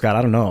 Twitter's got,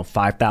 I don't know,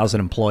 5,000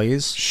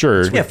 employees.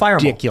 Sure. It's a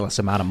ridiculous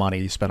amount of money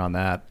you spend on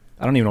that.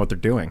 I don't even know what they're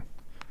doing.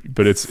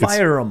 But it's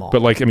fire them all.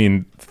 But like, I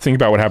mean, think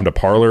about what happened to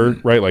Parler,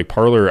 right? Like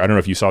Parler, I don't know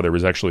if you saw, there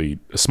was actually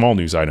a small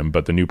news item,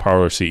 but the new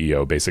Parler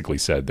CEO basically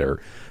said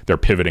they're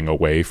pivoting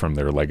away from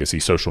their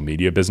legacy social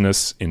media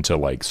business into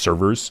like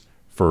servers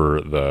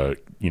for the,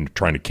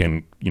 trying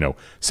to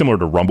similar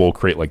to Rumble,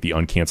 create like the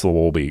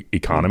uncancelable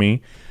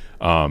economy.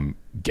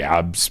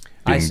 Gab's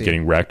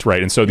getting wrecked,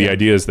 right? And so the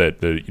idea is that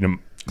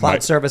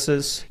cloud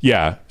services.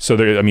 Yeah. So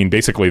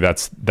basically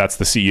that's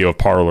the CEO of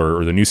Parler,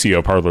 or the new CEO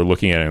of Parler,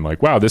 looking at it and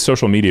like, wow, this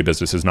social media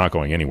business is not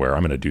going anywhere.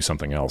 I'm going to do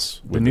something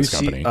else with this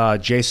company.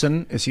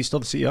 Jason, is he still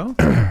the CEO?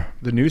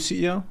 The new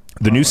CEO?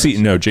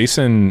 No,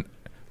 Jason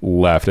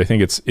left. I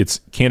think it's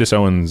Candace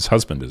Owens'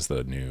 husband is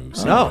the new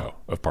CEO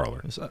of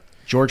Parler.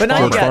 George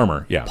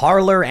Farmer. Yeah.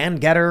 Parler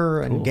and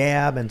Getter and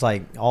Gab and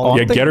like all.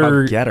 Yeah,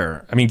 Getter.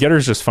 Getter. I mean,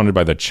 Getter's just funded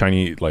by the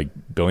Chinese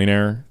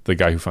billionaire, the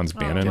guy who funds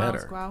Bannon.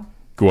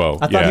 Guo.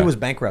 I thought he was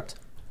bankrupt.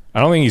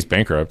 I don't think he's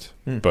bankrupt,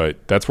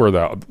 but that's where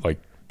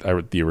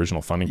the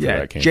original funding for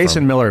that came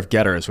Jason from. Miller of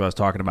Getter is what I was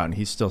talking about, and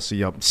he's still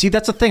CEO. See,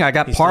 that's the thing. I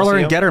got Parler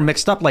and Getter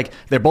mixed up. Like,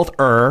 they're both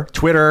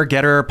Twitter,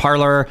 Getter,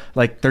 Parler.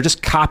 Like, they're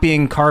just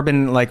copying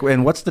Carbon. Like,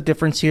 and what's the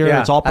difference here?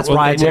 Yeah, it's all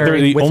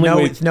proprietary.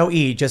 with no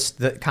E, just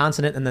the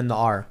consonant and then the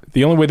R.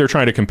 The only way they're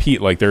trying to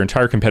compete, like their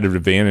entire competitive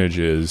advantage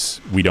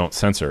is we don't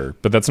censor,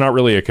 but that's not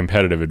really a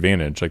competitive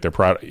advantage. Like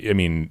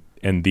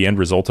and the end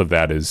result of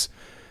that is,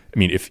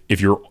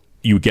 if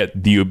you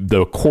get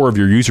the core of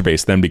your user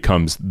base then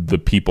becomes the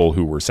people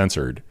who were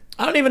censored.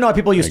 I don't even know how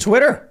people use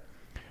Twitter.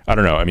 I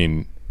don't know. I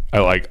mean,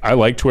 I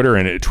like Twitter,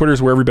 and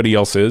Twitter's where everybody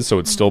else is, so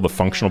it's still the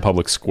functional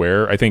public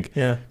square. I think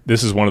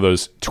this is one of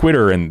those,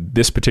 Twitter and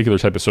this particular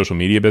type of social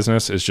media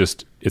business is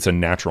just, it's a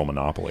natural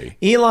monopoly.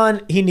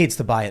 Elon, he needs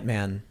to buy it,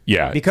 man.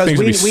 Yeah, because things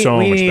would be so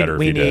much better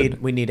if he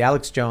did. We need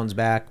Alex Jones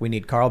back. We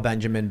need Carl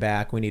Benjamin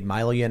back. We need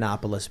Milo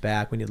Yiannopoulos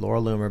back. We need Laura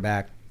Loomer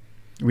back.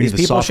 These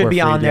people should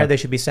be on there. They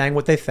should be saying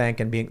what they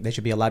think, and they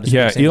should be allowed to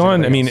say the same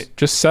Elon,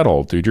 just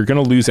settle, dude. You're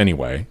going to lose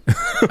anyway.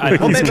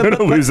 He's going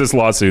to lose this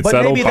lawsuit.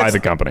 Settle by the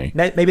company.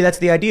 Maybe that's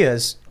the idea,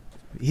 is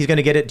he's going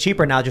to get it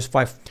cheaper now just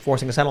by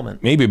forcing a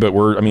settlement. Maybe, but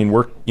we're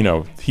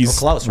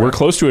close. We're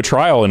close to a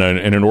trial and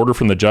an order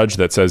from the judge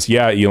that says,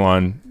 yeah,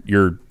 Elon,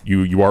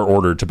 you are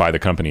ordered to buy the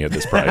company at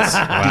this price.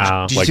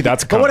 Wow.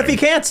 That's coming. But what if he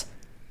can't?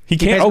 He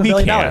can't. He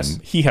can.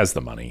 He has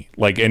the money.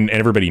 And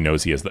everybody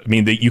knows he has.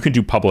 You can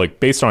do public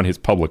based on his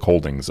public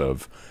holdings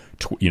of,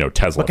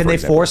 Tesla. But can they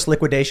force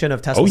liquidation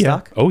of Tesla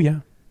stock? Oh yeah.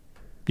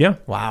 Yeah.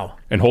 Wow.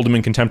 And hold him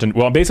in contempt.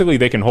 Basically,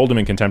 they can hold him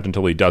in contempt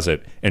until he does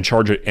it and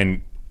charge it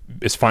and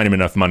fine him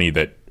enough money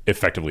that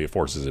effectively it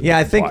forces it. Yeah,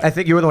 I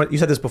think you were the one. You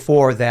said this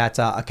before, that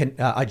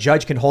a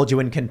judge can hold you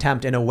in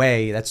contempt in a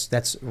way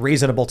that's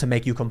reasonable to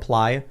make you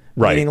comply.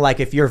 Right. Meaning, like,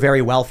 if you're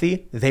very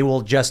wealthy, they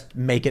will just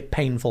make it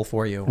painful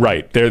for you.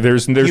 Right.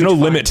 There's no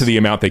limit to the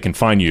amount they can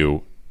fine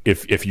you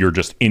if you're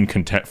just in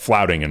contempt,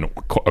 flouting a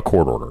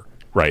court order.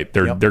 Right.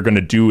 They're going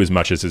to do as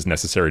much as is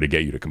necessary to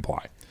get you to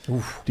comply.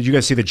 Oof. Did you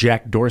guys see the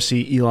Jack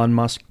Dorsey Elon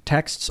Musk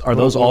texts? Are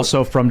those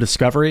also from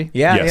Discovery?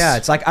 Yeah, yeah.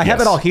 It's like I have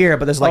it all here,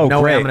 but there's no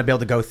way I'm going to be able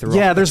to go through.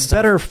 Yeah, there's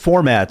better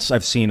formats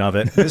I've seen of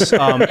it. This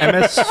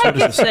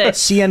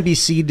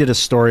CNBC did a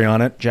story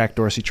on it. Jack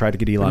Dorsey tried to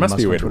get Elon Musk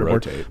on Twitter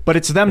board, but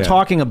it's them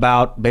talking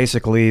about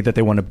basically that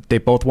they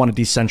both want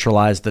to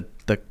decentralize the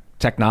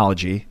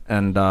technology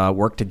and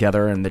work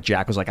together. And that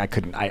Jack was like, I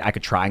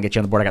could try and get you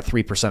on the board. I got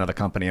 3% of the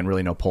company and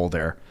really no pull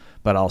there,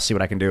 but I'll see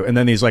what I can do. And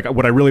then he's like,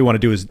 what I really want to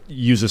do is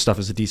use this stuff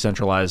as a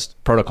decentralized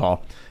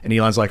protocol. And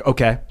Elon's like,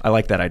 okay, I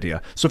like that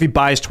idea. So if he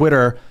buys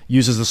Twitter,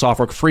 uses the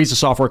software, frees the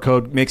software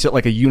code, makes it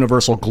like a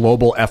universal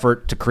global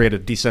effort to create a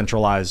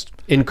decentralized...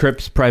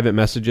 Encrypts private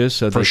messages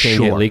so they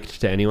can't get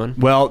leaked to anyone?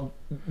 Well,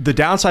 the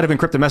downside of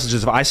encrypted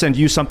messages, if I send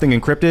you something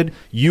encrypted,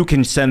 you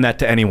can send that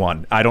to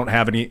anyone. I don't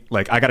have any,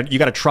 you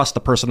got to trust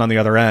the person on the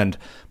other end.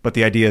 But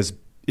the idea is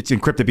it's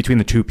encrypted between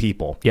the two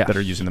people that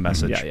are using the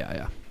message.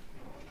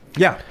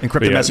 Yeah,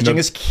 encrypted messaging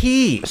is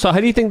key. So how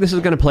do you think this is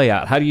going to play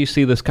out? How do you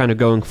see this kind of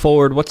going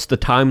forward? What's the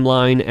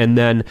timeline? And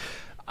then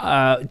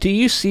do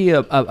you see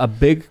a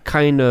big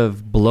kind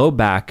of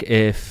blowback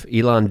if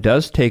Elon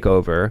does take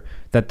over,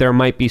 that there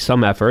might be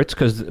some efforts?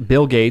 Because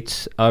Bill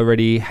Gates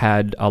already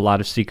had a lot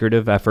of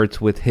secretive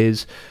efforts with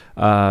his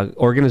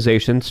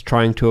organizations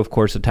trying to, of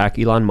course, attack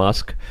Elon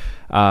Musk.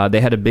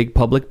 They had a big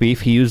public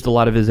beef. He used a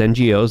lot of his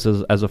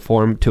NGOs as a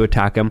forum to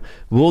attack him.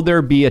 Will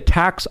there be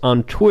attacks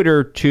on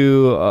Twitter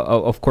to,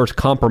 of course,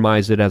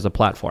 compromise it as a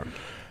platform?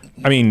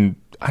 I mean,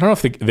 I don't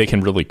know if they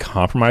can really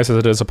compromise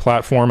it as a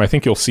platform. I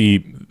think you'll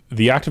see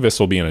the activists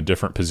will be in a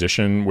different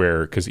position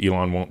because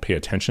Elon won't pay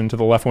attention to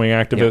the left-wing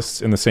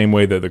activists in the same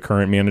way that the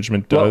current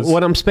management does. Well,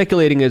 what I'm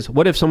speculating is,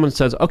 what if someone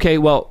says, okay,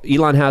 well,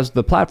 Elon has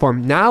the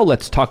platform. Now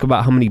let's talk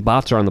about how many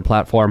bots are on the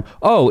platform.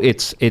 Oh,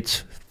 it's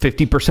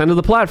 50% of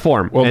the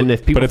platform. Well, and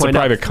if people but it's a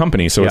private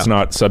company, so it's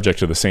not subject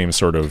to the same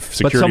sort of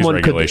securities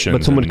regulations.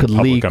 But someone could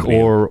leak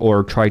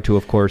or try to,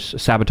 of course,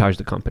 sabotage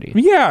the company.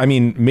 Yeah, I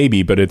mean,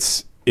 maybe, but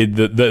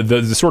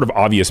the sort of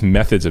obvious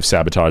methods of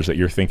sabotage that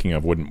you're thinking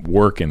of wouldn't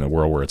work in a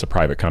world where it's a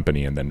private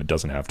company and then it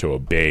doesn't have to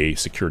obey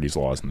securities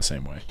laws in the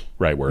same way,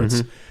 right? Where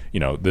it's,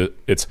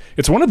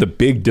 it's one of the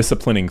big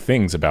disciplining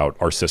things about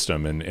our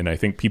system, and I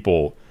think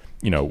people,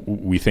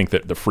 we think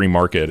that the free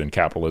market and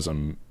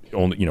capitalism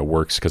only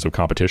works because of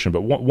competition,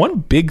 but one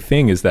big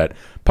thing is that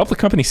public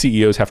company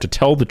CEOs have to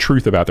tell the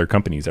truth about their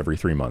companies every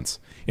 3 months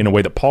in a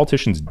way that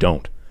politicians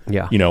don't.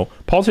 Yeah,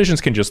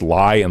 politicians can just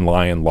lie and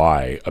lie and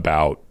lie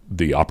about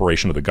the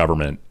operation of the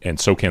government, and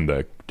so can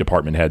the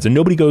department heads, and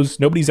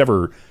nobody's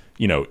ever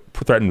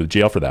threatened with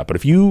jail for that. But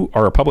if you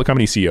are a public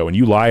company CEO and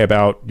you lie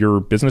about your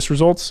business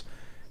results,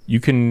 you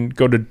can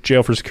go to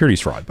jail for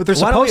securities fraud. But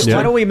why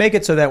don't we make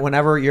it so that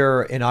whenever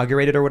you're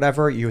inaugurated or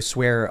whatever, you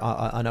swear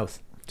an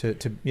oath to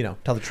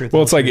tell the truth?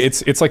 Well,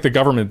 it's like the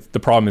government. The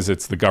problem is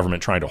it's the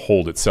government trying to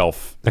hold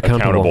itself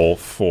accountable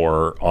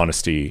for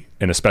honesty,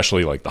 and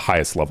especially like the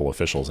highest level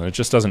officials. And it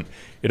just doesn't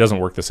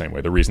work the same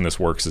way. The reason this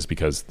works is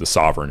because the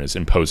sovereign is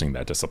imposing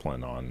that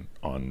discipline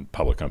on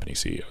public company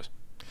CEOs.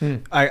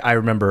 I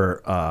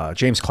remember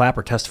James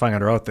Clapper testifying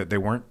under oath that they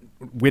weren't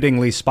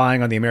wittingly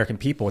spying on the American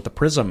people with the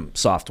PRISM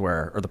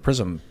software or the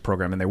PRISM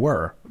program, and they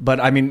were. But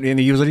I mean, and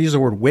he used the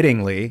word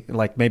wittingly,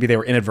 like maybe they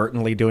were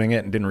inadvertently doing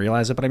it and didn't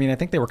realize it. But I mean, I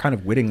think they were kind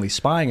of wittingly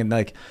spying, and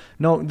like,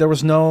 no, there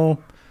was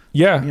no.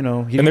 Yeah,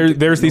 and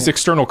there's these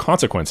external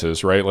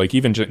consequences, right? Like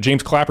even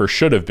James Clapper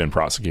should have been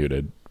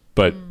prosecuted,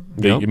 but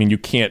I mean, you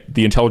can't.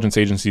 The intelligence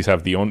agencies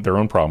have their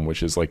own problem,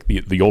 which is like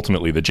the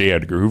ultimately the J.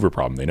 Edgar Hoover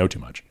problem. They know too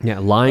much. Yeah,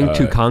 lying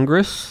to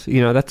Congress.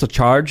 That's a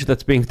charge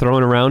that's being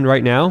thrown around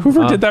right now.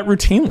 Hoover did that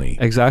routinely.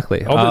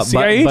 Exactly. All the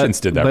CIA agents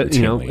did that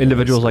routinely.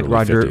 Individuals like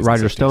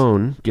Roger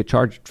Stone get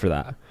charged for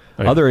that.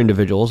 Oh, yeah. Other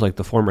individuals, like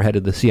the former head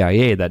of the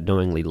CIA, that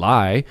knowingly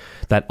lie,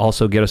 that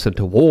also get us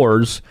into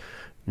wars.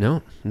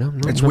 No.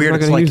 It's weird. I'm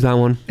not going to use that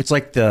one. It's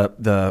like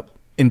the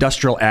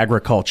industrial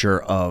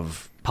agriculture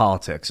of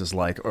politics is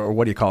like, or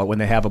what do you call it, when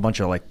they have a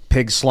bunch of like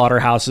pig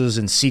slaughterhouses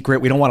in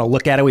secret. We don't want to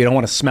look at it, we don't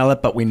want to smell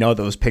it, but we know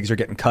those pigs are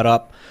getting cut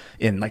up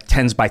in like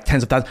tens of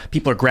thousands.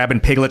 People are grabbing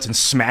piglets and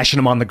smashing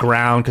them on the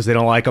ground because they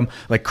don't like them.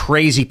 Like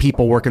crazy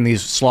people work in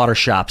these slaughter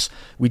shops.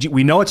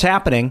 We know it's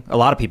happening. A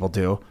lot of people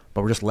do,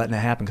 but we're just letting it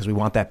happen because we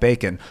want that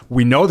bacon.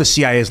 We know the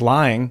CIA is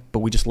lying, but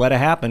we just let it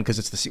happen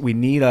because we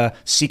need a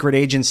secret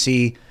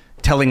agency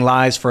telling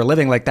lies for a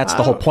living. Like that's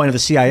the whole point of the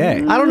CIA.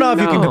 I don't know if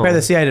you can compare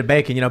the CIA to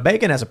bacon.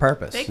 Bacon has a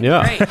purpose.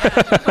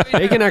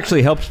 Bacon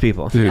actually helps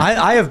people.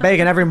 I have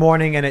bacon every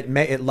morning, and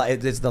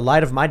it's the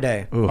light of my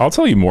day. Ooh. I'll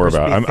tell you more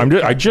about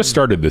it. I just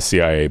started the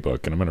CIA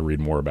book, and I'm going to read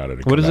more about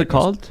it. What is it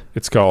called?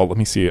 It's called, let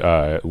me see,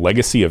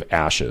 Legacy of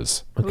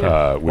Ashes.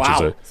 Okay. Which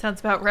is sounds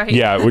about right.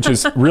 Yeah, which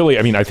is really,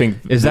 I mean, I think...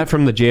 Is that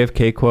from the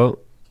JFK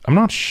quote? I'm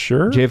not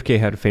sure. JFK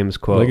had a famous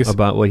quote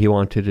about what he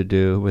wanted to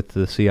do with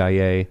the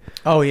CIA.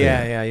 Oh,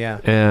 yeah.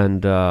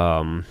 And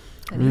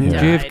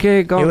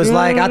JFK... He was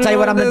like, I'll tell you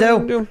what I'm going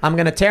to do. I'm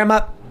going to tear him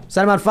up,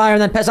 set him on fire,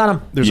 and then piss on him.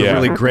 There's a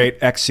really great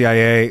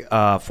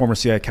ex-CIA, former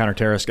CIA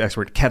counterterrorist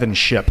expert, Kevin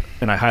Shipp,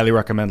 and I highly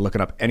recommend looking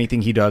up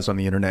anything he does on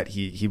the internet.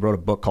 He wrote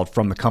a book called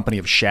From the Company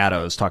of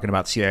Shadows, talking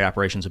about CIA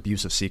operations,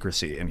 abuse of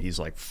secrecy, and he's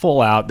like full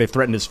out. They've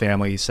threatened his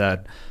family, he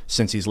said,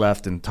 since he's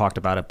left, and talked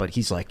about it, but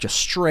he's like just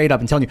straight up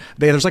and telling you,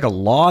 there's like a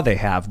law they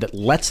have that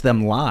lets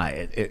them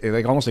lie. It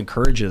like almost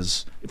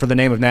encourages, for the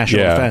name of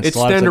national defense. It's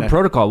standard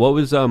protocol. What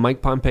was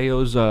Mike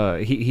Pompeo's,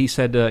 he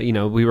said,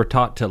 we were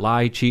taught to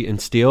lie, cheat,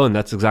 and steal, and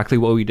that's exactly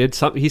what we did.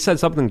 He said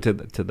something to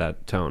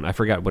that tone. I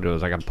forgot what it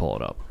was. I got to pull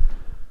it up.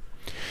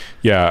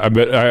 Yeah,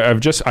 but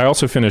I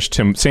also finished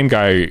same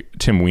guy,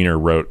 Tim Weiner,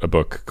 wrote a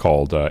book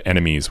called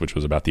Enemies, which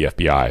was about the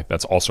FBI.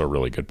 That's also a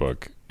really good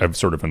book. I've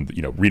sort of been,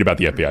 read about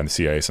the FBI and the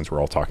CIA since we're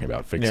all talking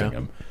about fixing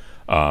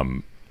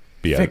them.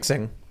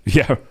 Fixing.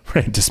 Yeah,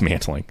 right,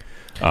 dismantling.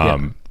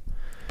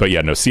 But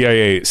yeah, no,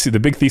 CIA, the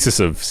big thesis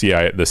of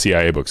the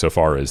CIA book so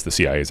far is the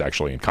CIA is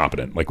actually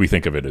incompetent. Like we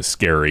think of it as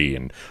scary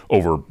and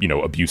over,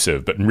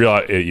 abusive, but in real,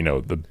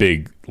 the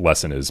big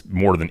lesson is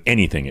more than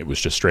anything, it was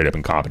just straight up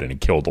incompetent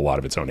and killed a lot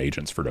of its own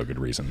agents for no good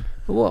reason.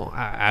 Well,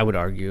 I would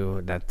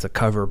argue that's a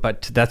cover,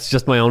 but that's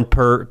just my own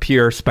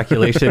pure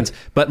speculations.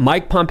 But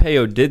Mike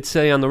Pompeo did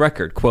say on the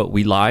record, quote,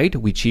 "We lied,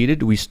 we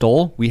cheated, we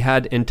stole, we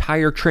had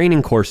entire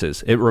training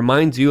courses. It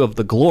reminds you of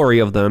the glory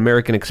of the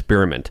American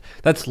experiment."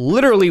 That's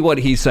literally what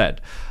he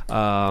said.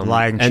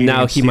 Lying, and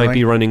now he might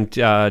be running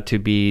to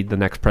be the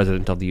next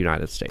president of the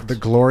United States. The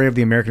glory of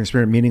the American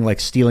experiment, meaning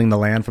like stealing the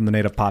land from the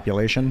native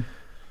population?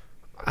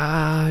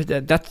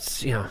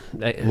 That's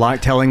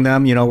telling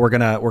them, we're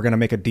gonna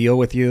make a deal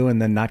with you,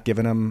 and then not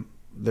giving them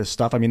this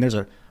stuff. I mean,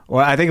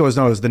 I think it was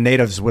the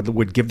natives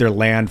would give their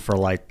land for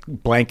like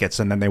blankets,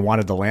 and then they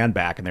wanted the land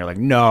back, and they're like,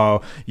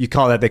 no,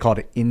 they called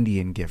it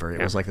Indian giver.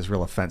 It was like this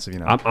real offensive,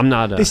 I'm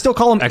not. They still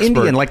call them expert.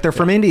 Indian, like they're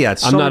from India.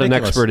 It's I'm so not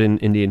ridiculous. an expert in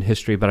Indian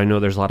history, but I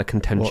know there's a lot of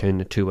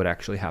contention to what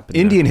actually happened.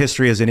 Indian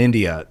history is in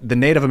India. The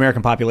Native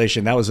American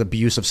population, that was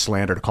abusive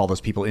slander to call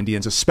those people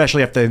Indians,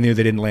 especially if they knew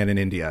they didn't land in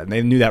India, and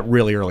they knew that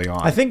really early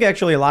on. I think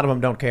actually a lot of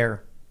them don't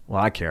care.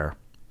 Well, I care.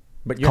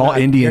 But call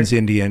Indians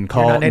Indian.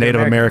 Call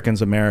Native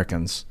American.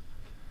 Americans.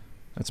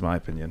 That's my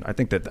opinion. I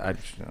think that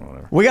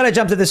whatever. We got to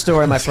jump to this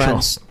story, my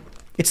friends.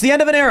 It's the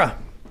end of an era.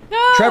 No.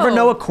 Trevor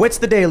Noah quits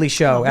The Daily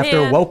Show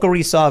after man.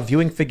 Wokery saw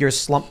viewing figures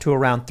slump to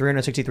around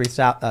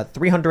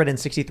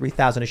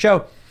 363,000 a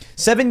show.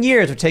 7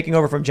 years of taking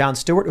over from Jon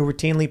Stewart, who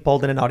routinely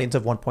pulled in an audience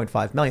of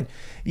 1.5 million.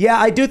 Yeah,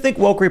 I do think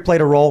Wokery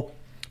played a role,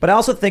 but I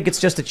also think it's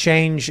just a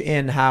change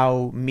in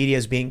how media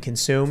is being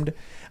consumed.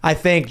 I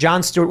think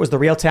Jon Stewart was the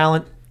real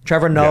talent.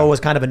 Trevor Noah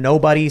was kind of a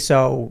nobody,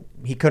 so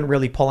he couldn't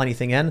really pull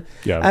anything in.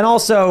 Yeah. And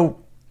also,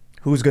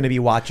 who's going to be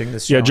watching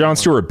this show? Yeah, Jon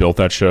Stewart built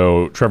that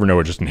show. Trevor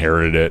Noah just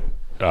inherited it.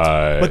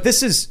 But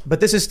this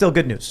is still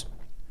good news.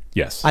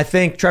 Yes. I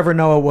think Trevor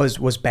Noah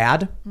was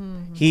bad.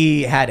 Mm-hmm.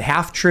 He had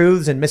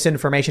half-truths and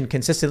misinformation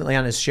consistently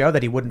on his show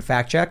that he wouldn't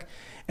fact-check.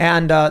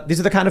 And these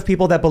are the kind of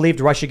people that believed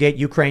Russiagate,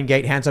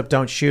 Ukrainegate, Hands Up,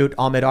 Don't Shoot,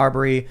 Ahmaud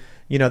Arbery,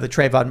 the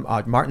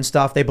Trayvon Martin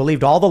stuff. They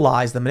believed all the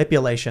lies, the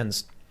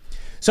manipulations.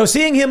 So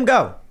seeing him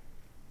go,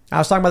 I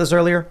was talking about this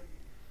earlier.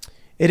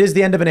 It is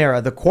the end of an era.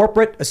 The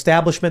corporate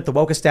establishment, the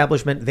woke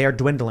establishment, they're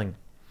dwindling.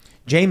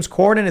 James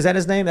Corden, is that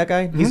his name? That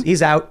guy? Mm-hmm.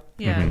 He's out.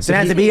 Yeah. Mm-hmm.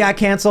 Samantha Bee got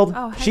canceled.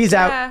 Oh, heck She's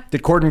yeah. out.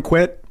 Did Corden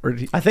quit?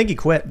 I think he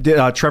quit.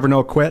 Did Trevor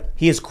Noah quit?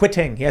 He is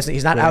quitting.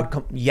 He's not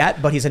out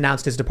yet, but he's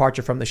announced his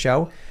departure from the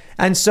show.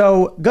 And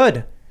so,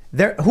 good.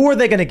 Who are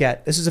they going to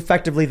get? This is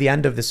effectively the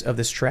end of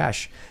this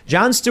trash.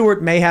 Jon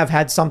Stewart may have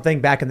had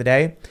something back in the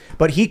day,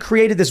 but he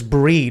created this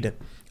breed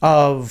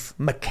of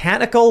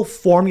mechanical,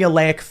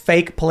 formulaic,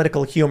 fake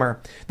political humor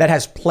that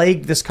has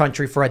plagued this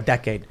country for a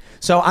decade.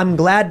 So I'm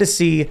glad to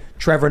see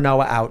Trevor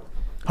Noah out.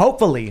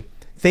 Hopefully,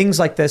 things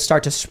like this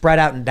start to spread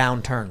out and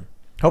downturn.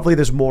 Hopefully,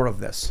 there's more of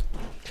this.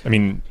 I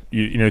mean,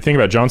 you think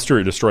about Jon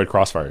Stewart destroyed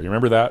Crossfire. You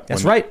remember that?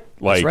 That's right.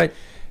 That's right.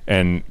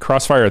 And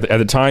Crossfire, at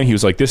the time, he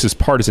was like, this is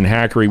partisan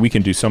hackery. We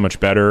can do so much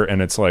better.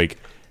 And it's like,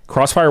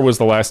 Crossfire was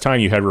the last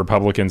time you had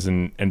Republicans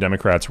and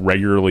Democrats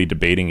regularly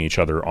debating each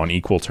other on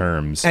equal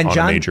terms on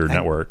a major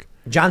network.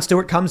 Jon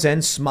Stewart comes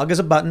in, smug as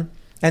a button,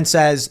 and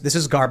says, this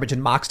is garbage,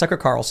 and mocks Tucker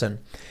Carlson.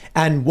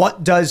 And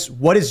what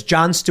is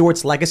Jon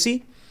Stewart's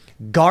legacy?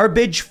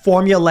 Garbage,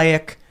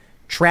 formulaic,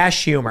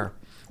 trash humor.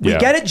 We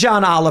get it,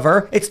 John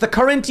Oliver. It's the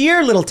current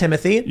year, little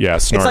Timothy. Yeah,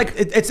 snark.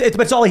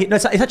 It's all.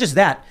 It's not just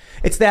that.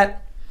 It's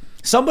that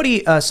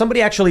somebody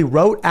actually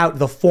wrote out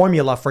the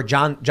formula for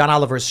John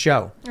Oliver's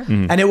show,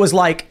 and it was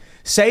like,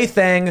 say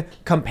thing,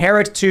 compare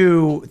it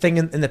to thing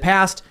in the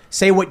past,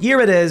 say what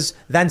year it is,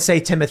 then say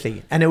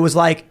Timothy, and it was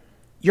like,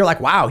 you're like,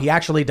 wow, he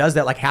actually does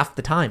that like half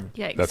the time.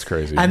 Yikes. That's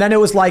crazy. And then it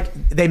was like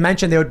they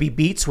mentioned there would be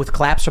beats with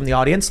claps from the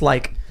audience,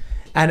 like,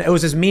 and it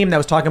was this meme that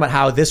was talking about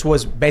how this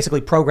was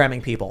basically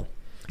programming people.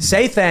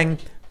 Say thing,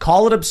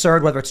 call it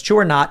absurd, whether it's true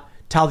or not,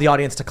 tell the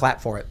audience to clap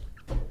for it.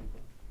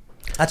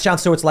 That's Jon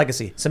Stewart's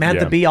legacy.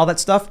 Samantha Bee, all that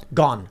stuff,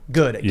 gone.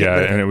 Good.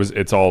 And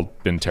it's all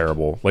been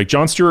terrible. Like,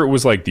 Jon Stewart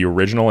was like the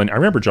original, and I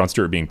remember Jon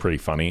Stewart being pretty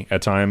funny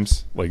at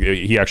times. Like,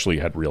 he actually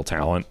had real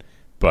talent,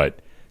 but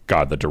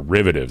God, the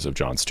derivatives of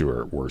Jon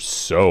Stewart were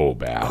so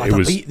bad. It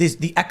was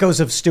the echoes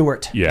of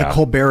Stewart. The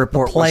Colbert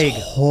Report was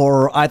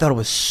horror. I thought it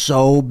was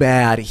so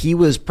bad. He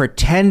was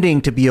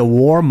pretending to be a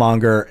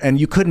warmonger, and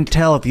you couldn't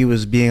tell if he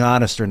was being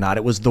honest or not.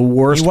 It was the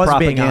worst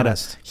propaganda. Being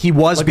honest. He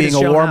was being a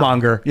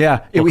warmonger.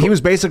 Yeah, he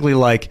was basically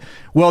like,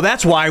 well,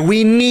 that's why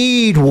we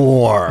need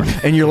war.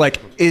 And you're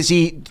like, is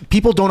he?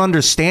 People don't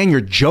understand.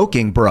 You're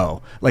joking,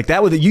 bro. Like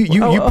that was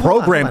you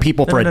program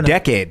people for a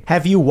decade.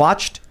 Have you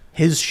watched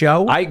his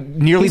show? I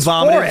nearly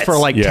vomited for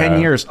like 10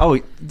 years. Oh,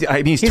 I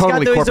mean, he's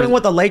totally corporate. He's doing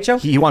what, the Late Show?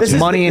 He wants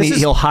money, and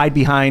he'll hide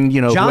behind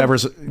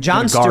whoever's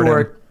Jon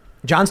Stewart.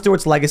 Jon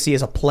Stewart's legacy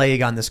is a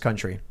plague on this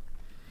country.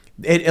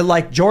 It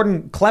like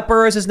Jordan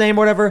Klepper is his name, or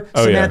whatever.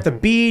 Samantha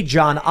Bee,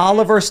 John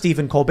Oliver,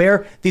 Stephen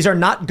Colbert. These are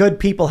not good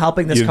people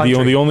helping this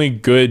country. The only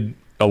good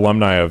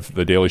alumni of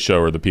The Daily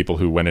Show are the people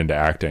who went into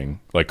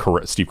acting, like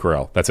Steve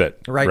Carell. That's it.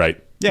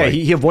 Right. Yeah,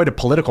 he avoided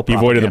political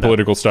propaganda. He avoided the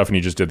political stuff, and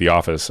he just did The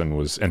Office and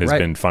has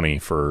been funny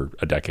for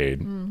a decade.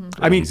 Mm-hmm.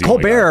 I mean,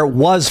 Colbert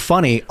was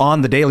funny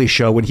on The Daily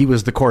Show when he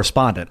was the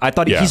correspondent. I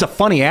thought he's a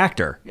funny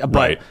actor,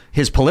 but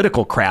his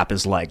political crap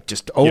is like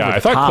just over the top. I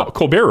thought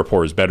Colbert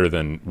Report was better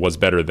than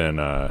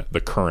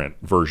the current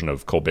version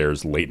of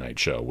Colbert's late night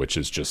show, which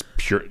is just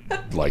pure,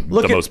 like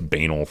the most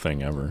banal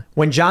thing ever.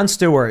 When Jon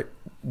Stewart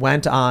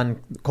went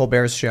on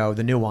Colbert's show,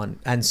 the new one,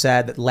 and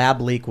said that lab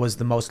leak was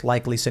the most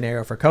likely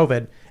scenario for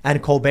COVID,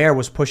 and Colbert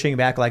was pushing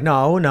back like,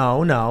 no.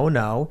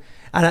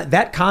 And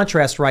that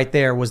contrast right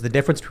there was the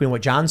difference between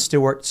what Jon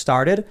Stewart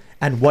started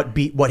and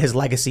what his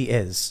legacy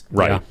is.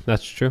 Right. Yeah,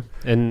 that's true.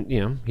 And,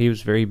 he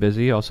was very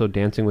busy also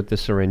dancing with the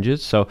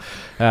syringes. So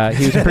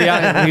he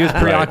was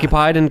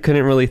preoccupied and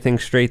couldn't really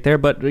think straight there.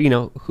 But,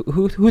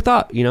 who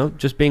thought,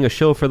 just being a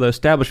shill for the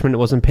establishment, it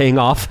wasn't paying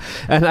off.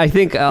 And I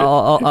think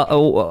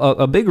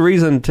a big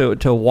reason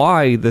to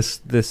why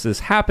this is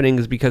happening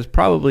is because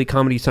probably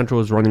Comedy Central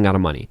is running out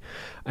of money.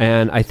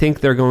 And I think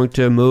they're going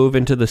to move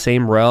into the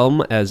same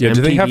realm as MTV.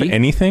 Do they have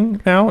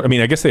anything now? I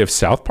mean, I guess they have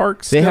South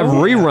Park still? They have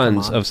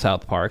reruns of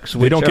South Parks.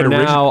 They don't get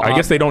original. I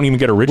guess they don't even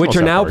get original. Which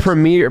are South now Parks.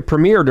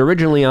 premiered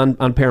originally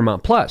on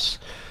Paramount Plus.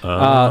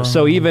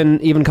 So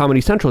even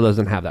Comedy Central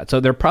doesn't have that. So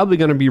they're probably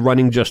going to be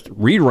running just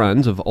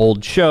reruns of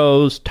old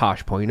shows,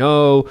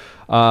 Tosh.0,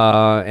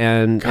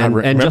 and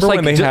remember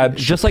when they had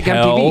just like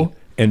Chappelle MTV.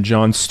 And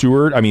Jon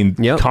Stewart. I mean,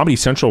 Comedy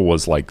Central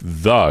was like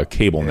the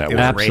cable network.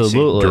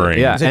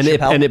 Absolutely, yeah.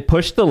 And it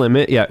pushed the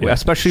limit,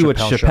 especially with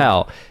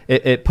Chappelle.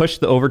 It pushed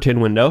the Overton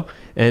window,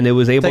 and it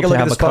was able to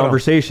have a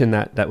conversation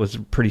that was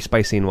pretty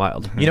spicy and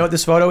wild. You know what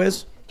this photo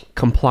is?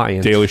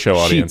 Compliance. Daily Show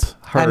audience.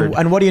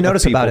 And what do you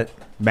notice about it?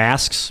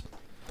 Masks.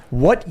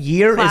 What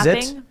year is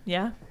it? Clapping.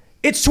 Yeah.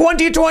 It's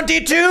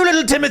 2022,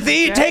 little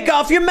Timothy. Right. Take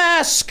off your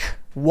mask.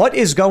 What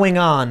is going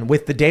on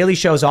with the Daily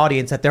Show's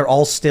audience that they're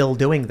all still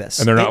doing this?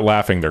 And they're not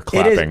laughing, they're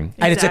clapping.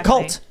 And it's a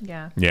cult.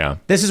 Yeah.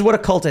 This is what a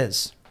cult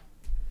is.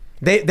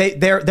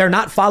 They're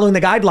not following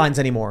the guidelines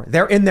anymore.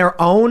 They're in their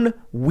own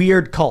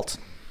weird cult.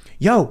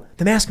 Yo,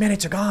 the mask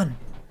mandates are gone.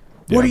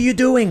 What are you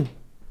doing?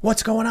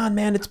 What's going on,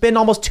 man? It's been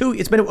almost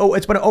it's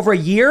been over a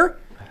year.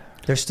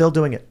 They're still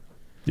doing it.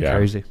 Yeah.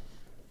 Crazy.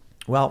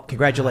 Well,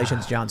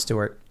 congratulations, Jon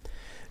Stewart.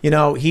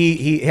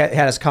 He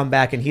had us come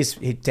back, and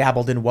he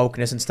dabbled in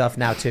wokeness and stuff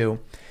now too,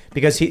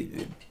 because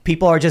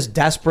people are just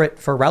desperate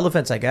for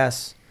relevance, I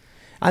guess.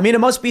 I mean,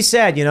 it must be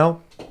said,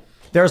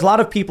 there's a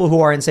lot of people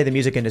who are in, say, the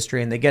music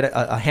industry, and they get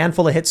a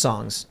handful of hit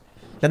songs.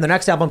 Then the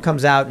next album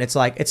comes out, and it's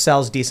like, it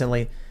sells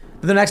decently.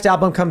 But the next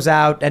album comes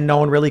out, and no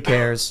one really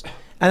cares.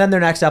 And then their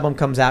next album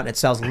comes out, and it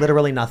sells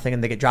literally nothing,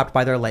 and they get dropped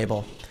by their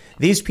label.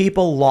 These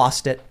people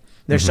lost it.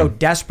 They're so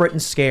desperate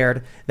and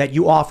scared that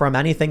you offer them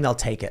anything, they'll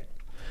take it.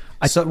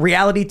 So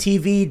reality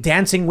TV,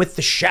 Dancing with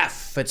the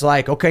Chef. It's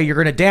like, okay, you're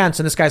going to dance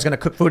and this guy's going to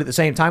cook food at the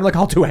same time. Like,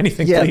 I'll do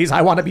anything, please.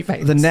 I want to be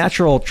famous. The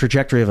natural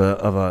trajectory of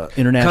a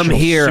international Come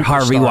here, superstar.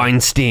 Harvey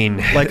Weinstein.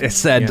 Like it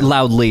said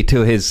loudly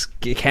to his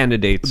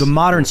candidates. The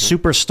modern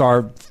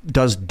superstar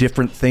does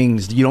different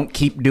things. You don't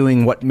keep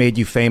doing what made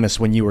you famous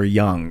when you were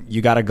young.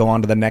 You got to go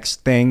on to the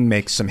next thing,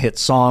 make some hit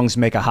songs,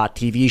 make a hot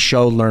TV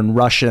show, learn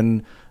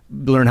Russian,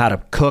 learn how to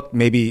cook,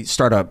 maybe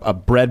start a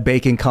bread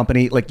baking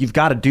company. Like, you've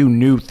got to do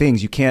new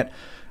things. You can't.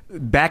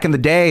 Back in the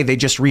day, they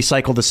just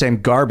recycle the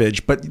same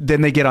garbage, but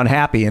then they get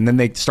unhappy and then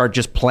they start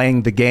just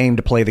playing the game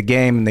to play the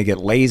game and they get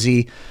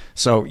lazy.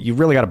 So you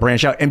really got to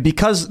branch out. And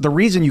because the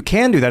reason you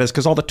can do that is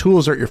because all the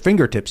tools are at your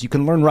fingertips. You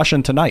can learn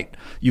Russian tonight.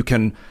 You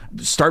can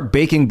start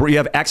baking. You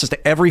have access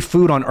to every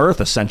food on earth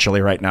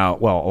essentially right now.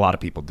 Well, a lot of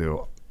people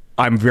do.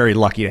 I'm very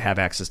lucky to have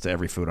access to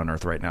every food on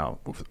earth right now,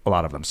 a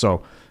lot of them.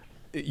 So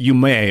you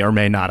may or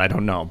may not, I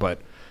don't know,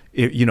 but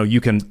you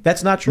can.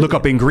 That's not true. Look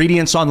up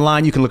ingredients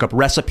online. You can look up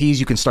recipes.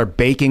 You can start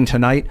baking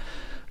tonight.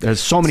 There's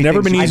so many. It's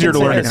never things been you easier can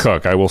to learn say. to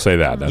cook. I will say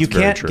that. That's you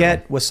very can't true.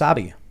 get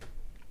wasabi.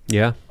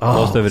 Yeah,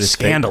 most of it is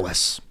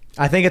scandalous.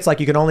 I think it's like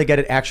you can only get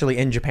it actually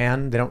in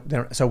Japan. They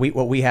don't. So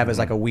what we have is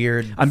like a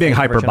weird. I'm being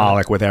fake version of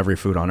hyperbolic with every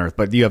food on earth,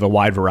 but you have a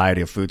wide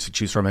variety of foods to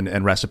choose from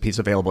and recipes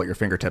available at your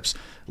fingertips.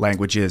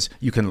 Languages.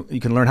 You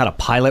can learn how to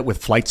pilot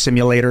with flight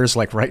simulators.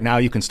 Like right now,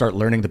 you can start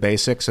learning the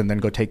basics and then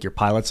go take your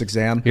pilot's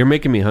exam. You're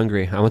making me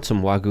hungry. I want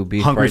some Wagyu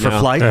beef. Hungry right for now.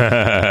 flight?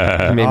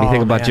 You made me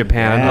think about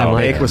Japan. Yeah, I'm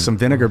bake with some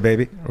vinegar,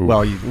 baby. Ooh.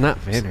 Well, you not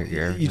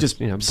vinegar. You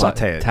just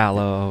saute it.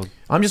 Tallow.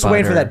 I'm just butter.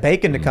 waiting for that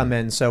bacon to come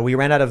in. So we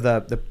ran out of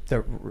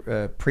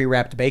the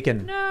pre-wrapped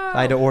bacon.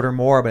 I had to order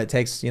more, but it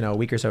takes a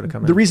week or so to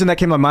come in. The reason that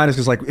came to my mind is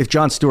because, like, if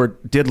Jon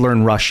Stewart did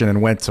learn Russian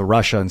and went to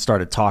Russia and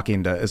started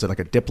talking to, is it like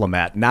a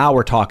diplomat? Now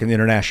we're talking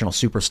international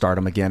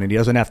superstardom again, and he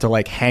doesn't have to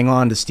like hang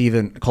on to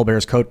Stephen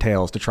Colbert's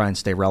coattails to try and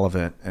stay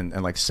relevant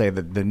and like say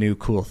the new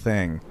cool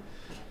thing.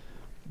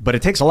 But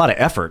it takes a lot of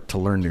effort to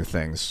learn new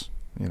things.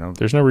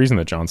 There's no reason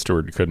that Jon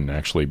Stewart couldn't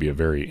actually be a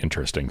very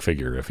interesting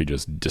figure if he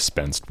just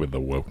dispensed with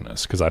the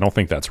wokeness, because I don't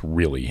think that's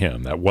really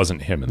him. That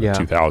wasn't him in the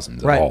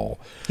 2000s at all.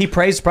 He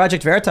praised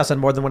Project Veritas on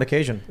more than one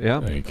occasion. Yeah.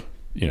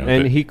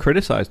 And he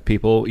criticized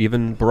people,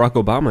 even Barack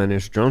Obama, in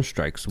his drone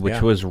strikes,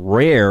 which was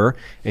rare,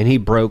 and he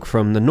broke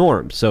from the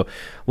norm. So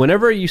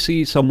whenever you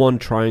see someone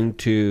trying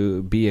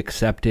to be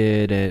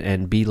accepted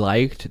and be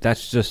liked,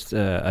 that's just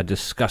a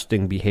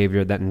disgusting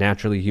behavior that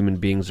naturally human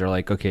beings are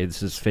like, okay,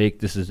 this is fake,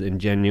 this is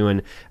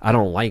ingenuine, I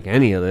don't like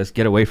any of this,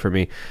 get away from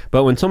me.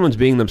 But when someone's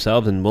being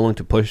themselves and willing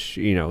to push,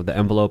 the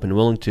envelope and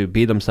willing to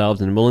be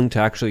themselves and willing to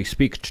actually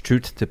speak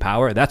truth to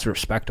power, that's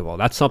respectable.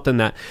 That's something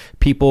that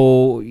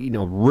people,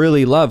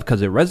 really love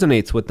because it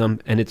resonates with them,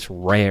 and it's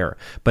rare.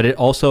 But it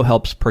also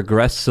helps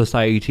progress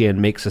society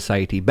and make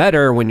society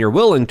better when you're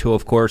willing to,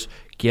 of course,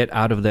 get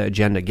out of the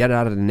agenda, get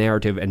out of the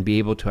narrative, and be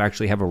able to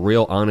actually have a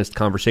real honest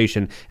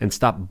conversation and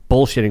stop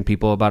bullshitting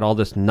people about all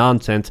this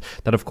nonsense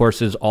that, of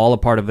course, is all a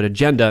part of an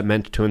agenda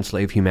meant to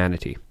enslave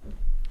humanity.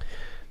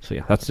 So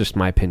yeah, that's just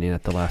my opinion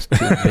at the last bit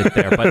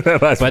there. But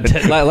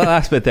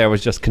last bit there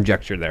was just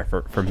conjecture there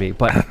for me.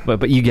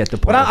 But you get the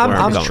point.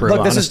 But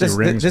look,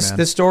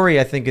 this story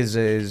I think is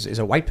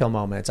a white pill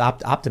moment. It's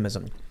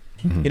optimism.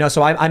 Mm-hmm. You know,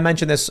 so I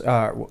mentioned this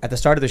at the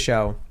start of the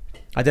show.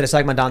 I did a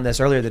segment on this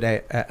earlier in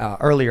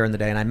the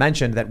day, and I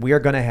mentioned that we are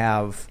going to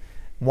have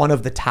one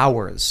of the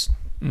towers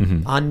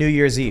on New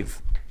Year's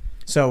Eve.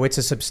 So it's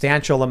a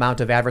substantial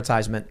amount of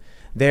advertisement.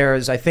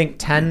 There's, I think,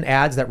 10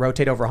 ads that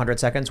rotate over 100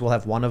 seconds. We'll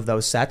have one of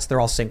those sets.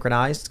 They're all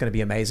synchronized. It's going to be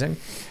amazing.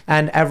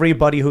 And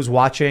everybody who's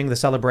watching the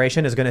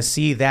celebration is going to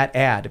see that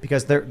ad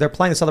because they're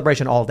playing the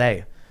celebration all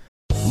day.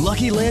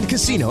 Lucky Land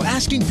Casino,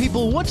 asking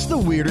people, what's the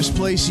weirdest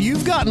place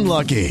you've gotten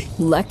lucky?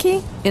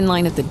 Lucky? In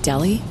line at the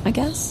deli, I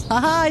guess?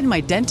 Aha, in my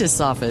dentist's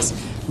office.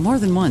 More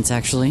than once,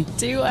 actually.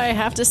 Do I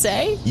have to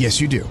say?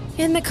 Yes, you do.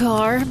 In the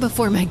car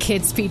before my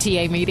kids'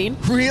 PTA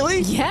meeting.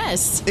 Really?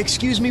 Yes.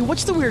 Excuse me,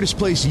 what's the weirdest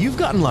place you've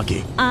gotten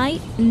lucky? I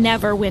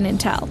never win and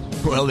tell.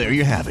 Well, there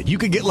you have it. You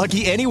can get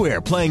lucky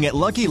anywhere, playing at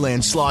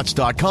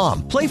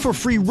LuckyLandSlots.com. Play for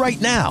free right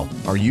now.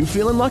 Are you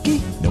feeling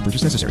lucky? No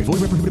purchase necessary.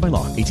 Void where prohibited by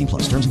law. 18+.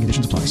 Terms and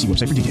conditions apply. See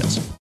website for details.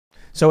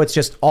 So it's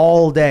just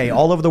all day,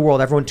 all over the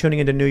world, everyone tuning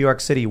into New York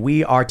City.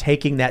 We are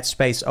taking that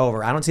space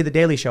over. I don't see the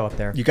Daily Show up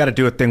there. You got to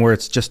do a thing where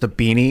it's just a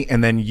beanie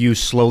and then you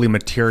slowly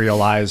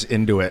materialize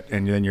into it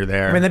and then you're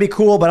there. I mean, that'd be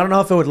cool, but I don't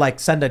know if it would like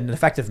send an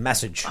effective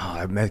message.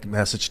 Oh, make a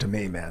message to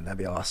me, man. That'd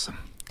be awesome.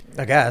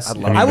 I guess.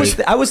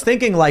 I was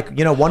thinking like,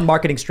 you know, one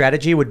marketing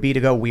strategy would be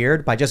to go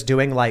weird by just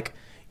doing like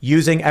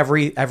using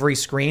every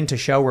screen to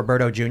show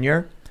Roberto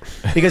Jr.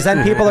 Because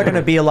then people are going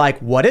to be like,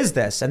 what is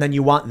this? And then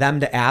you want them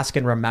to ask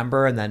and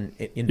remember and then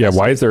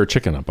why is there a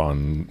chicken up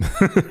on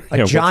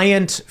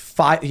giant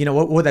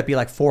what would that be,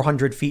 like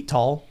 400 feet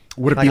tall?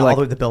 Would it be like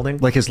all over the building?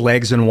 Like his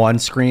legs in one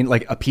screen,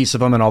 like a piece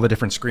of him and all the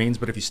different screens,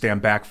 but if you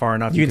stand back far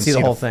enough, you can see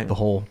the whole thing. The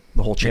whole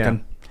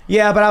chicken.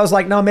 Yeah, but I was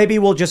like, no, maybe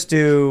we'll just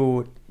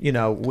do, we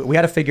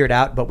had to figure it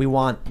out, but we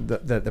want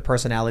the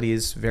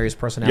personalities, various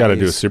personalities. You got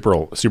to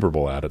do a Super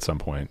Bowl ad at some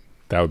point.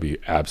 That would be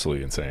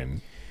absolutely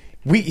insane.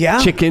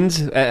 Chickens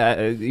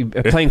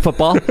playing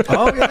football.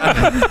 Oh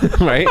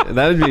yeah, right.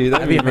 That'd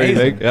be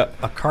amazing. Yeah.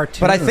 A cartoon,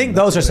 but I think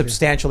those are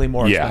substantially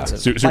more expensive.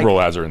 Super Bowl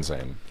ads are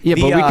insane. Yeah,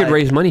 but we could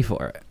raise money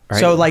for it.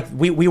 Right? So like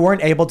we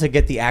weren't able to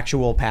get the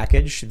actual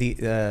package.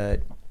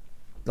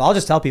 I'll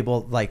just tell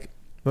people like,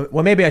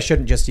 well, maybe I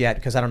shouldn't just yet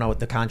because I don't know what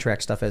the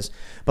contract stuff is.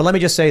 But let me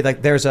just say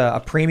like there's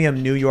a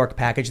premium New York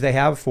package they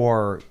have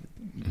for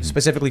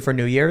specifically for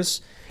New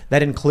Year's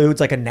that includes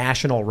like a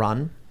national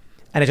run.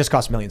 And it just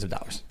costs millions of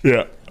dollars.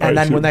 Yeah. And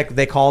then when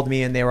they called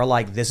me and they were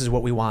like, this is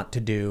what we want to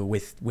do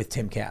with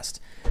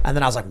Timcast. And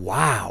then I was like,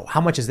 wow, how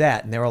much is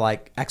that? And they were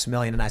like, X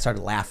million. And I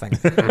started laughing.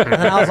 And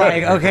then I was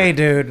like, okay,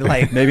 dude,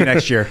 like maybe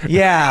next year.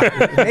 Yeah.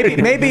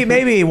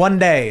 Maybe one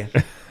day.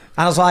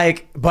 I was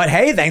like, but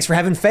hey, thanks for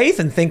having faith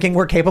and thinking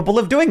we're capable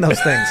of doing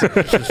those things.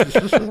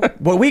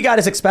 What we got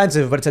is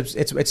expensive, but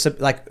it's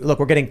like, look,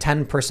 we're getting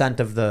 10%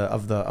 of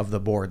the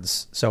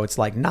boards, so it's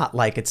like not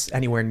like it's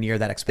anywhere near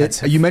that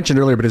expensive. You mentioned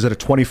earlier, but is it a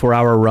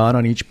 24-hour run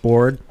on each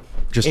board?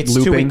 Just it's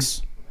looping 2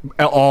 weeks.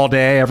 All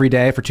day, every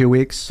day for 2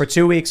 weeks? For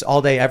 2 weeks,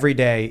 all day, every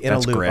day in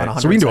That's a loop great. on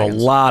 100 So we can do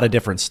seconds. a lot of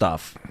different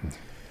stuff.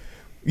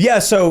 Yeah,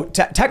 so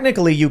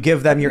technically you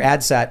give them your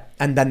ad set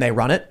and then they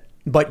run it,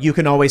 but you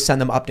can always send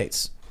them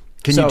updates.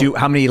 Can you do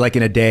how many, like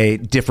in a day,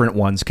 different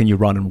ones can you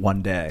run in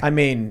one day? I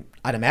mean,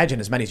 I'd imagine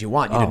as many as you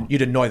want.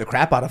 You'd annoy the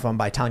crap out of them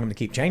by telling them to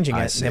keep changing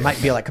it. They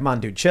might be like, come on,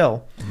 dude,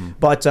 chill. Mm-hmm.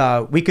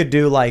 But we could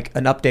do like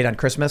an update on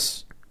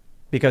Christmas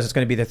because it's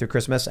going to be there through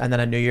Christmas. And then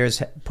on New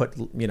Year's, put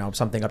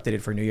something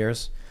updated for New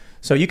Year's.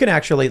 So you can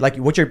actually, like,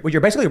 what you're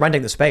basically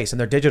renting the space and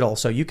they're digital.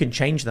 So you can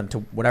change them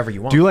to whatever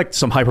you want. Do you like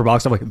some hyperbolic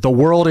stuff like the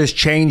world is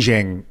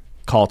changing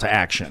call to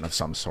action of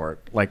some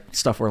sort? Like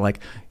stuff where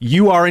like,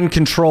 you are in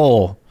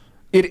control.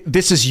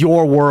 This is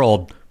your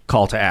world,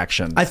 call to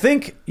action. I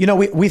think,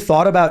 we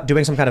thought about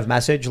doing some kind of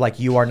message like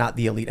you are not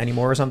the elite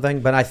anymore or something,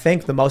 but I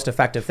think the most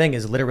effective thing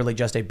is literally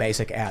just a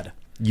basic ad.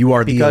 You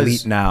are the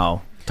elite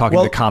now, talking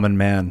to the common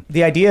man.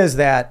 The idea is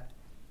that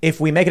if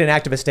we make it an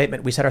activist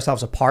statement, we set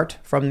ourselves apart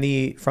from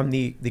the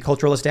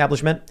cultural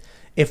establishment.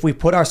 If we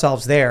put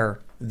ourselves there,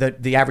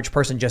 the average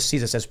person just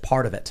sees us as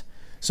part of it.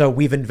 So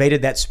we've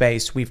invaded that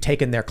space, we've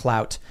taken their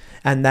clout,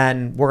 and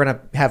then we're going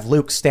to have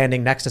Luke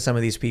standing next to some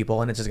of these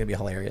people, and it's just going to be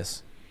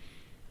hilarious.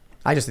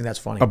 I just think that's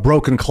funny. A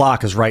broken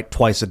clock is right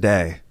twice a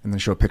day, and then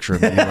show a picture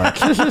of me. Like,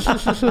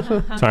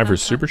 time for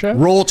Super Chat?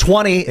 Roll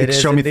 20. It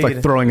show indeed. me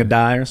like throwing a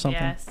die or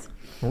something. Yes.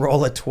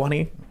 Roll a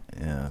 20.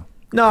 Yeah.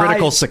 No,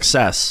 critical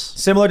success.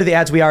 Similar to the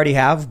ads we already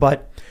have,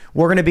 but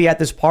we're going to be at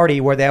this party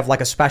where they have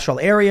like a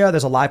special area.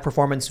 There's a live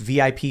performance,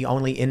 VIP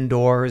only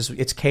indoors.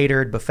 It's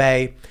catered,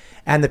 buffet.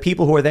 And the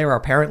people who are there are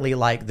apparently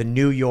like the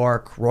New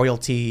York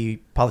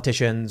royalty,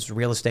 politicians,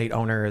 real estate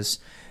owners.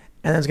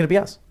 And then it's going to be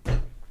us.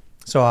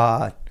 So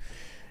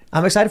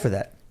I'm excited for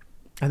that.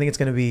 I think it's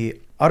going to be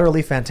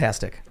utterly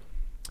fantastic.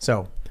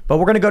 So, but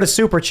we're going to go to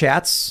Super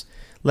Chats.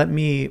 Let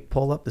me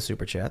pull up the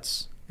Super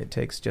Chats. It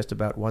takes just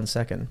about 1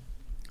 second.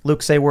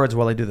 Luke, say words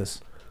while I do this.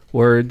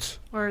 Words.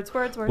 Words. What's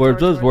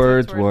your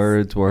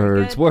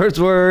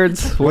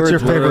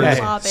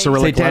favorite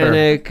Cyrillic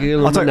Satanic,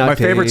 letter? I'll tell you, my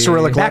favorite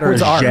Cyrillic letter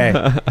is R.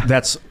 J.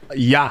 That's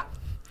ya.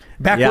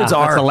 Backwards Yeah,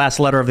 R. that's the last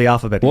letter of the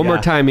alphabet. One more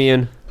time,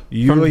 Ian.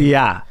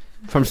 Ya.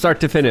 From start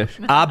to finish.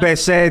 A, B,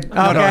 C. Okay. It's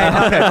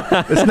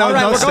no, All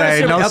right, no we're going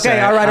say, to no okay,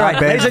 say. all right. A,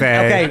 B,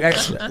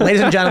 B.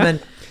 Ladies and gentlemen,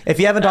 if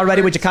you haven't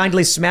already, would you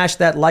kindly smash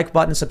that like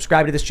button,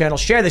 subscribe to this channel,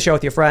 share the show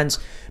with your friends,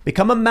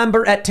 become a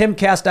member at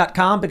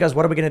timcast.com, because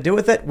what are we going to do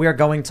with it? We are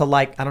going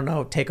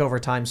to, take over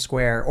Times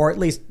Square, or at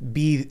least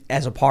be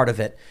as a part of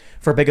it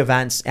for big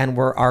events. And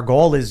our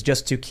goal is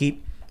just to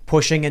keep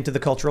pushing into the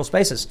cultural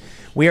spaces.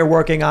 We are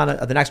working on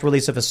the next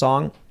release of a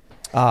song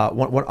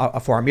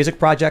for our music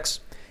projects.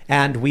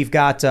 And we've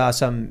got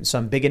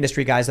some big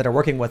industry guys that are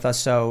working with us.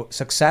 So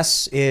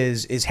success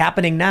is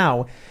happening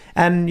now.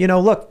 And,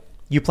 look,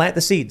 you plant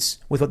the seeds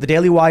with what the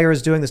Daily Wire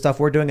is doing, the stuff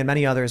we're doing, and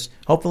many others.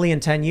 Hopefully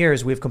in 10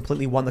 years, we've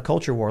completely won the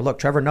culture war. Look,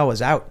 Trevor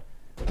Noah's out.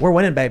 We're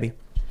winning, baby.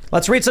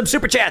 Let's read some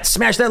Super Chats.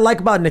 Smash that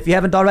like button if you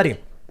haven't already.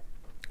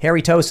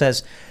 Harry Toe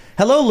says,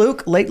 hello,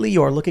 Luke. Lately,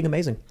 you're looking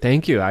amazing.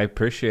 Thank you. I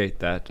appreciate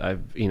that. I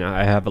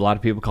have a lot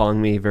of people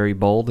calling me very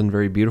bold and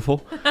very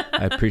beautiful.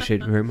 I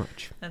appreciate it very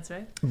much. That's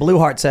right.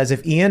 Blueheart says,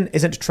 if Ian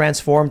isn't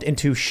transformed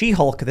into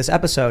She-Hulk this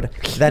episode,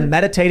 then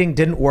meditating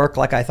didn't work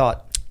like I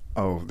thought.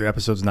 Oh, the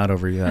episode's not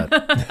over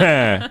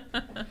yet.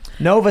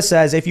 Nova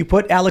says, if you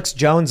put Alex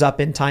Jones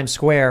up in Times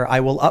Square, I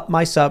will up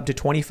my sub to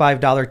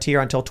 $25 tier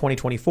until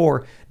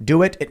 2024.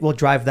 Do it. It will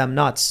drive them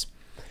nuts.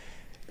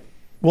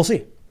 We'll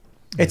see.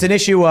 It's an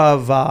issue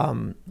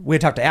of, we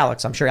talked to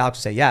Alex. I'm sure Alex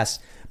would say yes,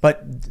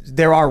 but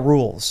there are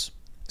rules.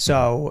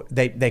 So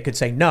they could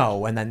say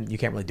no, and then you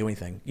can't really do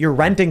anything. You're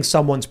renting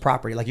someone's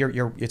property. Like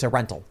it's a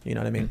rental. You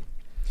know what I mean?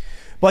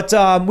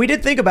 But we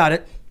did think about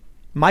it.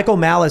 Michael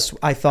Malice,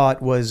 I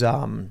thought, was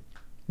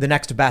the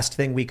next best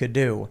thing we could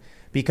do,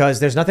 because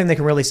there's nothing they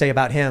can really say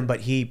about him, but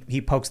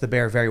he pokes the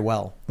bear very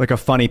well. Like a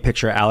funny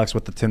picture of Alex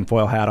with the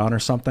tinfoil hat on or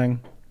something.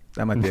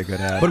 That might be a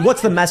good ad. But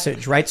what's the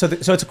message, right? So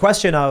it's a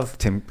question of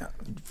Tim,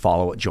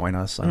 follow it, join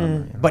us. I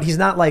don't know. But he's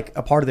not like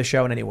a part of the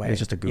show in any way. He's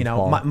just a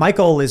goofball.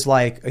 Michael is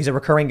he's a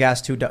recurring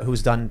guest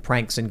who's done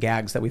pranks and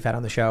gags that we've had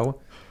on the show.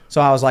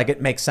 So I was like,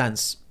 it makes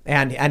sense,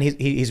 and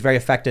he's very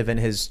effective in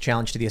his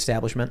challenge to the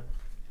establishment.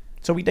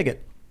 So we dig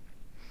it.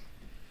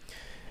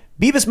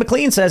 Beavis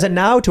McLean says, and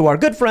now to our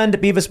good friend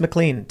Beavis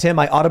McLean. Tim,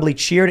 I audibly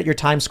cheered at your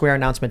Times Square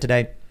announcement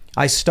today.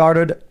 I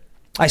startled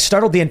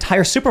the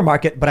entire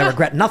supermarket, but I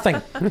regret nothing.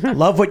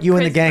 Love what you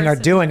and the gang are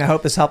doing. I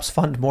hope this helps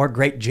fund more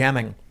great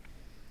jamming.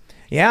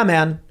 Yeah,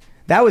 man.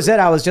 That was it.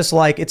 I was just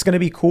like, it's going to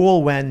be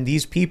cool when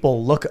these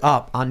people look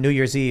up on New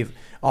Year's Eve.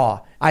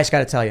 Oh, I just got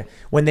to tell you,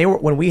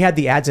 when we had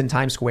the ads in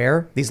Times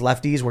Square, these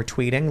lefties were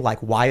tweeting like,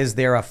 why is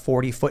there a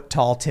 40-foot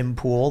tall Tim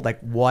Pool? Like,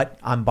 what?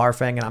 I'm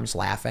barfing and I'm just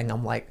laughing.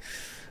 I'm like,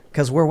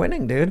 because we're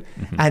winning, dude.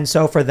 Mm-hmm. And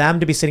so for them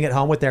to be sitting at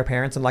home with their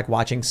parents and like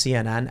watching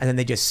CNN, and then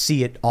they just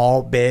see it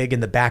all big in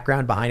the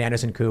background behind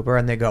Anderson Cooper,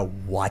 and they go,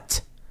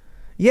 what?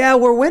 Yeah,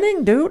 we're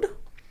winning, dude.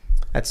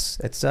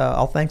 It's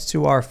all thanks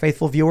to our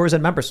faithful viewers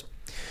and members.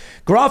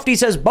 Grofty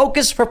says,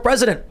 Bokus for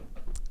president.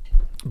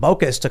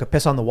 Bokus took a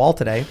piss on the wall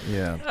today.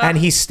 Yeah. And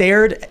he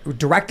stared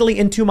directly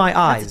into my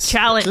eyes. That's a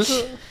challenge.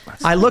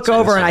 I look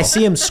over and I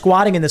see him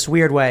squatting in this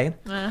weird way.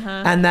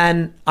 And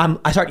then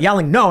I start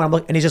yelling, no.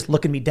 And he's just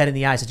looking me dead in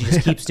the eyes. And he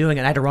just keeps doing it.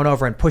 And I had to run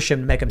over and push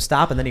him to make him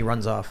stop. And then he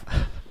runs off.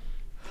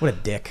 What a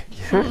dick.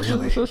 Yeah,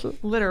 really.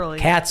 Literally.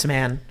 Cats,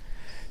 man.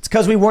 It's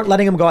because we weren't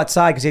letting him go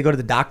outside because he had to go to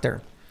the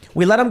doctor.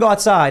 We let him go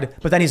outside,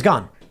 but then he's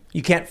gone.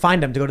 You can't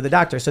find him to go to the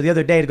doctor. So the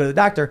other day to go to the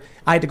doctor,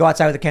 I had to go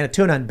outside with a can of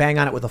tuna and bang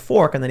on it with a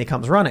fork. And then he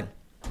comes running.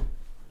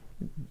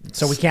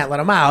 So we can't let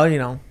him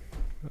out,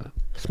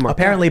 Smart.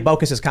 Apparently,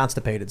 Bokus is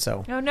constipated,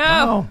 so. Oh,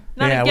 no.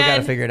 Not yeah, again. we got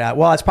to figure it out.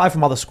 Well, it's probably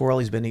from all the squirrel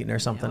he's been eating or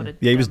something.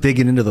 Yeah, he was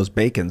digging into those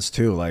bacons,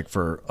 too, like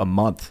for a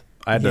month.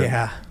 I had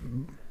to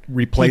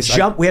replace.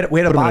 We had put a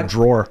him in a box.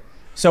 drawer.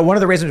 So one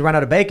of the reasons we ran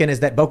out of bacon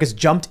is that Bokus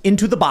jumped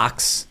into the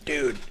box.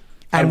 Dude.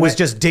 And was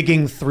just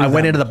digging through I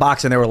went into the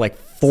box and there were like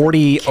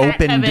 40 Cat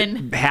opened,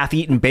 heaven.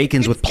 half-eaten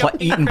bacons with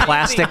eaten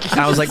plastic.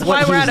 I was like, That's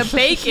what? why we're out of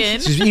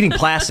bacon. She's eating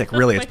plastic,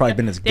 really. It's probably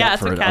been his Yeah, gut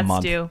that's for what a cats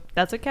month. do.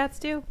 That's what cats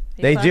do.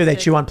 They do. They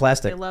chew on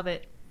plastic. They love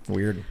it.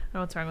 Weird. I don't know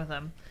what's wrong with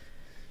them.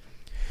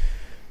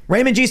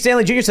 Raymond G.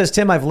 Stanley Jr. says,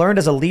 Tim, I've learned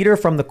as a leader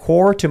from the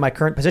core to my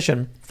current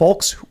position,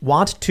 folks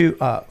want to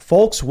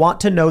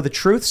know the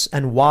truths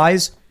and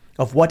whys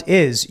of what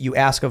is you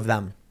ask of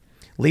them.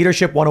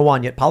 Leadership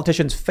 101, yet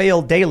politicians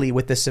fail daily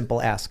with this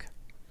simple ask.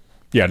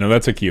 Yeah, no,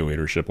 that's a key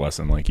leadership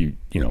lesson. Like you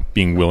know,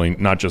 being willing,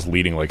 not just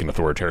leading like an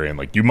authoritarian,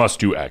 like you must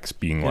do X,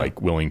 being like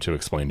willing to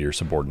explain to your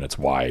subordinates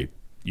why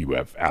you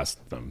have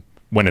asked them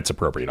when it's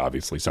appropriate.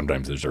 Obviously,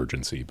 sometimes there's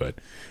urgency, but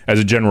as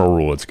a general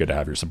rule, it's good to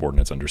have your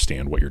subordinates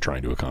understand what you're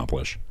trying to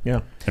accomplish.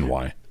 Yeah. And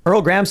why.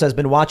 Earl Graham says,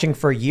 been watching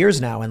for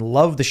years now and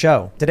love the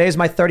show. Today is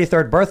my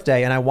 33rd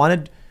birthday, and I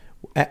wanted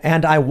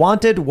and I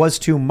wanted was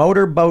to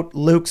motorboat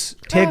Luke's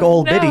Tig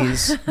old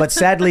biddies, but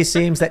sadly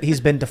seems that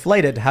he's been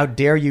deflated. How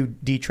dare you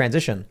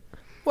detransition?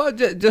 Well,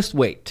 just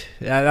wait.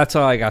 That's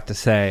all I got to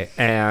say.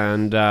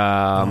 And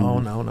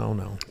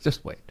no.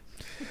 Just wait.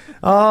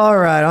 All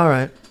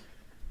right.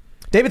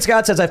 David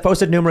Scott says, I've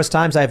posted numerous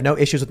times. I have no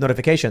issues with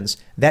notifications.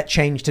 That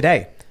changed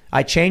today.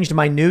 I changed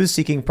my news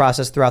seeking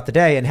process throughout the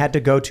day and had to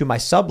go to my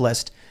sub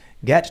list.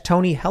 Get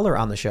Tony Heller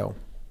on the show.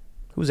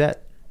 Who's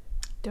that?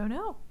 Don't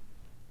know.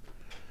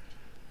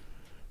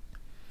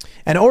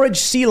 And Orange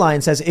Sea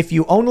Line says, if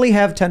you only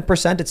have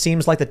 10%, it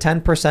seems like the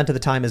 10% of the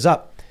time is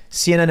up.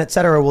 CNN,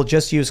 etc. will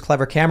just use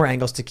clever camera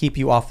angles to keep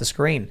you off the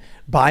screen.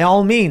 By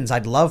all means,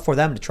 I'd love for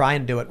them to try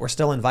and do it. We're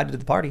still invited to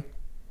the party.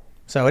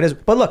 So it is.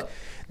 But look,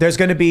 there's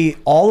going to be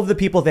all of the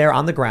people there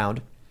on the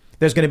ground.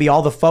 There's going to be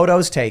all the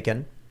photos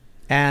taken.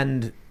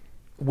 And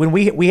when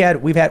we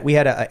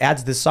had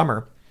ads this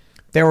summer,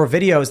 there were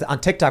videos on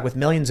TikTok with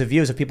millions of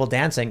views of people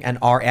dancing, and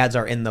our ads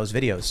are in those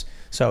videos.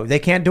 So they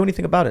can't do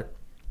anything about it.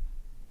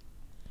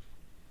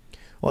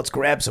 Let's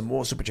grab some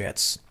more super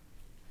chats.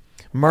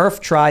 Murph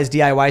tries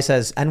DIY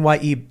says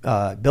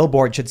NYE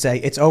billboard should say,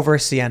 it's over,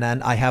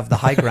 CNN. I have the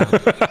high ground.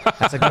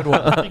 That's a good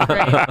one.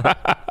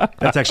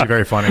 That's actually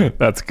very funny.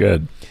 That's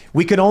good.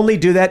 We can only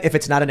do that if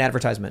it's not an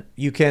advertisement.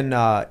 You can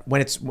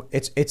when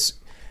it's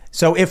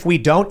so if we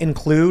don't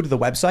include the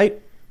website,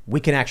 we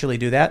can actually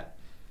do that.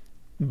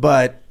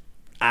 But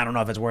I don't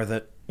know if it's worth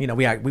it. You know,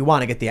 we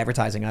want to get the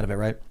advertising out of it,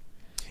 right?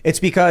 It's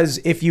because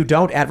if you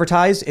don't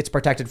advertise, it's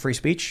protected free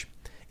speech.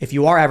 If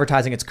you are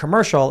advertising, it's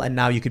commercial, and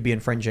now you could be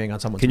infringing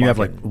on someone's Can you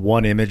marketing. have like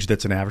one image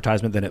that's an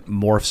advertisement, then it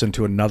morphs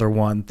into another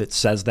one that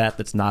says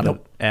that's not an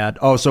ad?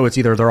 Oh, so it's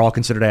either they're all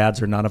considered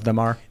ads or none of them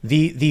are?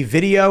 The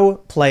video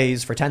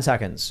plays for 10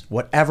 seconds.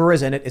 Whatever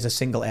is in it is a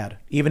single ad,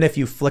 even if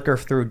you flicker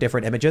through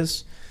different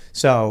images.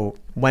 So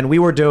when we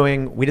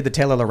did the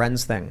Taylor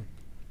Lorenz thing,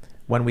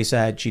 when we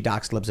said she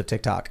doxed libs of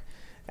TikTok,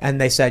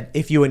 and they said,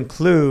 if you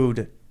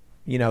include,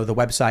 the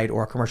website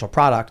or a commercial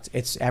product,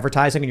 it's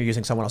advertising and you're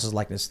using someone else's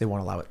likeness, they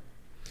won't allow it.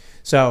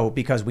 So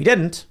because we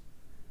didn't,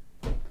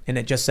 and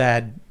it just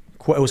said,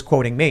 it was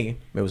quoting me,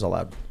 it was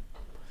allowed.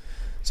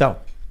 So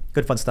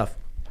good fun stuff.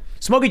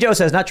 Smokey Joe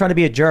says, not trying to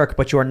be a jerk,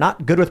 but you are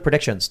not good with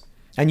predictions.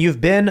 And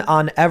you've been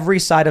on every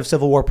side of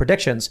Civil War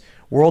predictions.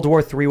 World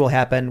War III will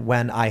happen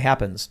when I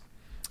happens.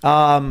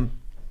 I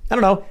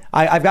don't know.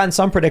 I've gotten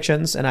some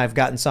predictions and I've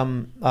gotten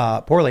some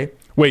poorly.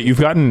 Wait, you've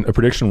gotten a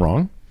prediction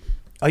wrong?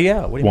 Oh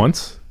yeah. What do you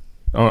Once?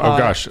 Oh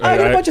gosh. I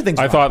got a bunch of things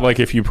I wrong. thought like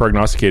if you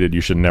prognosticated, you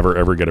should never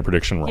ever get a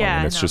prediction wrong. Yeah,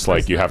 and it's no, just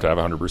like you have to have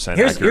 100%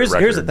 Here's accurate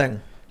record. the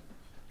thing.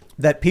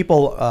 That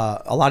people,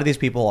 a lot of these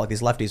people, like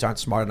these lefties, aren't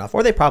smart enough,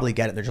 or they probably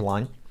get it, they're just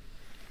lying.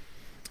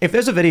 If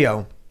there's a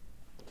video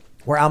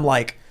where I'm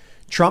like,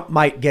 Trump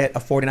might get a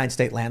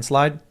 49-state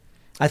landslide,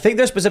 I think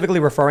they're specifically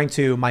referring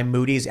to my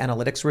Moody's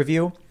Analytics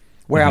review,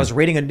 where I was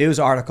reading a news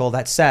article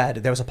that said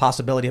there was a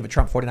possibility of a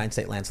Trump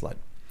 49-state landslide.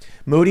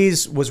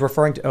 Moody's was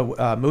referring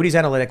to Moody's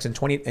Analytics in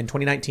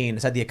 2019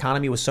 said the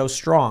economy was so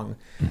strong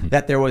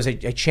that there was a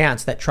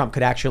chance that Trump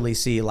could actually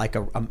see like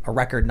a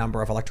record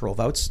number of electoral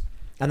votes.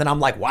 And then I'm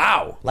like,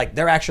 wow, like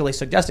they're actually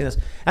suggesting this.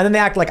 And then they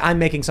act like I'm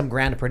making some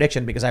grand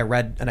prediction because I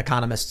read an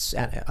economist's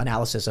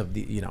analysis of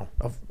the,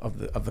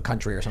 of the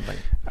country or something.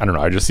 I don't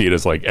know. I just see it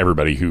as like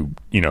everybody who,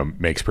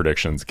 makes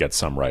predictions gets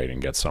some right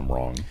and gets some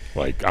wrong.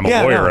 Like I'm a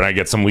lawyer and I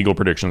get some legal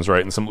predictions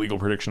right and some legal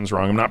predictions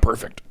wrong. I'm not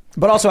perfect.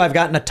 But also I've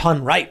gotten a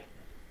ton right.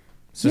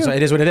 So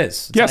it is what it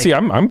is. It's yeah, like, see,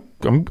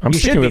 I'm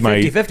sticking with my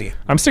 50-50.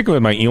 I'm sticking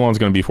with my Elon's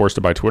going to be forced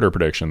to buy Twitter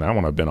prediction. That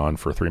one I've been on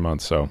for 3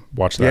 months, so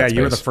watch that. Yeah, space.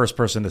 you were the first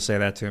person to say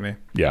that to me.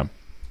 Yeah.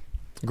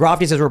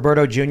 Grofty says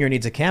Roberto Jr.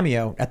 needs a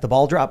cameo at the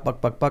ball drop.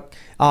 Buck.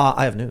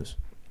 I have news.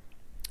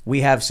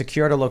 We have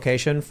secured a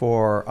location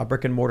for a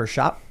brick and mortar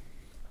shop.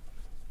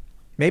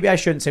 Maybe I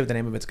shouldn't say what the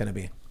name of it's going to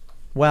be.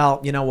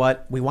 Well, you know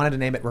what? We wanted to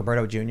name it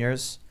Roberto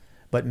Jr.'s,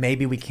 but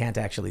maybe we can't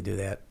actually do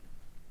that.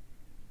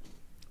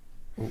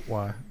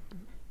 Why?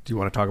 Do you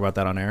want to talk about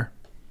that on air?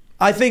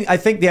 I think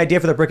the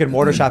idea for the brick and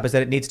mortar shop is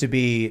that it needs to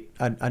be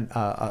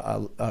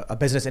a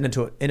business in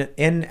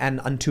and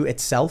unto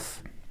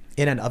itself,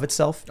 in and of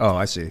itself. Oh,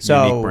 I see.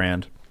 So, unique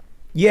brand.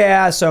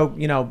 Yeah, so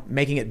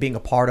making it being a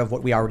part of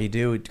what we already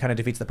do, it kind of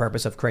defeats the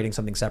purpose of creating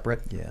something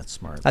separate. Yeah, that's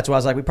smart. That's why I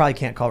was like, we probably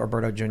can't call it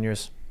Roberto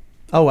Jr.'s.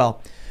 Oh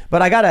well,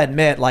 but I gotta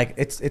admit, like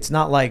it's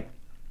not like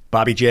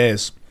Bobby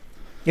J's.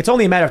 It's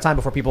only a matter of time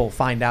before people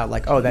find out,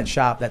 like, oh, that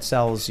shop that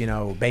sells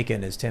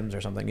bacon is Tim's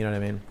or something. You know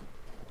what I mean?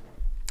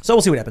 So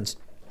we'll see what happens.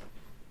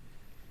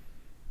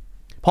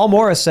 Paul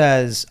Morris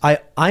says,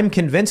 I'm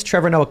convinced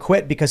Trevor Noah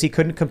quit because he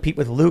couldn't compete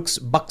with Luke's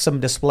buxom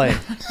display.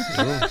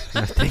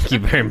 Thank you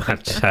very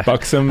much.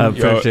 Buxom. I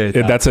appreciate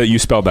that. That's you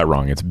spelled that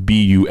wrong. It's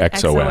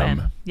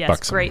BUXOM. Yes,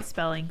 Buxom. great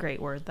spelling,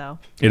 great word though.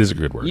 It is a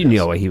good word. You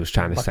know what he was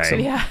trying to Buxom.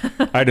 say. Yeah.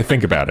 I had to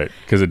think about it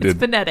because it It's did.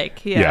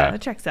 phonetic. Yeah,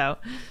 it checks out.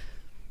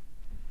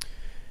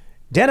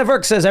 Dana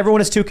Verk says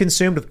everyone is too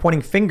consumed with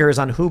pointing fingers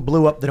on who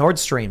blew up the Nord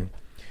Stream.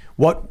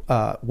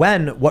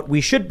 What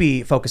we should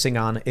be focusing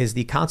on is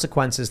the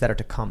consequences that are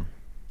to come.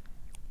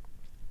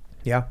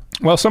 Yeah.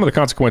 Well, some of the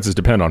consequences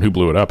depend on who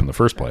blew it up in the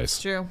first place.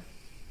 It's true.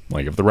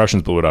 Like if the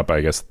Russians blew it up,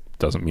 I guess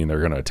doesn't mean they're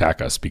going to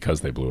attack us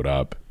because they blew it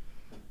up.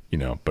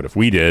 But if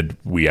we did,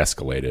 we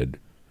escalated.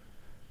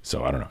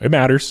 So I don't know. It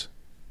matters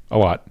a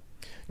lot.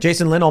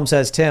 Jason Lindholm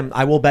says, Tim,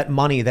 I will bet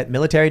money that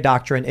military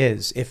doctrine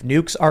is if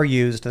nukes are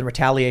used, then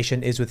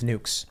retaliation is with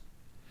nukes.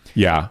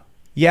 Yeah.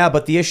 Yeah,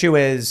 but the issue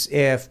is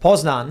if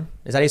Poznan,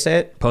 is that how you say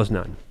it?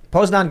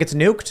 Poznan gets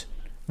nuked,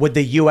 would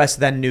the U.S.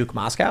 then nuke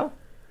Moscow?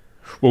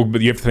 Well,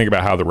 but you have to think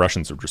about how the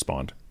Russians would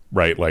respond,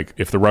 right? Like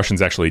if the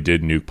Russians actually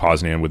did nuke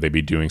Poznan, would they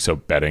be doing so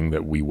betting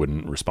that we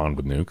wouldn't respond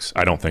with nukes?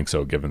 I don't think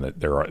so, given that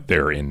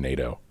they're in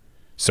NATO.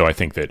 So I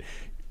think that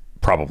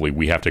probably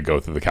we have to go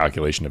through the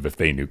calculation of if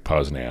they nuke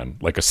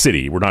Poznan, like a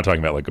city. We're not talking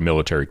about like a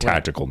military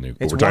tactical nuke.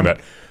 But we're talking about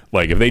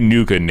like if they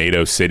nuke a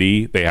NATO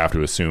city, they have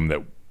to assume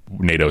that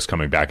NATO's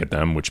coming back at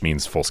them, which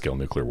means full-scale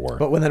nuclear war.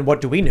 But then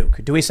what do we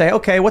nuke? Do we say,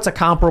 okay, what's a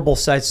comparable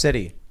sized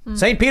city?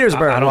 St.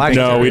 Petersburg. I don't think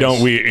no, we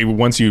don't.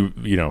 Once you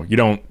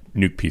don't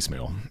nuke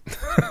piecemeal.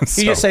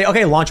 You just say,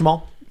 okay, launch them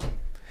all.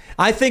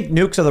 I think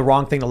nukes are the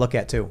wrong thing to look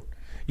at too.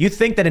 You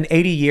think that in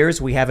 80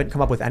 years we haven't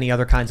come up with any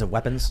other kinds of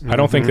weapons? I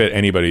don't think that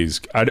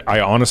I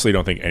honestly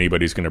don't think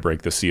anybody's going to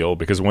break the seal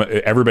because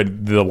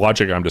the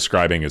logic I'm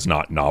describing is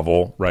not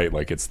novel, right?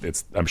 Like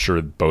it's I'm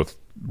sure both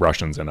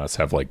Russians and us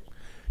have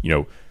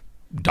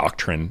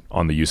doctrine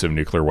on the use of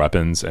nuclear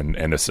weapons and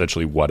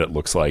essentially what it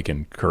looks like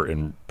in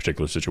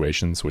particular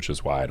situations, which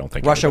is why I don't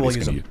think Russia will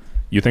use them.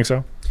 You think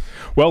so?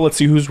 Well, let's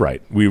see who's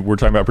right. We're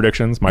talking about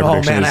predictions. My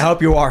prediction is, I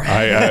hope you are.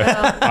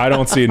 I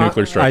don't see a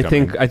nuclear strike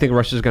coming. I think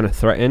Russia's going to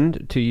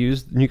threaten to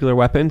use nuclear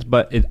weapons,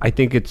 but I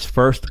think it's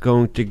first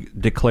going to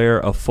declare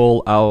a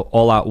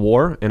all-out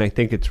war, and I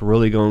think it's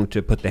really going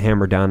to put the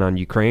hammer down on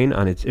Ukraine,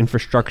 on its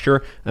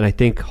infrastructure, and I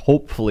think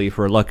hopefully, if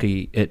we're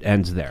lucky, it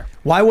ends there.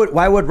 Why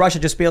would Russia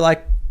just be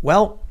like,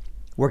 well,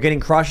 we're getting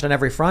crushed on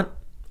every front,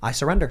 I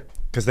surrender?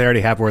 Because they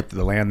already have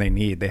the land they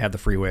need. They have the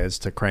freeways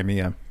to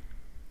Crimea.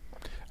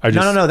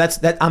 No. That's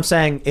I'm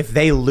saying if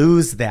they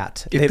lose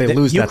that, if they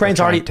lose Ukraine's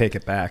that, already take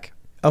it back.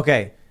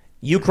 Okay,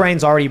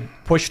 Ukraine's already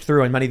pushed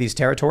through in many of these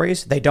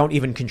territories. They don't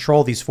even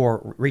control these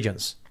 4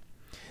 regions.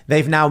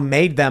 They've now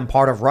made them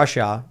part of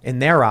Russia in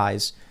their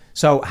eyes.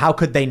 So how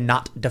could they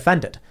not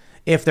defend it?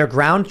 If their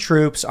ground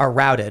troops are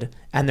routed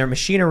and their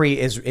machinery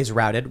is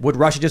routed, would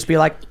Russia just be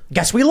like,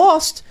 guess we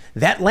lost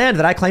that land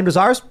that I claimed was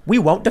ours? We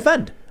won't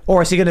defend.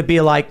 Or is he going to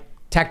be like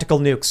tactical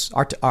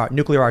nukes,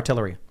 nuclear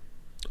artillery?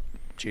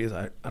 Jeez,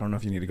 I don't know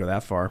if you need to go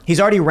that far. He's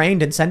already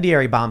rained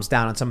incendiary bombs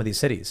down on some of these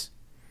cities.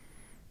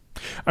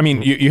 I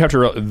mean, you have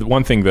to.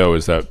 One thing though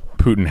is that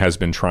Putin has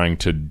been trying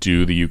to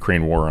do the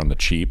Ukraine war on the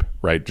cheap,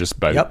 right? Just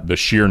by the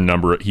sheer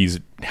number,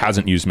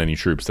 hasn't used many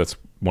troops. That's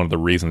one of the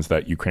reasons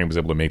that Ukraine was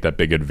able to make that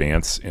big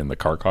advance in the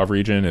Kharkov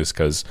region, is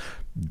because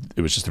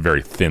it was just a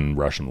very thin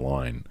Russian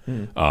line,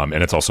 and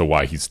it's also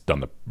why he's done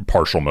the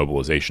partial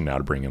mobilization now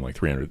to bring in like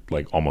 300,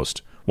 like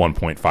almost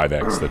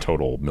 1.5x the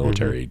total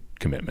military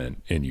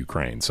commitment in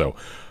Ukraine. So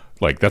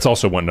like that's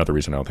also another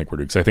reason I don't think we're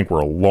doing, because I think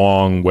we're a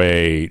long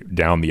way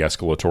down the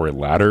escalatory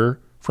ladder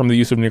from the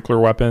use of nuclear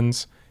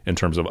weapons in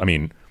terms of, I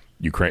mean,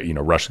 Ukraine,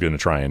 Russia's going to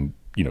try and,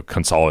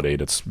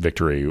 consolidate its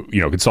victory,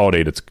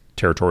 consolidate its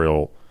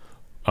territorial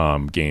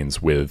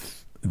gains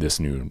with this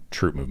new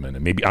troop movement.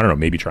 And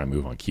maybe try and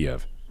move on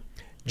Kiev.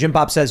 Jim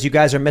Pop says, you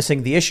guys are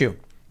missing the issue.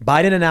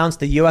 Biden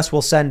announced the U.S.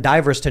 will send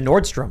divers to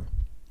Nordstrom.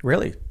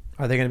 Really?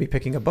 Are they going to be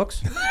picking up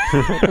books?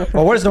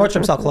 Well, where does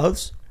Nordstrom sell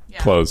clothes? Yeah.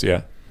 Clothes,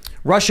 yeah.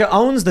 Russia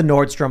owns the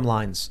Nordstrom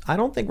lines. I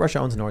don't think Russia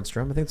owns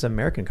Nordstrom. I think it's an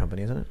American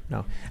company, isn't it?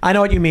 No. I know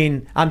what you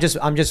mean. I'm just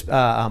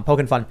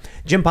poking fun.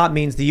 Jim Pop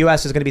means the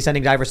U.S. is going to be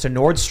sending divers to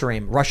Nord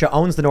Stream. Russia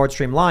owns the Nord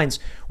Stream lines.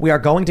 We are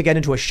going to get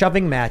into a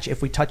shoving match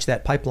if we touch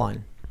that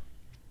pipeline.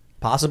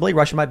 Possibly.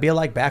 Russia might be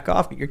like, back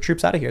off. Get your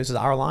troops out of here. This is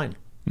our line.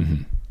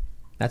 Mm-hmm.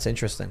 That's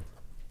interesting.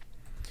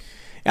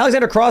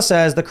 Alexander Cross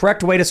says the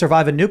correct way to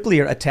survive a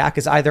nuclear attack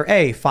is either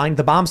A, find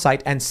the bomb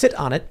site and sit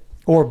on it,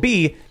 or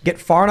B, get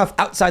far enough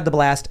outside the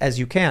blast as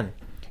you can.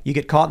 You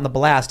get caught in the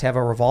blast, have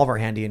a revolver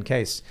handy in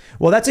case.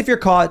 Well, that's if you're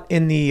caught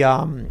in the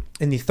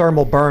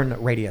thermal burn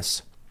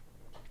radius.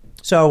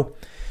 So,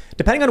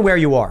 depending on where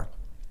you are,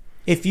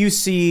 if you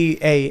see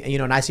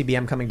an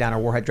ICBM coming down or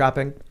warhead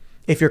dropping,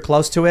 if you're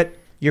close to it,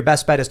 your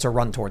best bet is to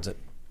run towards it,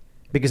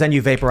 because then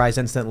you vaporize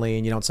instantly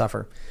and you don't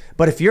suffer.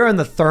 But if you're in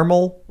the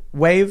thermal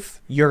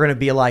wave, you're going to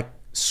be like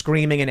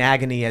screaming in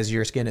agony as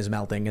your skin is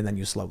melting, and then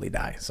you slowly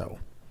die. So,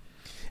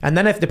 and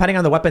then depending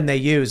on the weapon they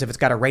use, if it's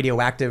got a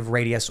radioactive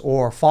radius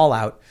or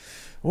fallout,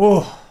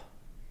 oh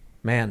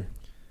man,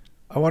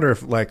 I wonder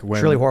if when it's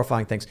really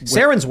horrifying things.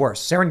 Sarin's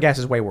worse. Sarin gas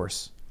is way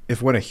worse.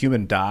 If when a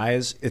human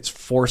dies, it's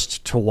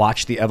forced to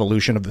watch the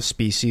evolution of the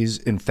species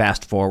in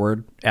fast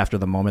forward after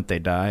the moment they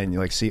die, and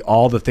you see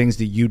all the things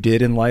that you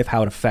did in life,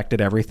 how it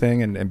affected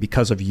everything, and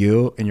because of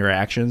you and your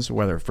actions,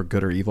 whether for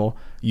good or evil,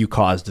 you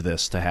caused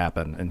this to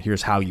happen, and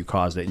here's how you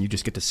caused it, and you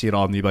just get to see it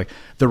all, and you'd be like,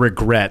 the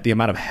regret, the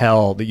amount of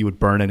hell that you would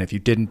burn in if you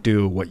didn't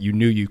do what you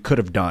knew you could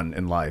have done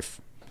in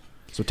life.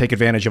 So take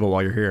advantage of it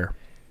while you're here.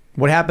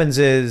 What happens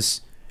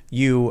is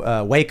you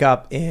wake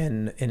up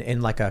in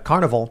like a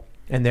carnival,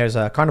 and there's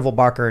a carnival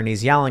barker, and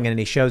he's yelling, and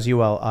he shows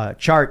you a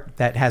chart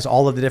that has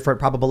all of the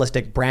different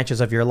probabilistic branches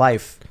of your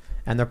life,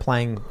 and they're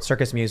playing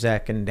circus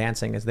music and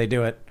dancing as they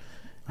do it.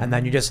 And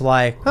then you're just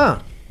like,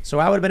 so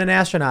I would have been an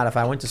astronaut if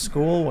I went to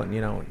school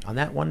and, on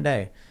that one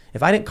day.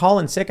 If I didn't call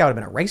in sick, I would have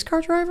been a race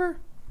car driver?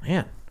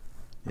 Man,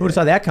 who would have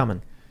saw that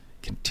coming?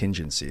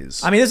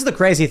 Contingencies. I mean, this is the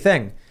crazy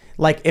thing.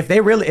 Like,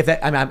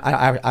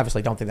 I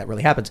obviously don't think that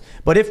really happens,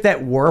 but if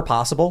that were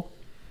possible,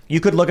 you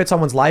could look at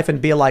someone's life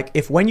and be like,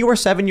 if when you were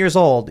 7 years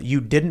old,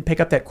 you didn't pick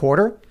up that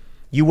quarter,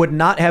 you would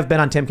not have been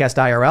on Timcast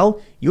IRL.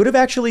 You would have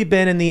actually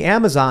been in the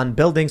Amazon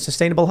building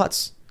sustainable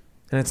huts.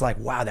 And it's like,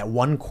 wow, that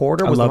one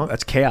quarter was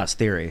that's chaos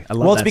theory. I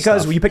love Well, it's that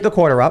because stuff. you picked the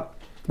quarter up,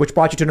 which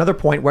brought you to another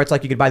point where it's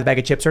like you could buy the bag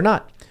of chips or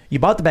not. You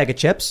bought the bag of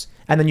chips,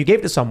 and then you gave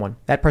it to someone.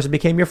 That person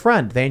became your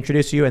friend. They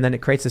introduced you, and then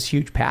it creates this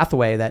huge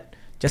pathway that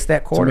just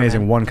that quarter. It's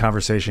amazing. Man. One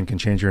conversation can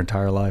change your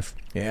entire life.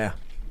 Yeah.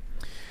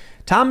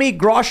 Tommy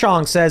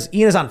Groshong says,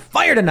 Ian is on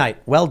fire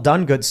tonight. Well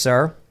done, good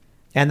sir.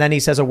 And then he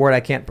says a word I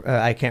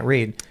can't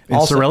read.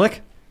 In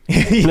Cyrillic?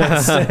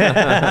 Yes. All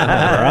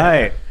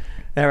right.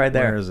 That right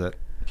there. Where is it?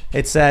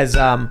 It says,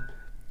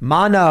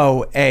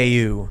 Mono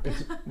AU.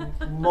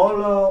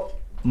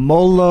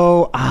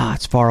 Molo.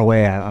 It's far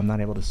away. I'm not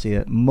able to see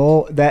it.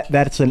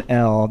 That's an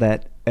L.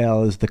 That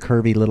L is the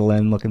curvy little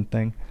N looking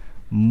thing.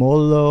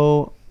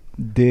 Molo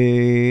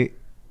de.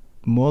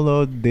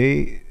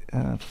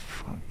 I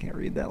can't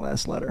read that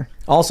last letter.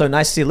 Also,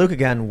 nice to see Luke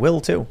again.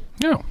 Will too.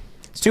 Yeah.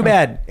 It's too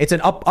bad. It's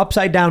an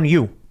upside down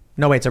U.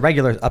 No, wait, it's a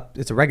regular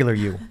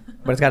U,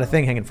 but it's got a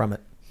thing hanging from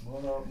it.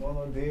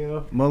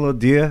 Molo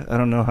dia. I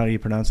don't know how you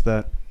pronounce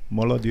that.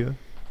 Molo dia.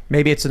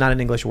 Maybe it's not an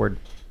English word.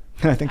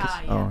 I think it's.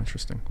 Oh,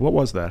 interesting. What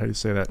was that? How do you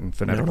say that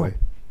phonetically?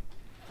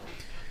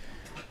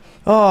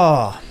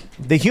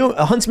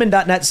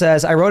 Huntsman.net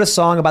says, I wrote a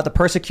song about the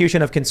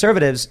persecution of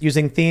conservatives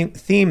using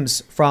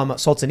themes from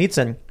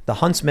Solzhenitsyn. The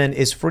Huntsman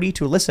is free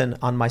to listen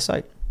on my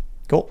site.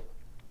 Cool.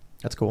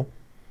 That's cool.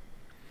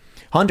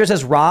 Hunter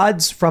says,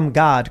 rods from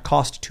God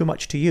cost too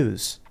much to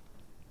use.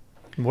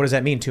 What does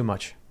that mean, too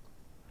much?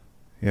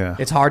 Yeah.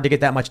 It's hard to get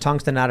that much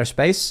tungsten in outer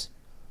space.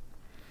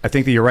 I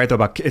think that you're right,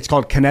 though, it's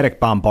called kinetic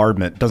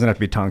bombardment. It doesn't have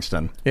to be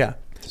tungsten. Yeah.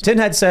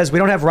 Tinhead says, we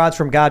don't have rods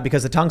from God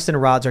because the tungsten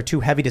rods are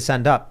too heavy to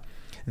send up.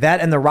 That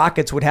and the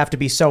rockets would have to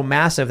be so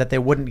massive that they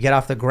wouldn't get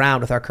off the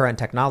ground with our current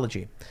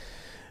technology.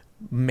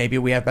 Maybe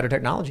we have better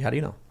technology. How do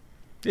you know?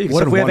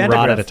 What if we have one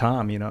rod at a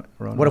time?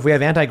 What if we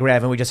have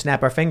anti-grav and we just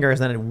snap our fingers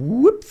and then it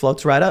whoop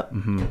floats right up?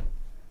 Mm-hmm.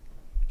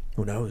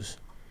 Who knows?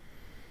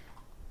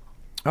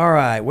 All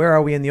right, where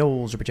are we in the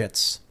old Super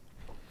Jets?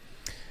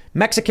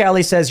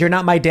 Mexicali says, you're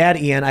not my dad,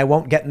 Ian. I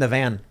won't get in the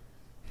van.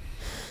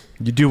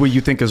 You do what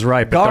you think is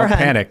right, but don't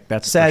panic.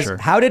 That's says, for sure.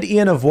 how did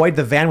Ian avoid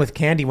the van with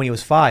candy when he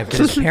was 5? Did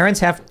his parents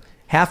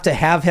have to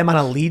have him on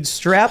a lead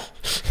strap?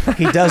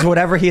 He does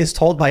whatever he is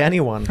told by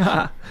anyone.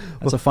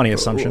 That's a funny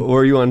assumption.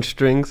 Were you on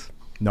strings?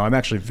 No, I'm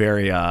actually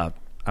very I'm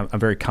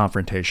very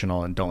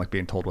confrontational and don't like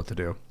being told what to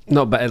do.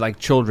 No, but like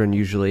children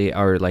usually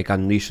are like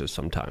on leashes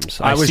sometimes.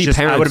 I would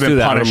have been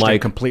punished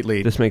like,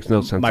 completely. This makes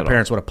no sense. My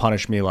parents would have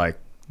punished me like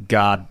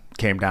God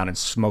came down and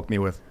smoked me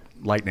with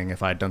lightning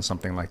if I had done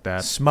something like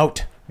that.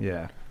 Smoked.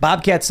 Yeah.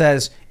 Bobcat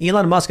says,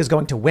 Elon Musk is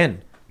going to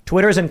win.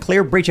 Twitter is in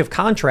clear breach of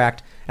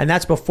contract, and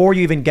that's before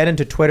you even get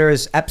into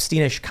Twitter's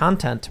Epsteinish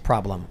content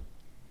problem.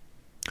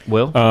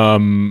 Will?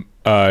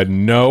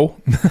 No.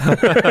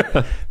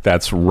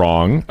 That's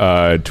wrong.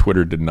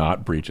 Twitter did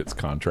not breach its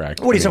contract.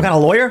 What are you, some kind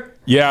of lawyer?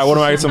 Yeah, what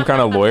am I, some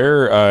kind of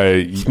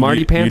lawyer?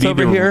 Smarty pants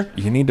over here?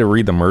 You need to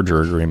read the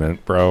merger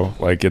agreement, bro.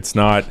 Like, it's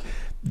not...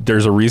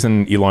 There's a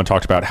reason Elon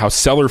talked about how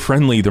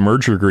seller-friendly the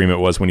merger agreement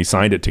was when he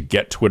signed it to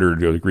get Twitter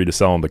to agree to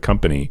sell him the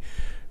company,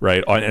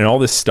 right? And all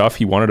this stuff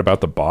he wanted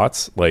about the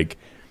bots. Like,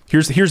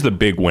 here's the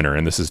big winner,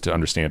 and this is to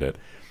understand it.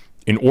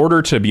 In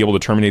order to be able to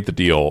terminate the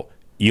deal,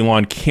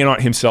 Elon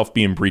cannot himself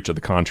be in breach of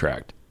the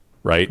contract,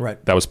 right?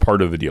 Right. That was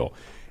part of the deal.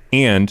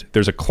 And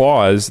there's a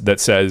clause that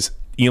says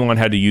Elon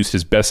had to use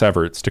his best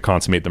efforts to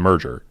consummate the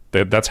merger.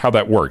 That's how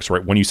that works,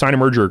 right? When you sign a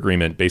merger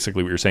agreement,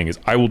 basically what you're saying is,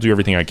 I will do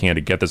everything I can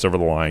to get this over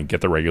the line,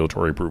 get the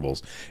regulatory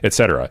approvals,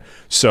 etc.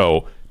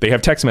 So they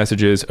have text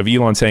messages of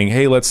Elon saying,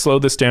 hey, let's slow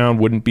this down.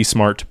 Wouldn't be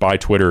smart to buy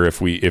Twitter if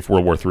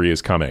World War III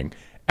is coming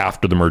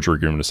after the merger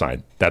agreement is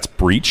signed. That's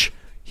breach.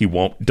 He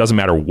won't, doesn't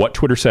matter what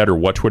Twitter said or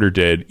what Twitter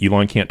did,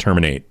 Elon can't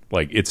terminate.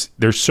 Like,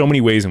 there's so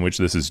many ways in which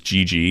this is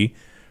GG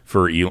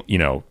for,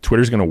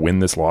 Twitter's going to win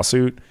this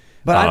lawsuit.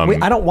 But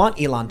I don't want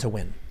Elon to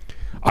win.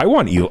 I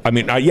want Elon. I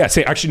mean,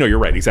 actually, no, you're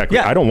right. Exactly.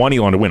 Yeah. I don't want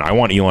Elon to win. I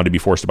want Elon to be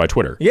forced to buy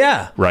Twitter.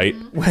 Yeah. Right.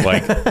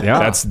 Like,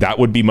 that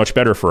would be much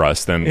better for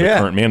us than the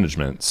current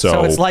management.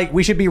 So it's like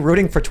we should be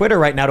rooting for Twitter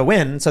right now to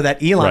win so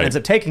that Elon ends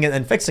up taking it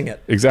and fixing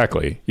it.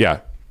 Exactly.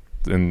 Yeah.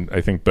 And I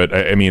think, but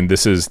I mean,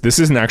 this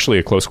isn't actually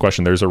a close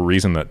question. There's a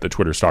reason that the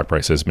Twitter stock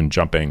price has been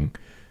jumping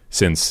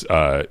since,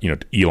 Elon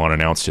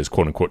announced his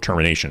quote unquote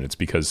termination. It's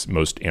because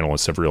most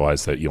analysts have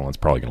realized that Elon's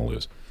probably going to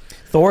lose.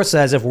 Thor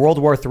says, if World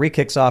War III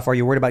kicks off, are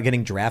you worried about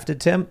getting drafted,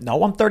 Tim?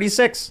 No, I'm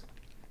 36.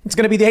 It's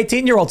going to be the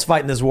 18-year-olds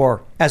fighting this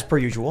war, as per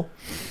usual.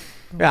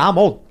 Yeah, I'm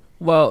old.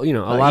 Well, you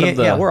know, a lot of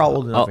the we're all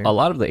old enough here. a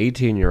lot of the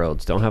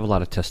 18-year-olds don't have a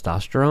lot of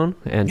testosterone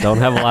and don't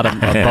have a lot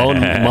of bone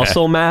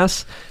muscle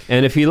mass.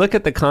 And if you look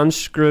at the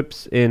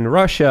conscripts in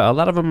Russia, a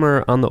lot of them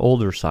are on the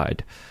older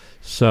side.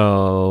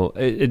 So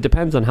it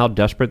depends on how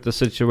desperate the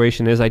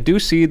situation is. I do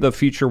see the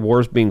future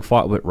wars being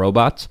fought with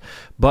robots,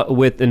 but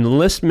with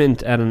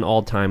enlistment at an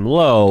all-time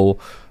low,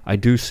 I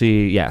do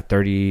see,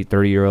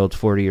 30-year-olds,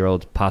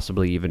 40-year-olds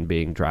possibly even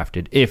being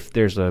drafted if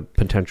there's a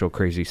potential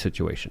crazy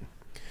situation.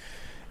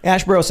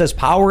 Ashboro says,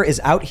 power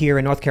is out here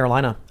in North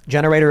Carolina.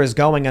 Generator is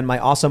going, and my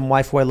awesome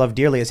wife, who I love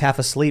dearly, is half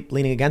asleep,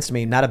 leaning against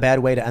me. Not a bad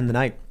way to end the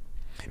night.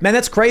 Man,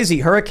 that's crazy.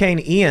 Hurricane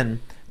Ian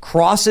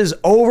crosses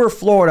over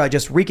Florida,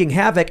 just wreaking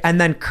havoc,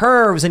 and then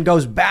curves and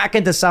goes back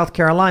into South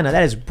Carolina.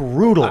 That is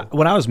brutal.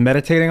 When I was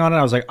meditating on it,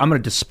 I was like, I'm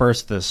going to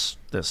disperse this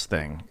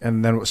thing.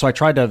 And then, so I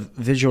tried to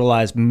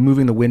visualize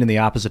moving the wind in the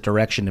opposite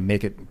direction to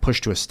make it push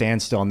to a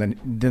standstill. And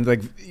then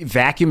like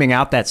vacuuming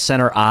out that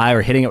center eye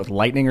or hitting it with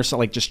lightning or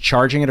something, like just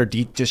charging it or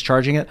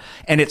discharging it.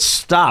 And it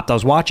stopped. I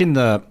was watching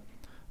the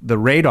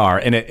radar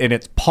and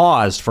it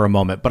paused for a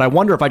moment, but I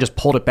wonder if I just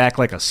pulled it back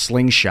like a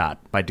slingshot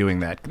by doing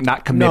that,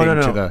 not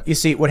committing to the... You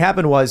see, what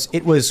happened was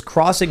it was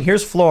crossing,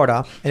 here's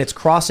Florida, and it's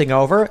crossing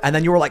over, and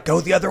then you were like,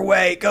 go the other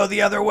way,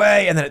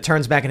 and then it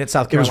turns back and hits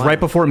South Carolina. It was right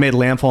before it made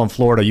landfall in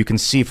Florida. You can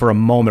see for a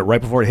moment,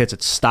 right before it hits,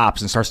 it stops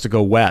and starts to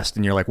go west,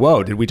 and you're like,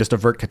 whoa, did we just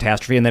avert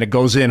catastrophe? And then it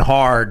goes in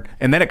hard,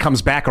 and then it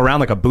comes back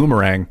around like a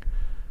boomerang.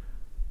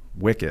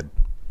 Wicked.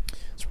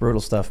 It's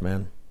brutal stuff,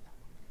 man.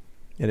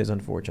 It is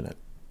unfortunate.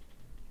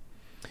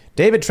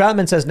 David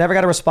Troutman says, never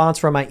got a response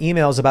from my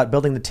emails about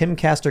building the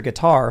Timcaster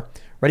guitar.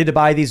 Ready to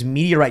buy these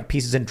meteorite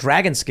pieces in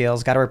dragon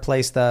scales. Got to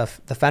replace the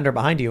Fender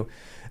behind you.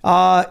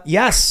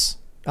 Yes.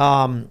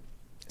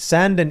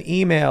 Send an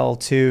email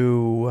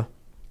to,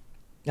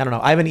 I don't know.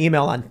 I have an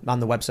email on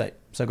the website.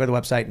 So go to the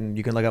website and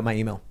you can look up my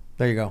email.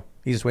 There you go.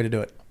 Easiest way to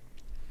do it.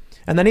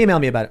 And then email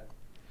me about it.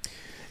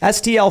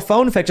 STL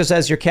Phone Fixer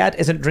says, your cat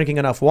isn't drinking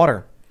enough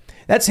water.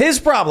 That's his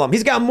problem.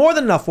 He's got more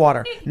than enough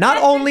water.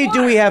 Not only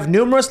do we have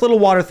numerous little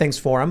water things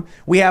for him,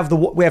 we have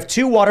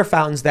 2 water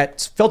fountains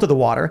that filter the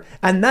water,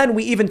 and then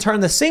we even turn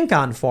the sink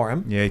on for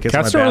him. Yeah,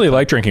 cats don't really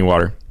like drinking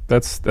water.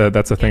 That's the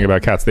thing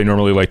about cats. They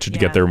normally like to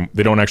get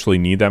they don't actually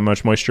need that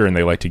much moisture, and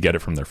they like to get it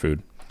from their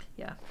food.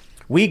 Yeah.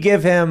 We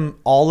give him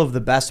all of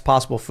the best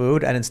possible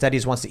food, and instead he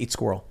just wants to eat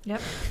squirrel.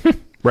 Yep.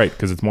 Right,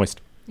 because it's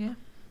moist. Yeah.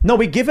 No,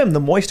 we give him the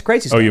moist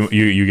crazy stuff. Oh,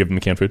 you give him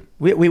the canned food?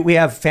 We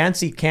have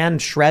fancy canned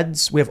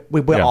shreds. We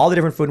have all the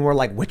different food, and we're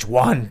like, which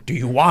one do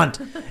you want?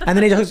 And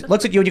then he just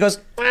looks at you and he goes,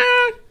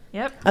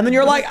 yep. And then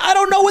you're like, I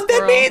don't know what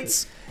that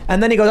means.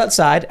 And then he goes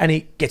outside and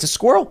he gets a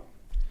squirrel.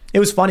 It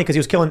was funny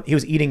because he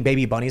was eating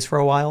baby bunnies for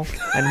a while,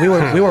 and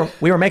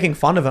we were making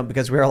fun of him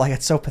because we were like,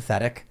 it's so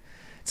pathetic.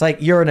 It's like,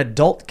 you're an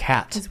adult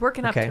cat. He's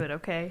working up to it.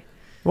 Okay.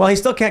 Well, he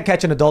still can't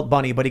catch an adult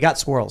bunny, but he got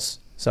squirrels.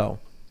 So.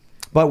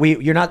 But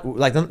you're not,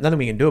 like, nothing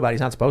we can do about it.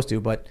 He's not supposed to,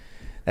 but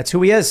that's who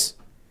he is.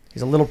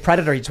 He's a little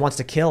predator. He just wants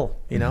to kill,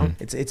 you know?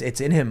 Mm-hmm. It's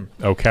in him.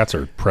 Oh, cats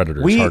are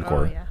predators, hardcore.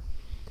 Oh, yeah.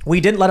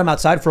 We didn't let him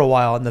outside for a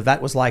while, and the vet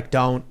was like,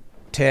 don't,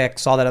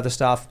 ticks, all that other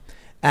stuff.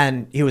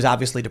 And he was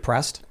obviously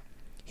depressed.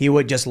 He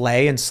would just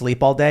lay and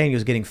sleep all day, and he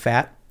was getting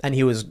fat, and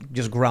he was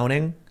just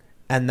groaning.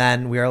 And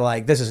then we were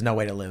like, this is no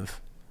way to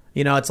live.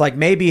 You know, it's like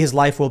maybe his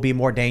life will be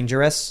more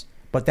dangerous,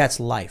 but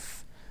that's life.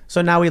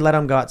 So now we let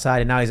him go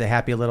outside, and now he's a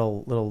happy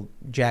little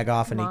jag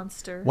off. And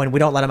monster. When we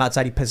don't let him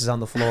outside, he pisses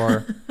on the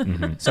floor.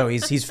 So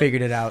he's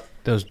figured it out.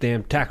 Those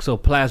damn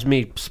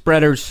toxoplasmy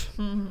spreaders.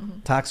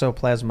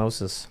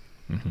 Toxoplasmosis.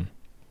 Mm-hmm.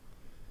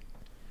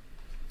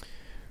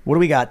 What do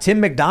we got?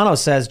 Tim McDonough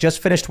says,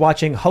 just finished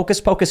watching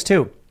Hocus Pocus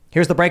 2.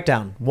 Here's the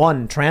breakdown.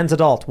 1 trans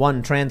adult,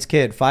 1 trans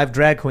kid, 5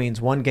 drag queens,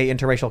 1 gay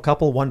interracial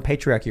couple, 1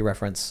 patriarchy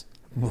reference.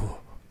 Ooh.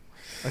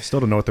 I still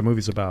don't know what the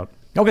movie's about.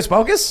 Hocus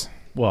Pocus?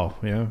 Well,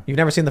 yeah. You've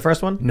never seen the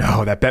first one?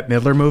 No, that Bette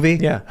Midler movie?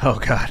 Yeah. Oh,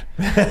 God.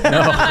 No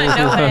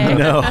way.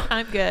 No.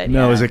 I'm good.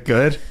 No, yeah. is it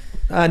good?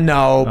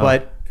 No,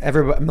 but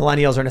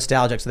millennials are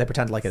nostalgic, so they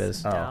pretend like it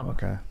is. Dumb. Oh,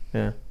 okay.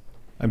 Yeah.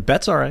 And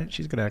Bette's all right.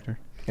 She's a good actor.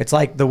 It's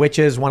like the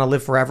witches want to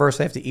live forever, so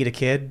they have to eat a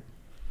kid,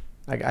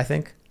 I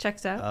think.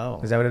 Checks out. Oh.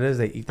 Is that what it is?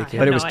 They eat the kid?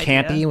 But it was no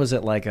campy? idea. Was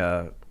it like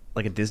a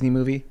Disney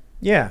movie?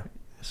 Yeah.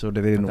 So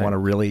they didn't want to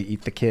really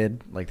eat the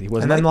kid? Like he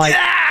wasn't and then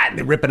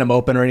they're ripping him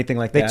open or anything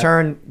like they that? They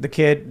turn the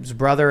kid's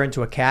brother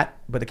into a cat,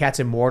 but the cat's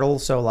immortal,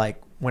 so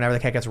like whenever the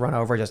cat gets run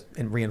over, just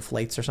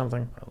reinflates or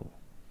something. Oh,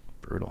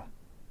 brutal.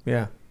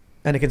 Yeah.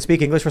 And it can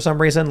speak English for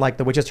some reason, like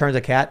the witches turns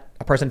a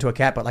person into a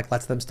cat, but like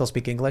lets them still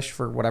speak English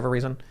for whatever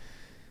reason.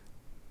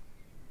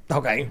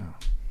 Okay.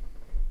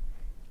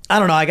 I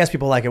don't know. I guess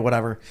people like it,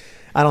 whatever.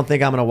 I don't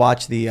think I'm going to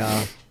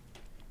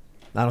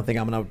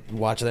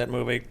watch that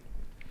movie.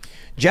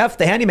 Jeff,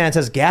 the handyman,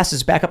 says gas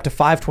is back up to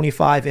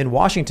 $5.25 in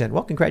Washington.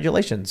 Well,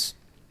 congratulations,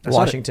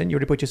 Washington. You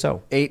already put your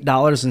so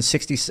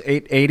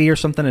 $8.80 or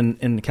something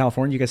in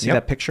California. You guys see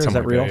that picture?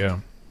 Something is that real? yeah.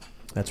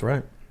 That's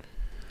right.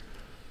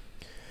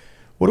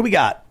 What do we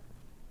got?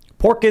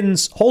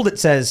 Porkins Hold It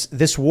says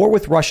this war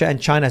with Russia and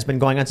China has been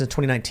going on since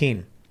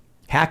 2019.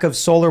 Hack of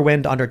solar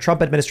wind under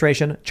Trump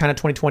administration. China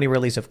 2020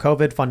 release of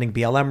COVID. Funding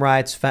BLM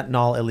riots.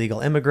 Fentanyl,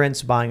 illegal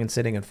immigrants. Buying and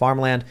sitting in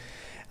farmland.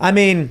 I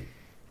mean,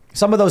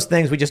 some of those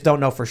things we just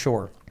don't know for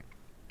sure.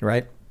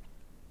 Right?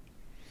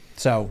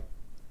 So,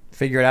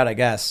 figure it out, I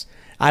guess.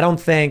 I don't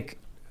think...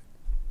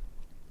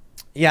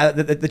 Yeah,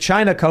 the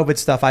China COVID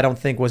stuff, I don't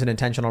think was an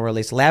intentional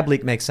release. Lab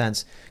leak makes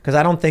sense because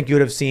I don't think you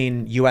would have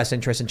seen U.S.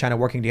 interests in China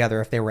working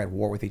together if they were at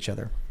war with each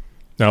other.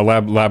 Now,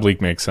 lab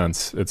leak makes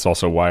sense. It's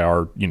also why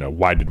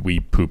why did we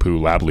poo-poo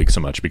lab leak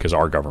so much? Because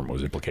our government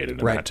was implicated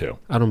in that too.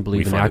 I don't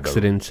believe in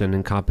accidents and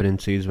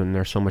incompetencies when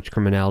there's so much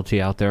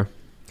criminality out there.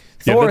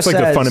 Yeah, that's like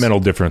the fundamental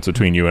difference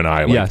between you and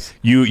I. Like, yes.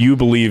 You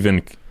believe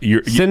in...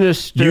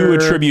 Sinister. You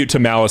attribute to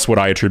malice what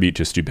I attribute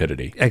to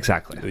stupidity.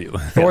 Exactly.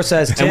 Thor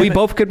says... and we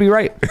both could be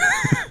right.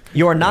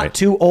 You're not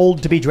too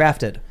old to be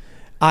drafted.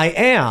 I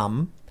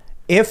am...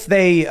 If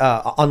they,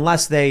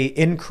 unless they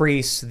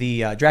increase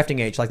the drafting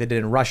age like they did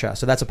in Russia.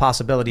 So that's a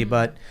possibility,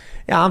 but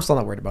yeah, I'm still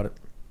not worried about it.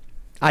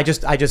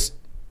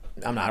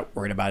 I'm not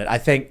worried about it. I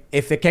think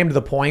if it came to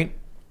that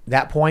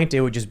point,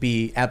 it would just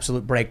be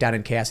absolute breakdown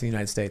and chaos in the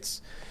United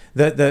States.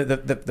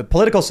 The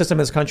political system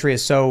in this country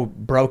is so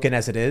broken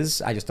as it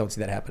is. I just don't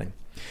see that happening.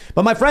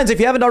 But my friends, if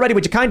you haven't already,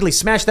 would you kindly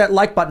smash that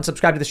like button,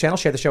 subscribe to the channel,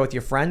 share the show with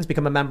your friends,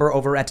 become a member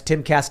over at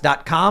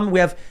timcast.com.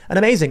 We have an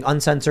amazing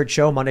uncensored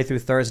show Monday through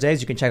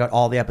Thursdays. You can check out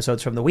all the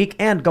episodes from the week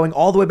and going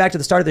all the way back to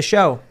the start of the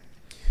show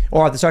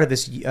or at the start of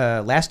this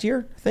last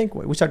year, I think.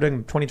 We started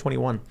doing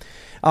 2021.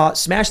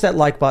 Smash that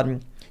like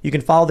button. You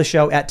can follow the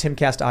show at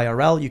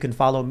TimCastIRL. You can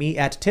follow me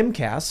at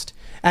Timcast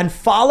and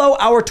follow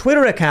our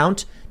Twitter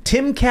account,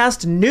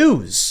 Timcast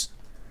News,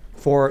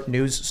 for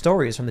news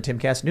stories from the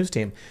Timcast News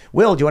team.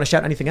 Will, do you want to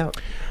shout anything out?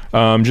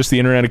 Just the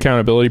Internet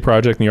Accountability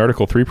Project and the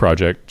Article 3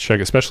 Project. Check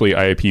especially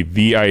IAP,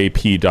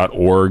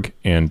 theiap.org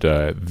and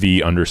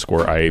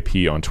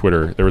 _IAP on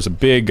Twitter. There was a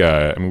big, we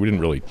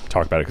didn't really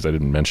talk about it because I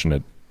didn't mention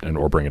it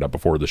or bring it up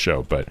before the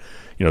show, but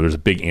there's a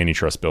big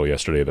antitrust bill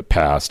yesterday that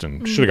passed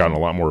and should have gotten a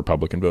lot more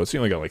Republican votes. He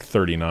only got like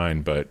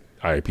 39, but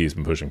IAP has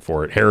been pushing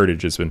for it.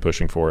 Heritage has been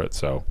pushing for it,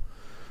 so...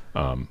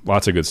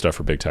 lots of good stuff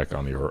for big tech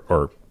on the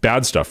or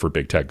bad stuff for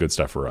big tech, good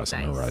stuff for us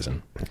on the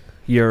horizon.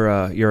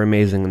 You're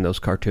amazing in those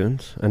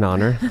cartoons. An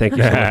honor. Thank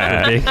you so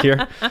much for being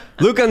here.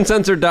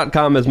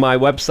 LukeUncensored.com is my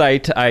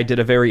website. I did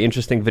a very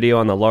interesting video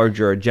on the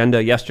larger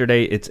agenda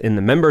yesterday. It's in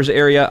the members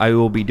area. I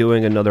will be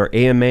doing another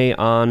AMA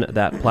on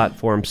that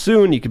platform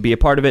soon. You can be a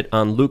part of it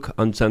on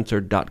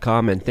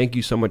LukeUncensored.com. And thank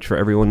you so much for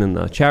everyone in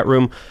the chat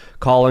room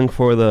calling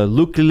for the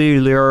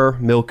Luke-Lear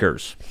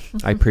Milkers.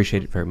 I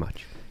appreciate it very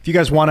much. If you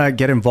guys want to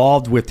get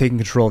involved with taking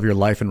control of your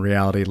life and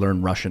reality,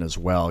 learn Russian as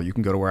well. You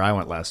can go to where I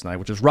went last night,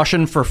 which is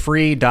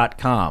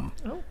RussianForFree.com,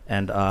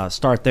 and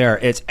start there.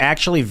 It's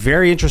actually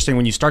very interesting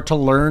when you start to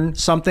learn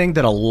something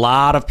that a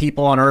lot of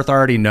people on Earth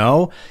already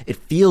know. It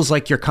feels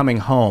like you're coming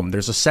home.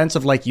 There's a sense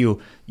of like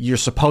you're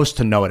supposed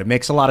to know it. It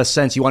makes a lot of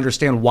sense. You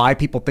understand why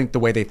people think the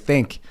way they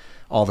think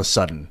all of a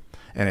sudden,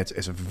 and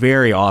it's a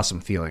very awesome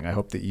feeling. I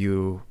hope that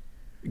you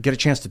get a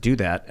chance to do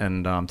that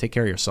and take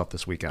care of yourself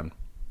this weekend.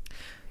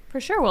 For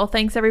sure. Well,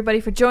 thanks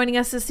everybody for joining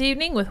us this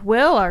evening with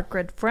Will, our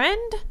good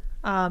friend.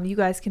 You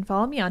guys can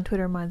follow me on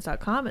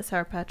twitterminds.com at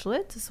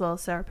sourpatchlits as well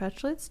as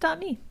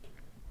sourpatchlits.me.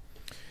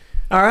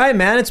 All right,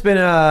 man. It's been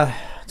a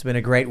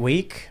great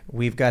week.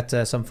 We've got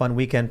some fun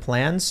weekend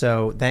plans.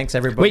 So thanks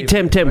everybody. Wait,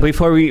 Tim,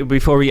 before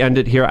we end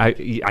it here,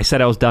 I said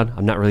I was done.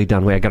 I'm not really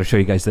done. Wait, I got to show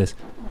you guys this.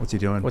 What's he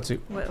doing? What's he?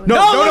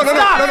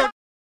 No.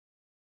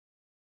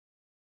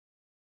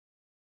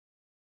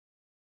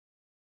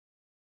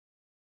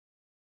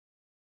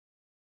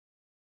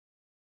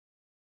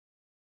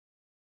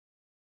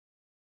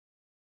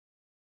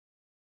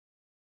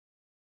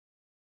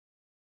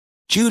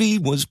 Judy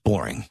was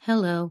boring.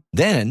 Hello.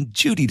 Then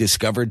Judy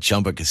discovered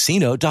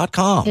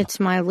ChumbaCasino.com. It's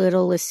my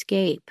little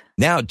escape.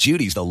 Now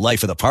Judy's the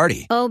life of the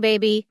party. Oh,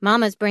 baby,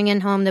 mama's bringing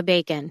home the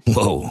bacon.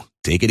 Whoa,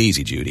 take it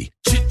easy, Judy.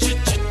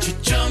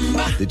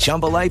 The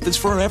Chumba life is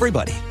for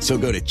everybody. So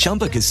go to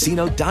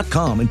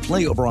ChumbaCasino.com and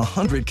play over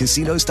 100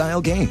 casino-style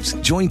games.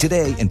 Join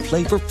today and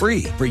play for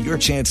free for your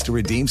chance to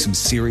redeem some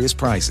serious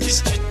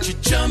prizes.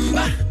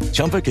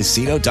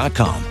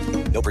 ChumbaCasino.com.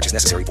 No purchase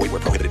necessary. Void where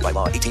prohibited by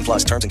law.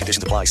 18+ terms and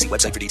conditions apply. See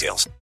website for details.